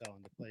fell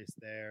into place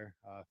there.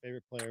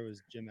 Favorite player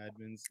was Jim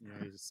Edmonds.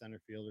 He was a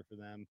center fielder for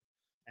them.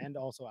 And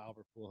also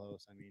Albert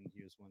Pujols. I mean,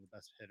 he was one of the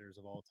best hitters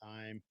of all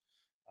time.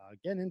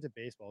 Getting into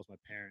baseball was my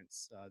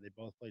parents. They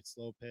both played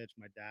slow pitch.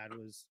 My dad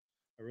was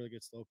a really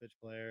good slow pitch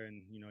player,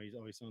 and he's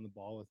always on the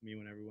ball with me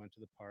whenever we went to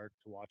the park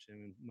to watch him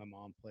and my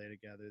mom play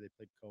together. They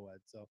played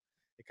co-ed, so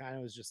it kind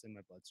of was just in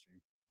my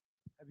bloodstream.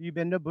 Have you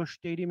been to Busch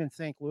Stadium in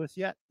St. Louis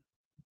yet?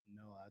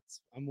 No,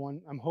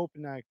 I'm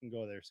hoping I can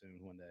go there soon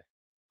one day.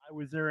 I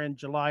was there in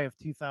July of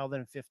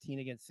 2015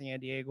 against San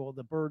Diego.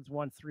 The Birds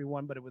won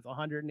 3-1, but it was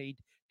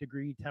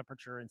 108-degree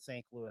temperature in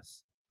St.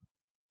 Louis.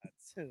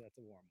 That's a warm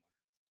one.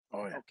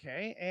 Oh, yeah.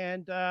 Okay,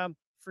 and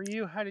for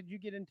you, how did you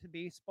get into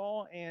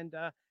baseball? And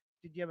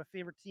did you have a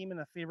favorite team and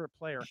a favorite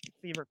player,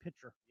 favorite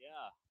pitcher?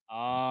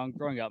 Yeah.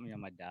 Growing up,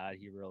 my dad,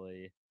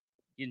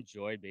 he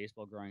enjoyed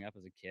baseball growing up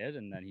as a kid,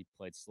 and then he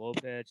played slow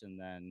pitch, and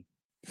then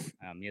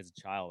me as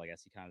a child, I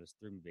guess he kind of just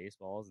threw me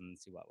baseballs and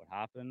see what would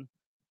happen.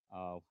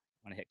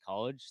 When I hit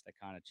college, that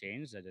kind of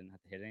changed. I didn't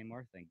have to hit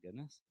anymore, thank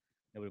goodness.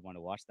 Nobody wanted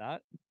to watch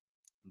that.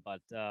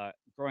 But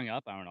growing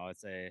up, I don't know. I'd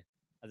say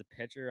as a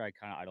pitcher, I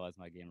kind of idolized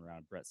my game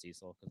around Brett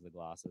Cecil because of the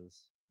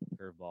glasses,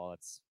 curveball.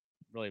 That's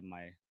really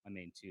my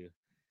main two,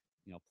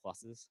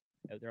 pluses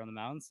out there on the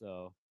mound.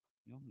 So,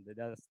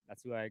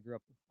 that's who I grew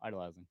up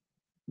idolizing.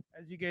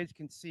 As you guys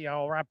can see,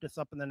 I'll wrap this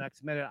up in the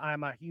next minute.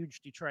 I'm a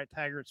huge Detroit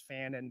Tigers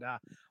fan, and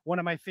one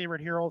of my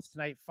favorite heroes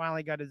tonight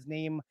finally got his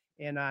name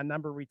and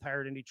number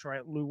retired in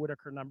Detroit. Lou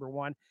Whitaker, number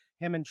one.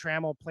 Him and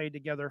Trammell played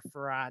together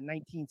for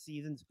 19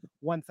 seasons,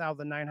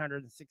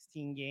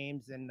 1,916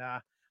 games, and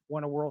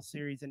won a World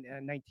Series in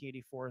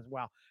 1984 as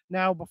well.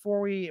 Now,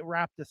 before we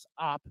wrap this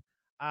up,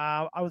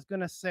 I was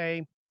going to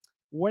say,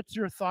 what's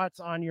your thoughts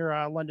on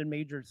your London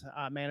Majors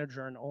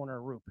manager and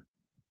owner, Roop?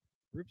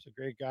 Roop's a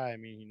great guy. I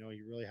mean,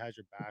 he really has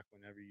your back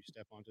whenever you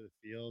step onto the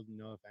field.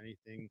 If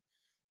anything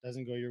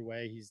doesn't go your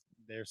way, he's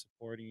there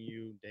supporting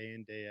you day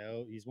in, day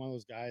out. He's one of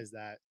those guys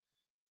that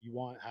you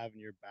want having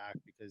your back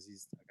because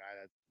he's a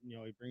guy that,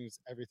 he brings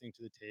everything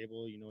to the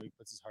table. He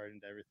puts his heart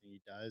into everything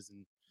he does.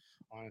 And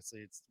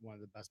honestly, it's one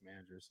of the best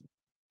managers.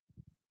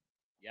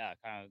 Yeah,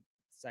 kind of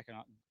second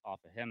off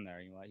of him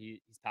there. He's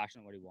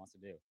passionate what he wants to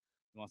do.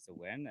 He wants to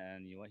win,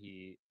 and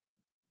he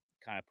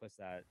kind of puts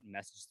that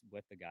message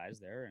with the guys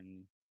there,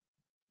 and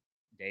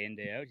day in,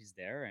 day out, he's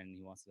there, and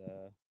he wants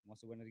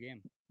to win the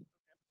game.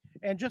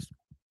 And just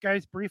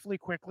guys, briefly,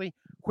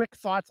 quick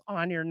thoughts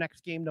on your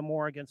next game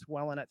tomorrow against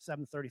Welland at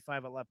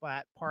 7:35 at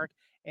Labatt Park,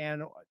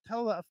 and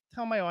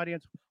tell my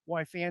audience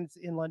why fans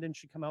in London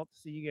should come out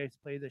to see you guys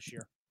play this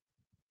year.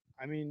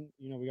 I mean,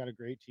 we got a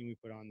great team we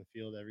put on the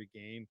field every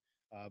game.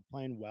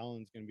 Playing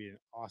Welland's going to be an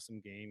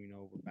awesome game.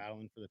 We're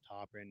battling for the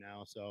top right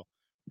now, so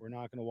we're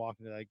not going to walk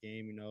into that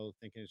game,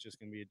 thinking it's just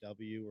going to be a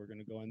W. We're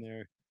going to go in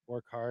there,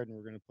 work hard, and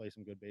we're going to play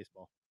some good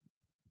baseball.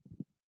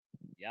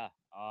 Yeah.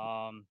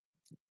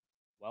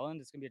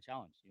 Welland, it's gonna be a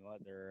challenge. You know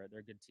what? They're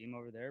a good team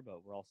over there,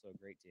 but we're also a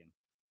great team.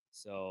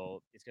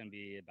 So it's gonna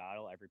be a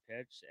battle every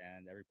pitch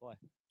and every play.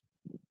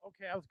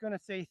 Okay, I was going to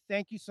say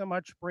thank you so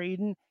much,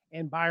 Braden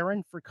and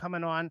Byron, for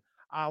coming on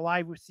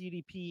live with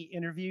CDP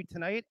interview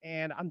tonight.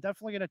 And I'm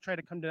definitely going to try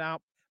to come down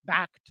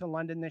back to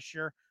London this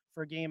year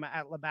for a game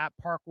at Labatt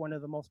Park, one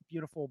of the most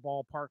beautiful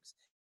ballparks.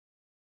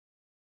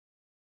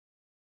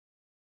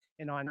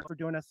 And on for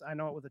doing us, I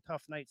know it was a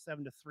tough night,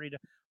 7-3 to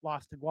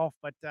loss to Guelph,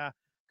 but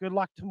good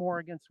luck tomorrow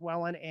against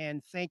Welland.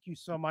 And thank you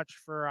so much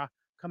for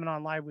coming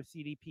on live with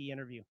CDP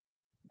interview.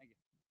 Thank you.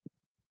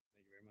 Thank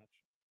you very much.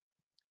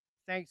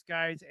 Thanks,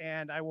 guys.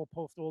 And I will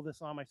post all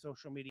this on my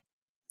social media.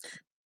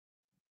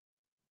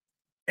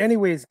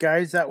 Anyways,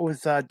 guys, that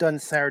was done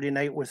Saturday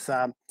night with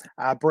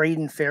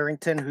Braden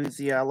Farrington, who's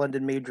the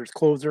London Majors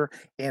closer,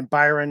 and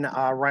Byron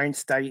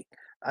Reinstein,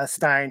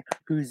 Stein,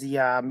 who's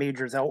the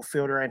Majors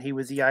outfielder, and he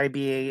was the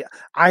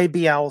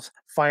IBL's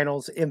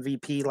Finals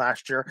MVP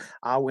last year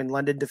when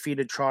London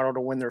defeated Toronto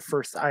to win their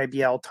first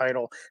IBL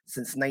title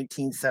since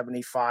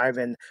 1975.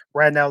 And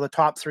right now, the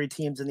top three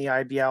teams in the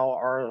IBL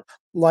are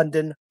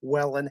London,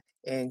 Welland,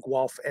 and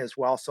Guelph as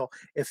well. So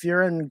if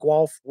you're in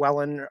Guelph,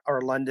 Welland,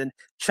 or London,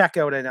 check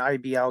out an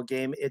IBL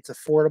game. It's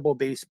affordable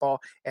baseball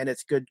and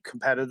it's good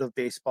competitive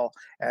baseball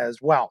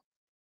as well.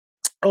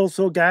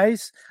 Also,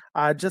 guys,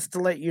 just to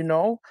let you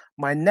know,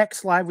 my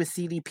next Live with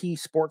CDP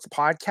Sports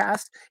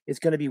podcast is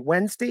going to be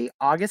Wednesday,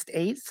 August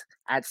 8th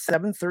at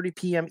 7:30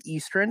 p.m.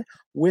 Eastern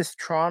with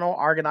Toronto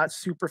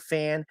Argonauts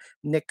superfan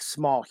Nick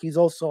Small. He's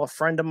also a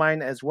friend of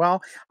mine as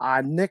well.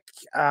 Nick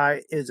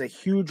is a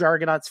huge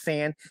Argonauts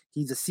fan.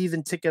 He's a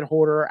season ticket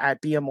holder at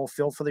BMO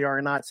Field for the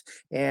Argonauts.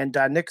 And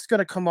Nick's going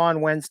to come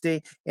on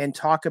Wednesday and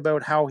talk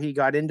about how he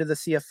got into the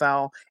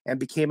CFL and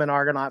became an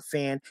Argonaut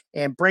fan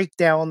and break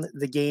down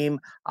the game,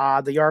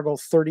 the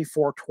Argos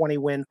 34-20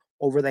 win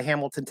over the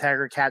Hamilton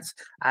Tiger Cats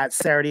at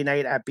Saturday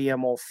night at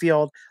BMO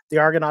Field. The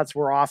Argonauts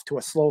were off to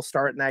a slow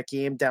start in that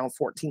game, down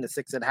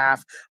 14-6 at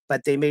half,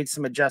 but they made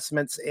some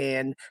adjustments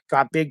and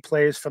got big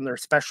players from their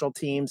special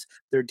teams,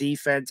 their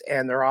defense,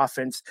 and their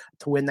offense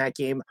to win that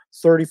game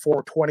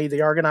 34-20.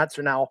 The Argonauts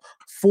are now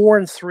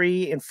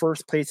 4-3 in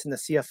first place in the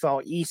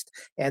CFL East,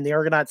 and the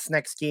Argonauts'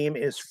 next game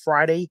is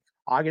Friday,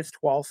 August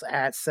 12th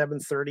at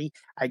 7:30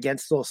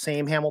 against those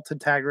same Hamilton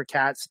Tiger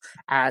Cats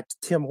at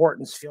Tim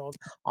Hortons Field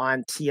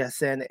on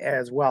TSN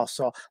as well.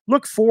 So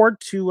look forward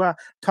to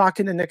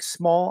talking to Nick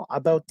Small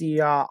about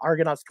the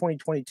Argonauts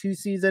 2022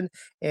 season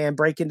and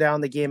breaking down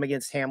the game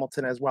against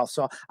Hamilton as well.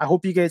 So I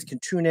hope you guys can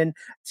tune in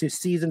to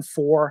season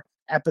 4,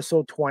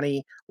 episode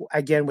 20,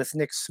 again with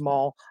Nick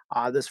Small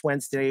this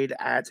Wednesday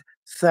at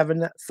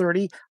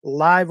 7:30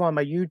 live on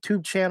my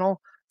YouTube channel,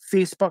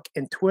 Facebook,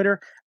 and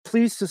Twitter.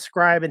 Please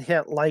subscribe and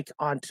hit like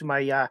onto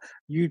my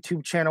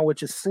YouTube channel,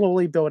 which is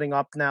slowly building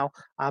up now.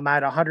 I'm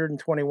at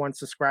 121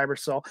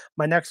 subscribers. So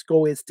my next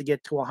goal is to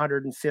get to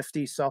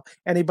 150. So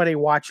anybody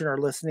watching or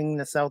listening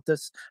this,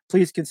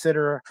 please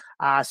consider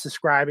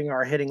subscribing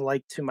or hitting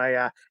like to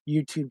my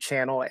YouTube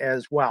channel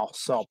as well.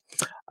 So,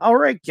 all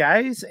right,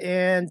 guys.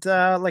 And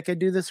like I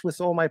do this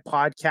with all my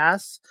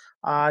podcasts,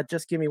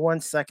 just give me 1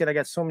 second. I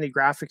got so many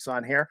graphics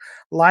on here.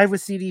 Live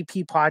with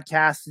CDP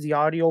podcast, the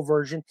audio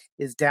version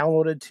is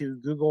downloaded to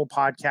Google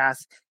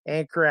Podcasts,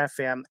 Anchor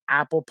FM,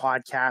 Apple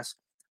Podcasts,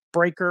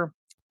 Breaker,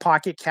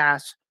 Pocket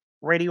Cast,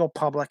 Radio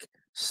Public,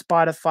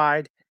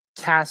 Spotify,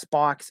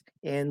 Castbox,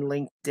 and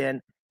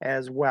LinkedIn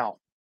as well.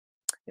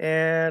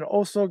 And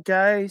also,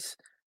 guys,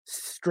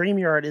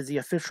 StreamYard is the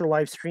official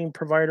live stream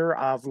provider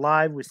of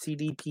Live with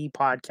CDP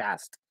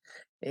podcast.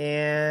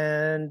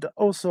 And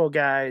also,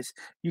 guys,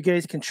 you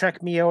guys can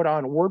check me out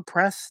on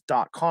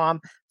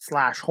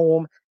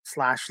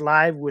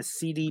wordpress.com/home/live with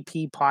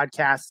CDP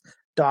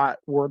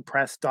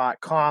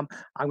podcast.wordpress.com.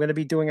 I'm going to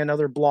be doing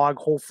another blog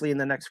hopefully in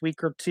the next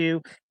week or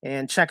two,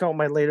 and check out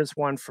my latest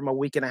one from a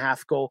week and a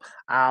half ago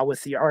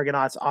with the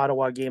Argonauts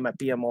Ottawa game at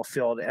BMO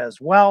Field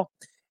as well.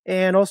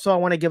 And also, I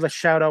want to give a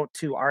shout out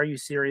to Are You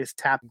Serious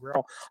Tap and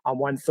Grill on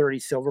 130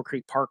 Silver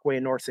Creek Parkway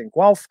in North St.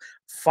 Guelph,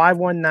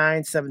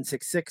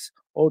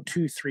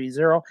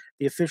 519-766-0230,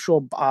 the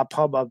official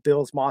pub of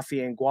Bill's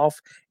Mafia in Guelph.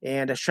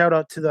 And a shout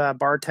out to the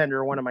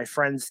bartender, one of my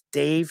friends,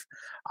 Dave,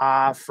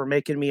 for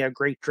making me a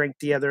great drink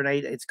the other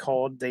night. It's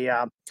called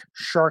the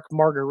Shark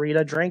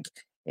Margarita drink.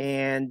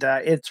 And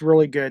it's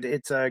really good.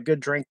 It's a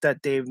good drink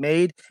that Dave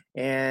made.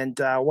 And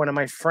one of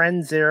my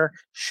friends there,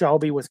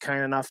 Shelby, was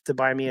kind enough to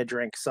buy me a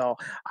drink. So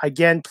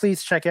again,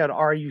 please check out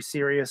Are You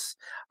Serious?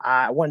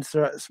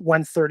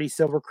 130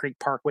 Silver Creek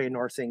Parkway in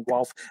North St.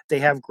 Guelph. They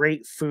have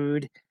great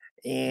food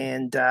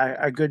and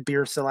a good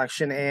beer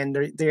selection. And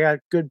they got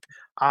good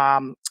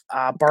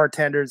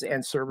bartenders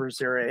and servers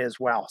there as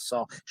well.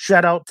 So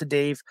shout out to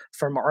Dave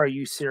from Are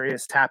You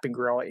Serious Tap and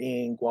Grill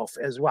in Guelph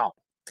as well.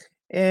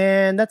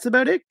 And that's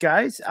about it,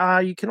 guys.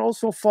 You can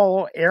also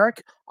follow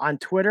Eric on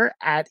Twitter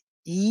at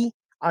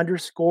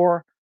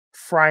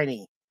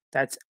E_Fryney.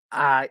 That's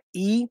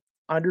E_Fryney.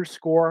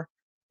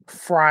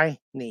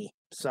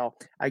 So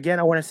again,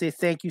 I want to say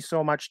thank you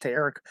so much to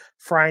Eric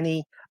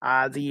Fryney,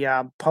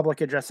 the public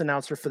address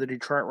announcer for the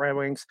Detroit Red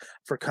Wings,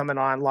 for coming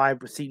on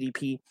live with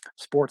CDP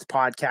Sports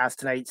Podcast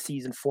tonight,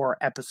 season 4,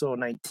 episode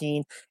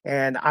 19.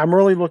 And I'm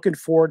really looking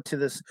forward to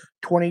this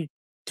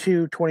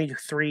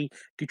 22-23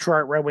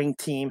 Detroit Red Wing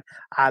team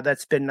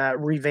that's been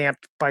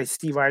revamped by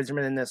Steve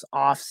Yzerman in this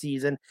off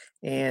season,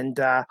 and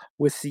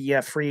with the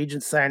free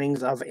agent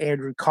signings of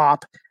Andrew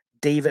Kopp,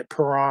 David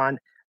Perron,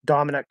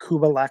 Dominic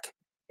Kubalek,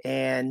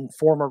 and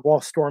former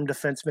Guelph Storm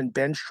defenseman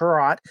Ben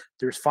Sherratt.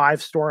 There's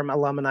 5 Storm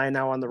alumni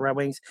now on the Red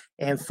Wings,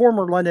 and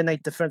former London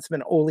Knight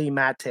defenseman Oli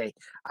Mate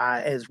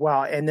as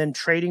well. And then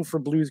trading for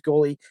Blues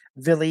goalie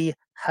Ville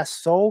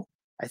Husso.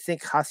 I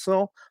think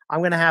Husso.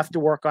 I'm going to have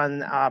to work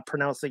on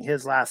pronouncing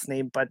his last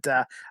name. But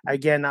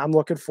again, I'm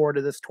looking forward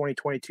to this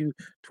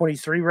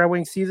 2022-23 Red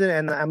Wings season,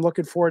 and I'm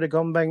looking forward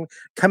to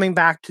coming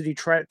back to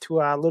Detroit to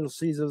Little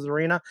Caesars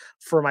Arena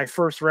for my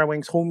first Red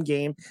Wings home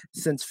game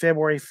since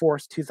February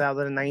 4th,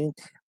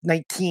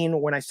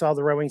 2019, when I saw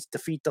the Red Wings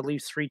defeat the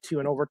Leafs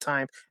 3-2 in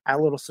overtime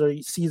at Little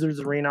Caesars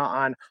Arena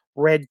on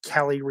Red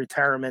Kelly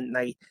retirement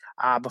night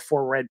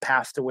before Red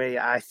passed away,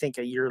 I think,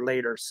 a year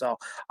later. So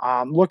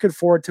looking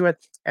forward to it.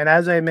 And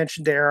as I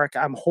mentioned to Eric,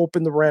 I'm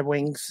hoping the Red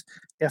Wings,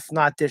 if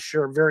not this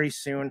year, very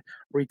soon,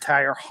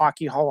 retire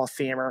Hockey Hall of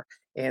Famer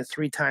and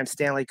 3-time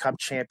Stanley Cup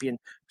champion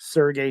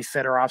Sergei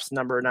Fedorov's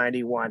number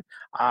 91.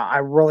 I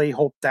really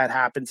hope that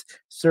happens.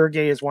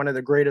 Sergei is one of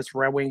the greatest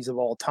Red Wings of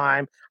all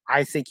time.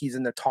 I think he's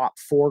in the top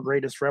 4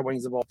 greatest Red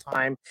Wings of all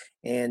time.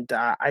 And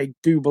I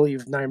do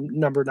believe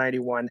number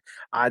 91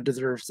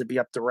 deserves to be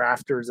up the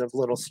rafters of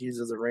Little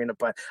Caesars Arena.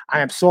 But I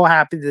am so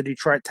happy the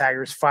Detroit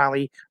Tigers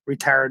finally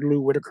retired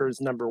Lou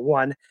Whitaker's number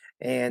 1.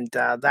 And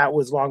that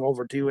was long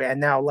overdue. And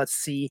now let's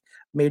see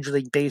Major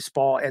League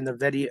Baseball and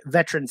the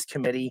Veterans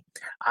Committee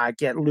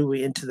get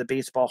Louis into the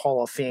Baseball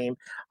Hall of Fame,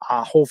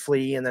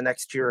 hopefully in the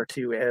next year or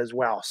two as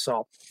well.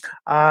 So,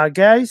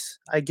 guys,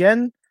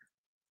 again,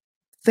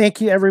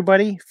 thank you,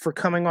 everybody, for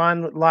coming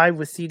on live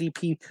with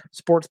CDP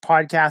Sports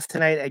Podcast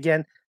tonight.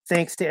 Again,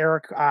 thanks to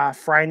Eric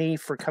Fryney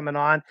for coming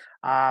on.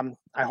 I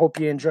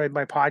hope you enjoyed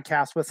my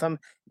podcast with him.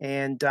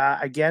 And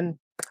again,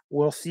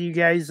 we'll see you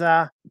guys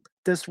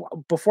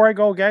before I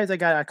go, guys. I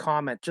got a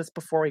comment just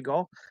before we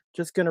go.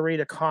 Just going to read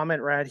a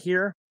comment right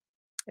here.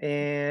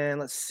 And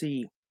let's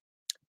see.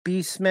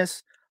 B.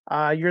 Smith,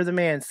 you're the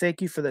man. Thank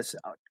you for this.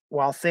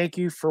 Well, thank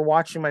you for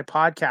watching my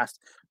podcast.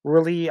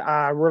 Really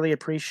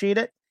appreciate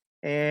it.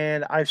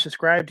 And I've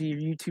subscribed to your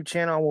YouTube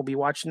channel and will be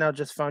watching now.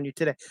 Just found you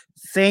today.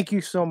 Thank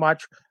you so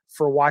much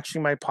for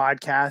watching my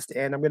podcast.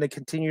 And I'm going to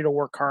continue to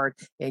work hard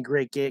and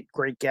great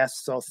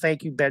guests. So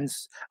thank you,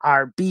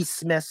 B.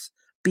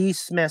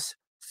 Smith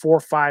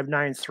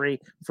 4593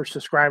 for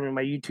subscribing to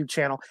my YouTube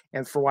channel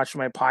and for watching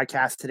my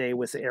podcast today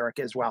with Eric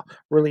as well.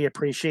 Really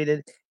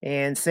appreciated.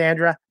 And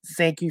Sandra,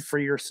 thank you for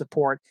your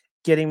support,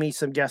 getting me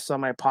some guests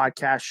on my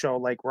podcast show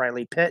like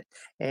Riley Pitt,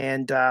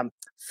 and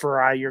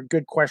for your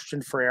good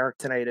question for Eric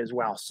tonight as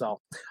well.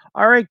 So,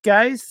 all right,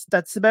 guys,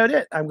 that's about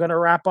it. I'm going to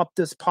wrap up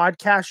this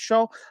podcast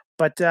show.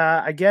 But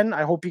again,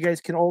 I hope you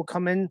guys can all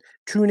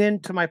tune in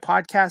to my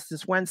podcast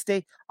this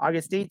Wednesday,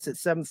 August 8th at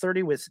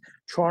 7:30 with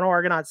Toronto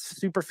Argonauts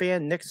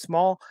superfan Nick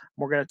Small.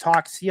 We're going to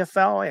talk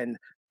CFL and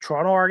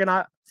Toronto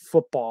Argonaut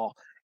football.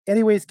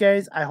 Anyways,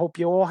 guys, I hope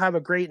you all have a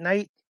great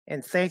night.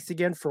 And thanks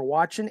again for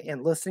watching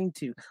and listening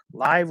to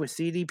Live with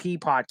CDP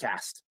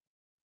Podcast.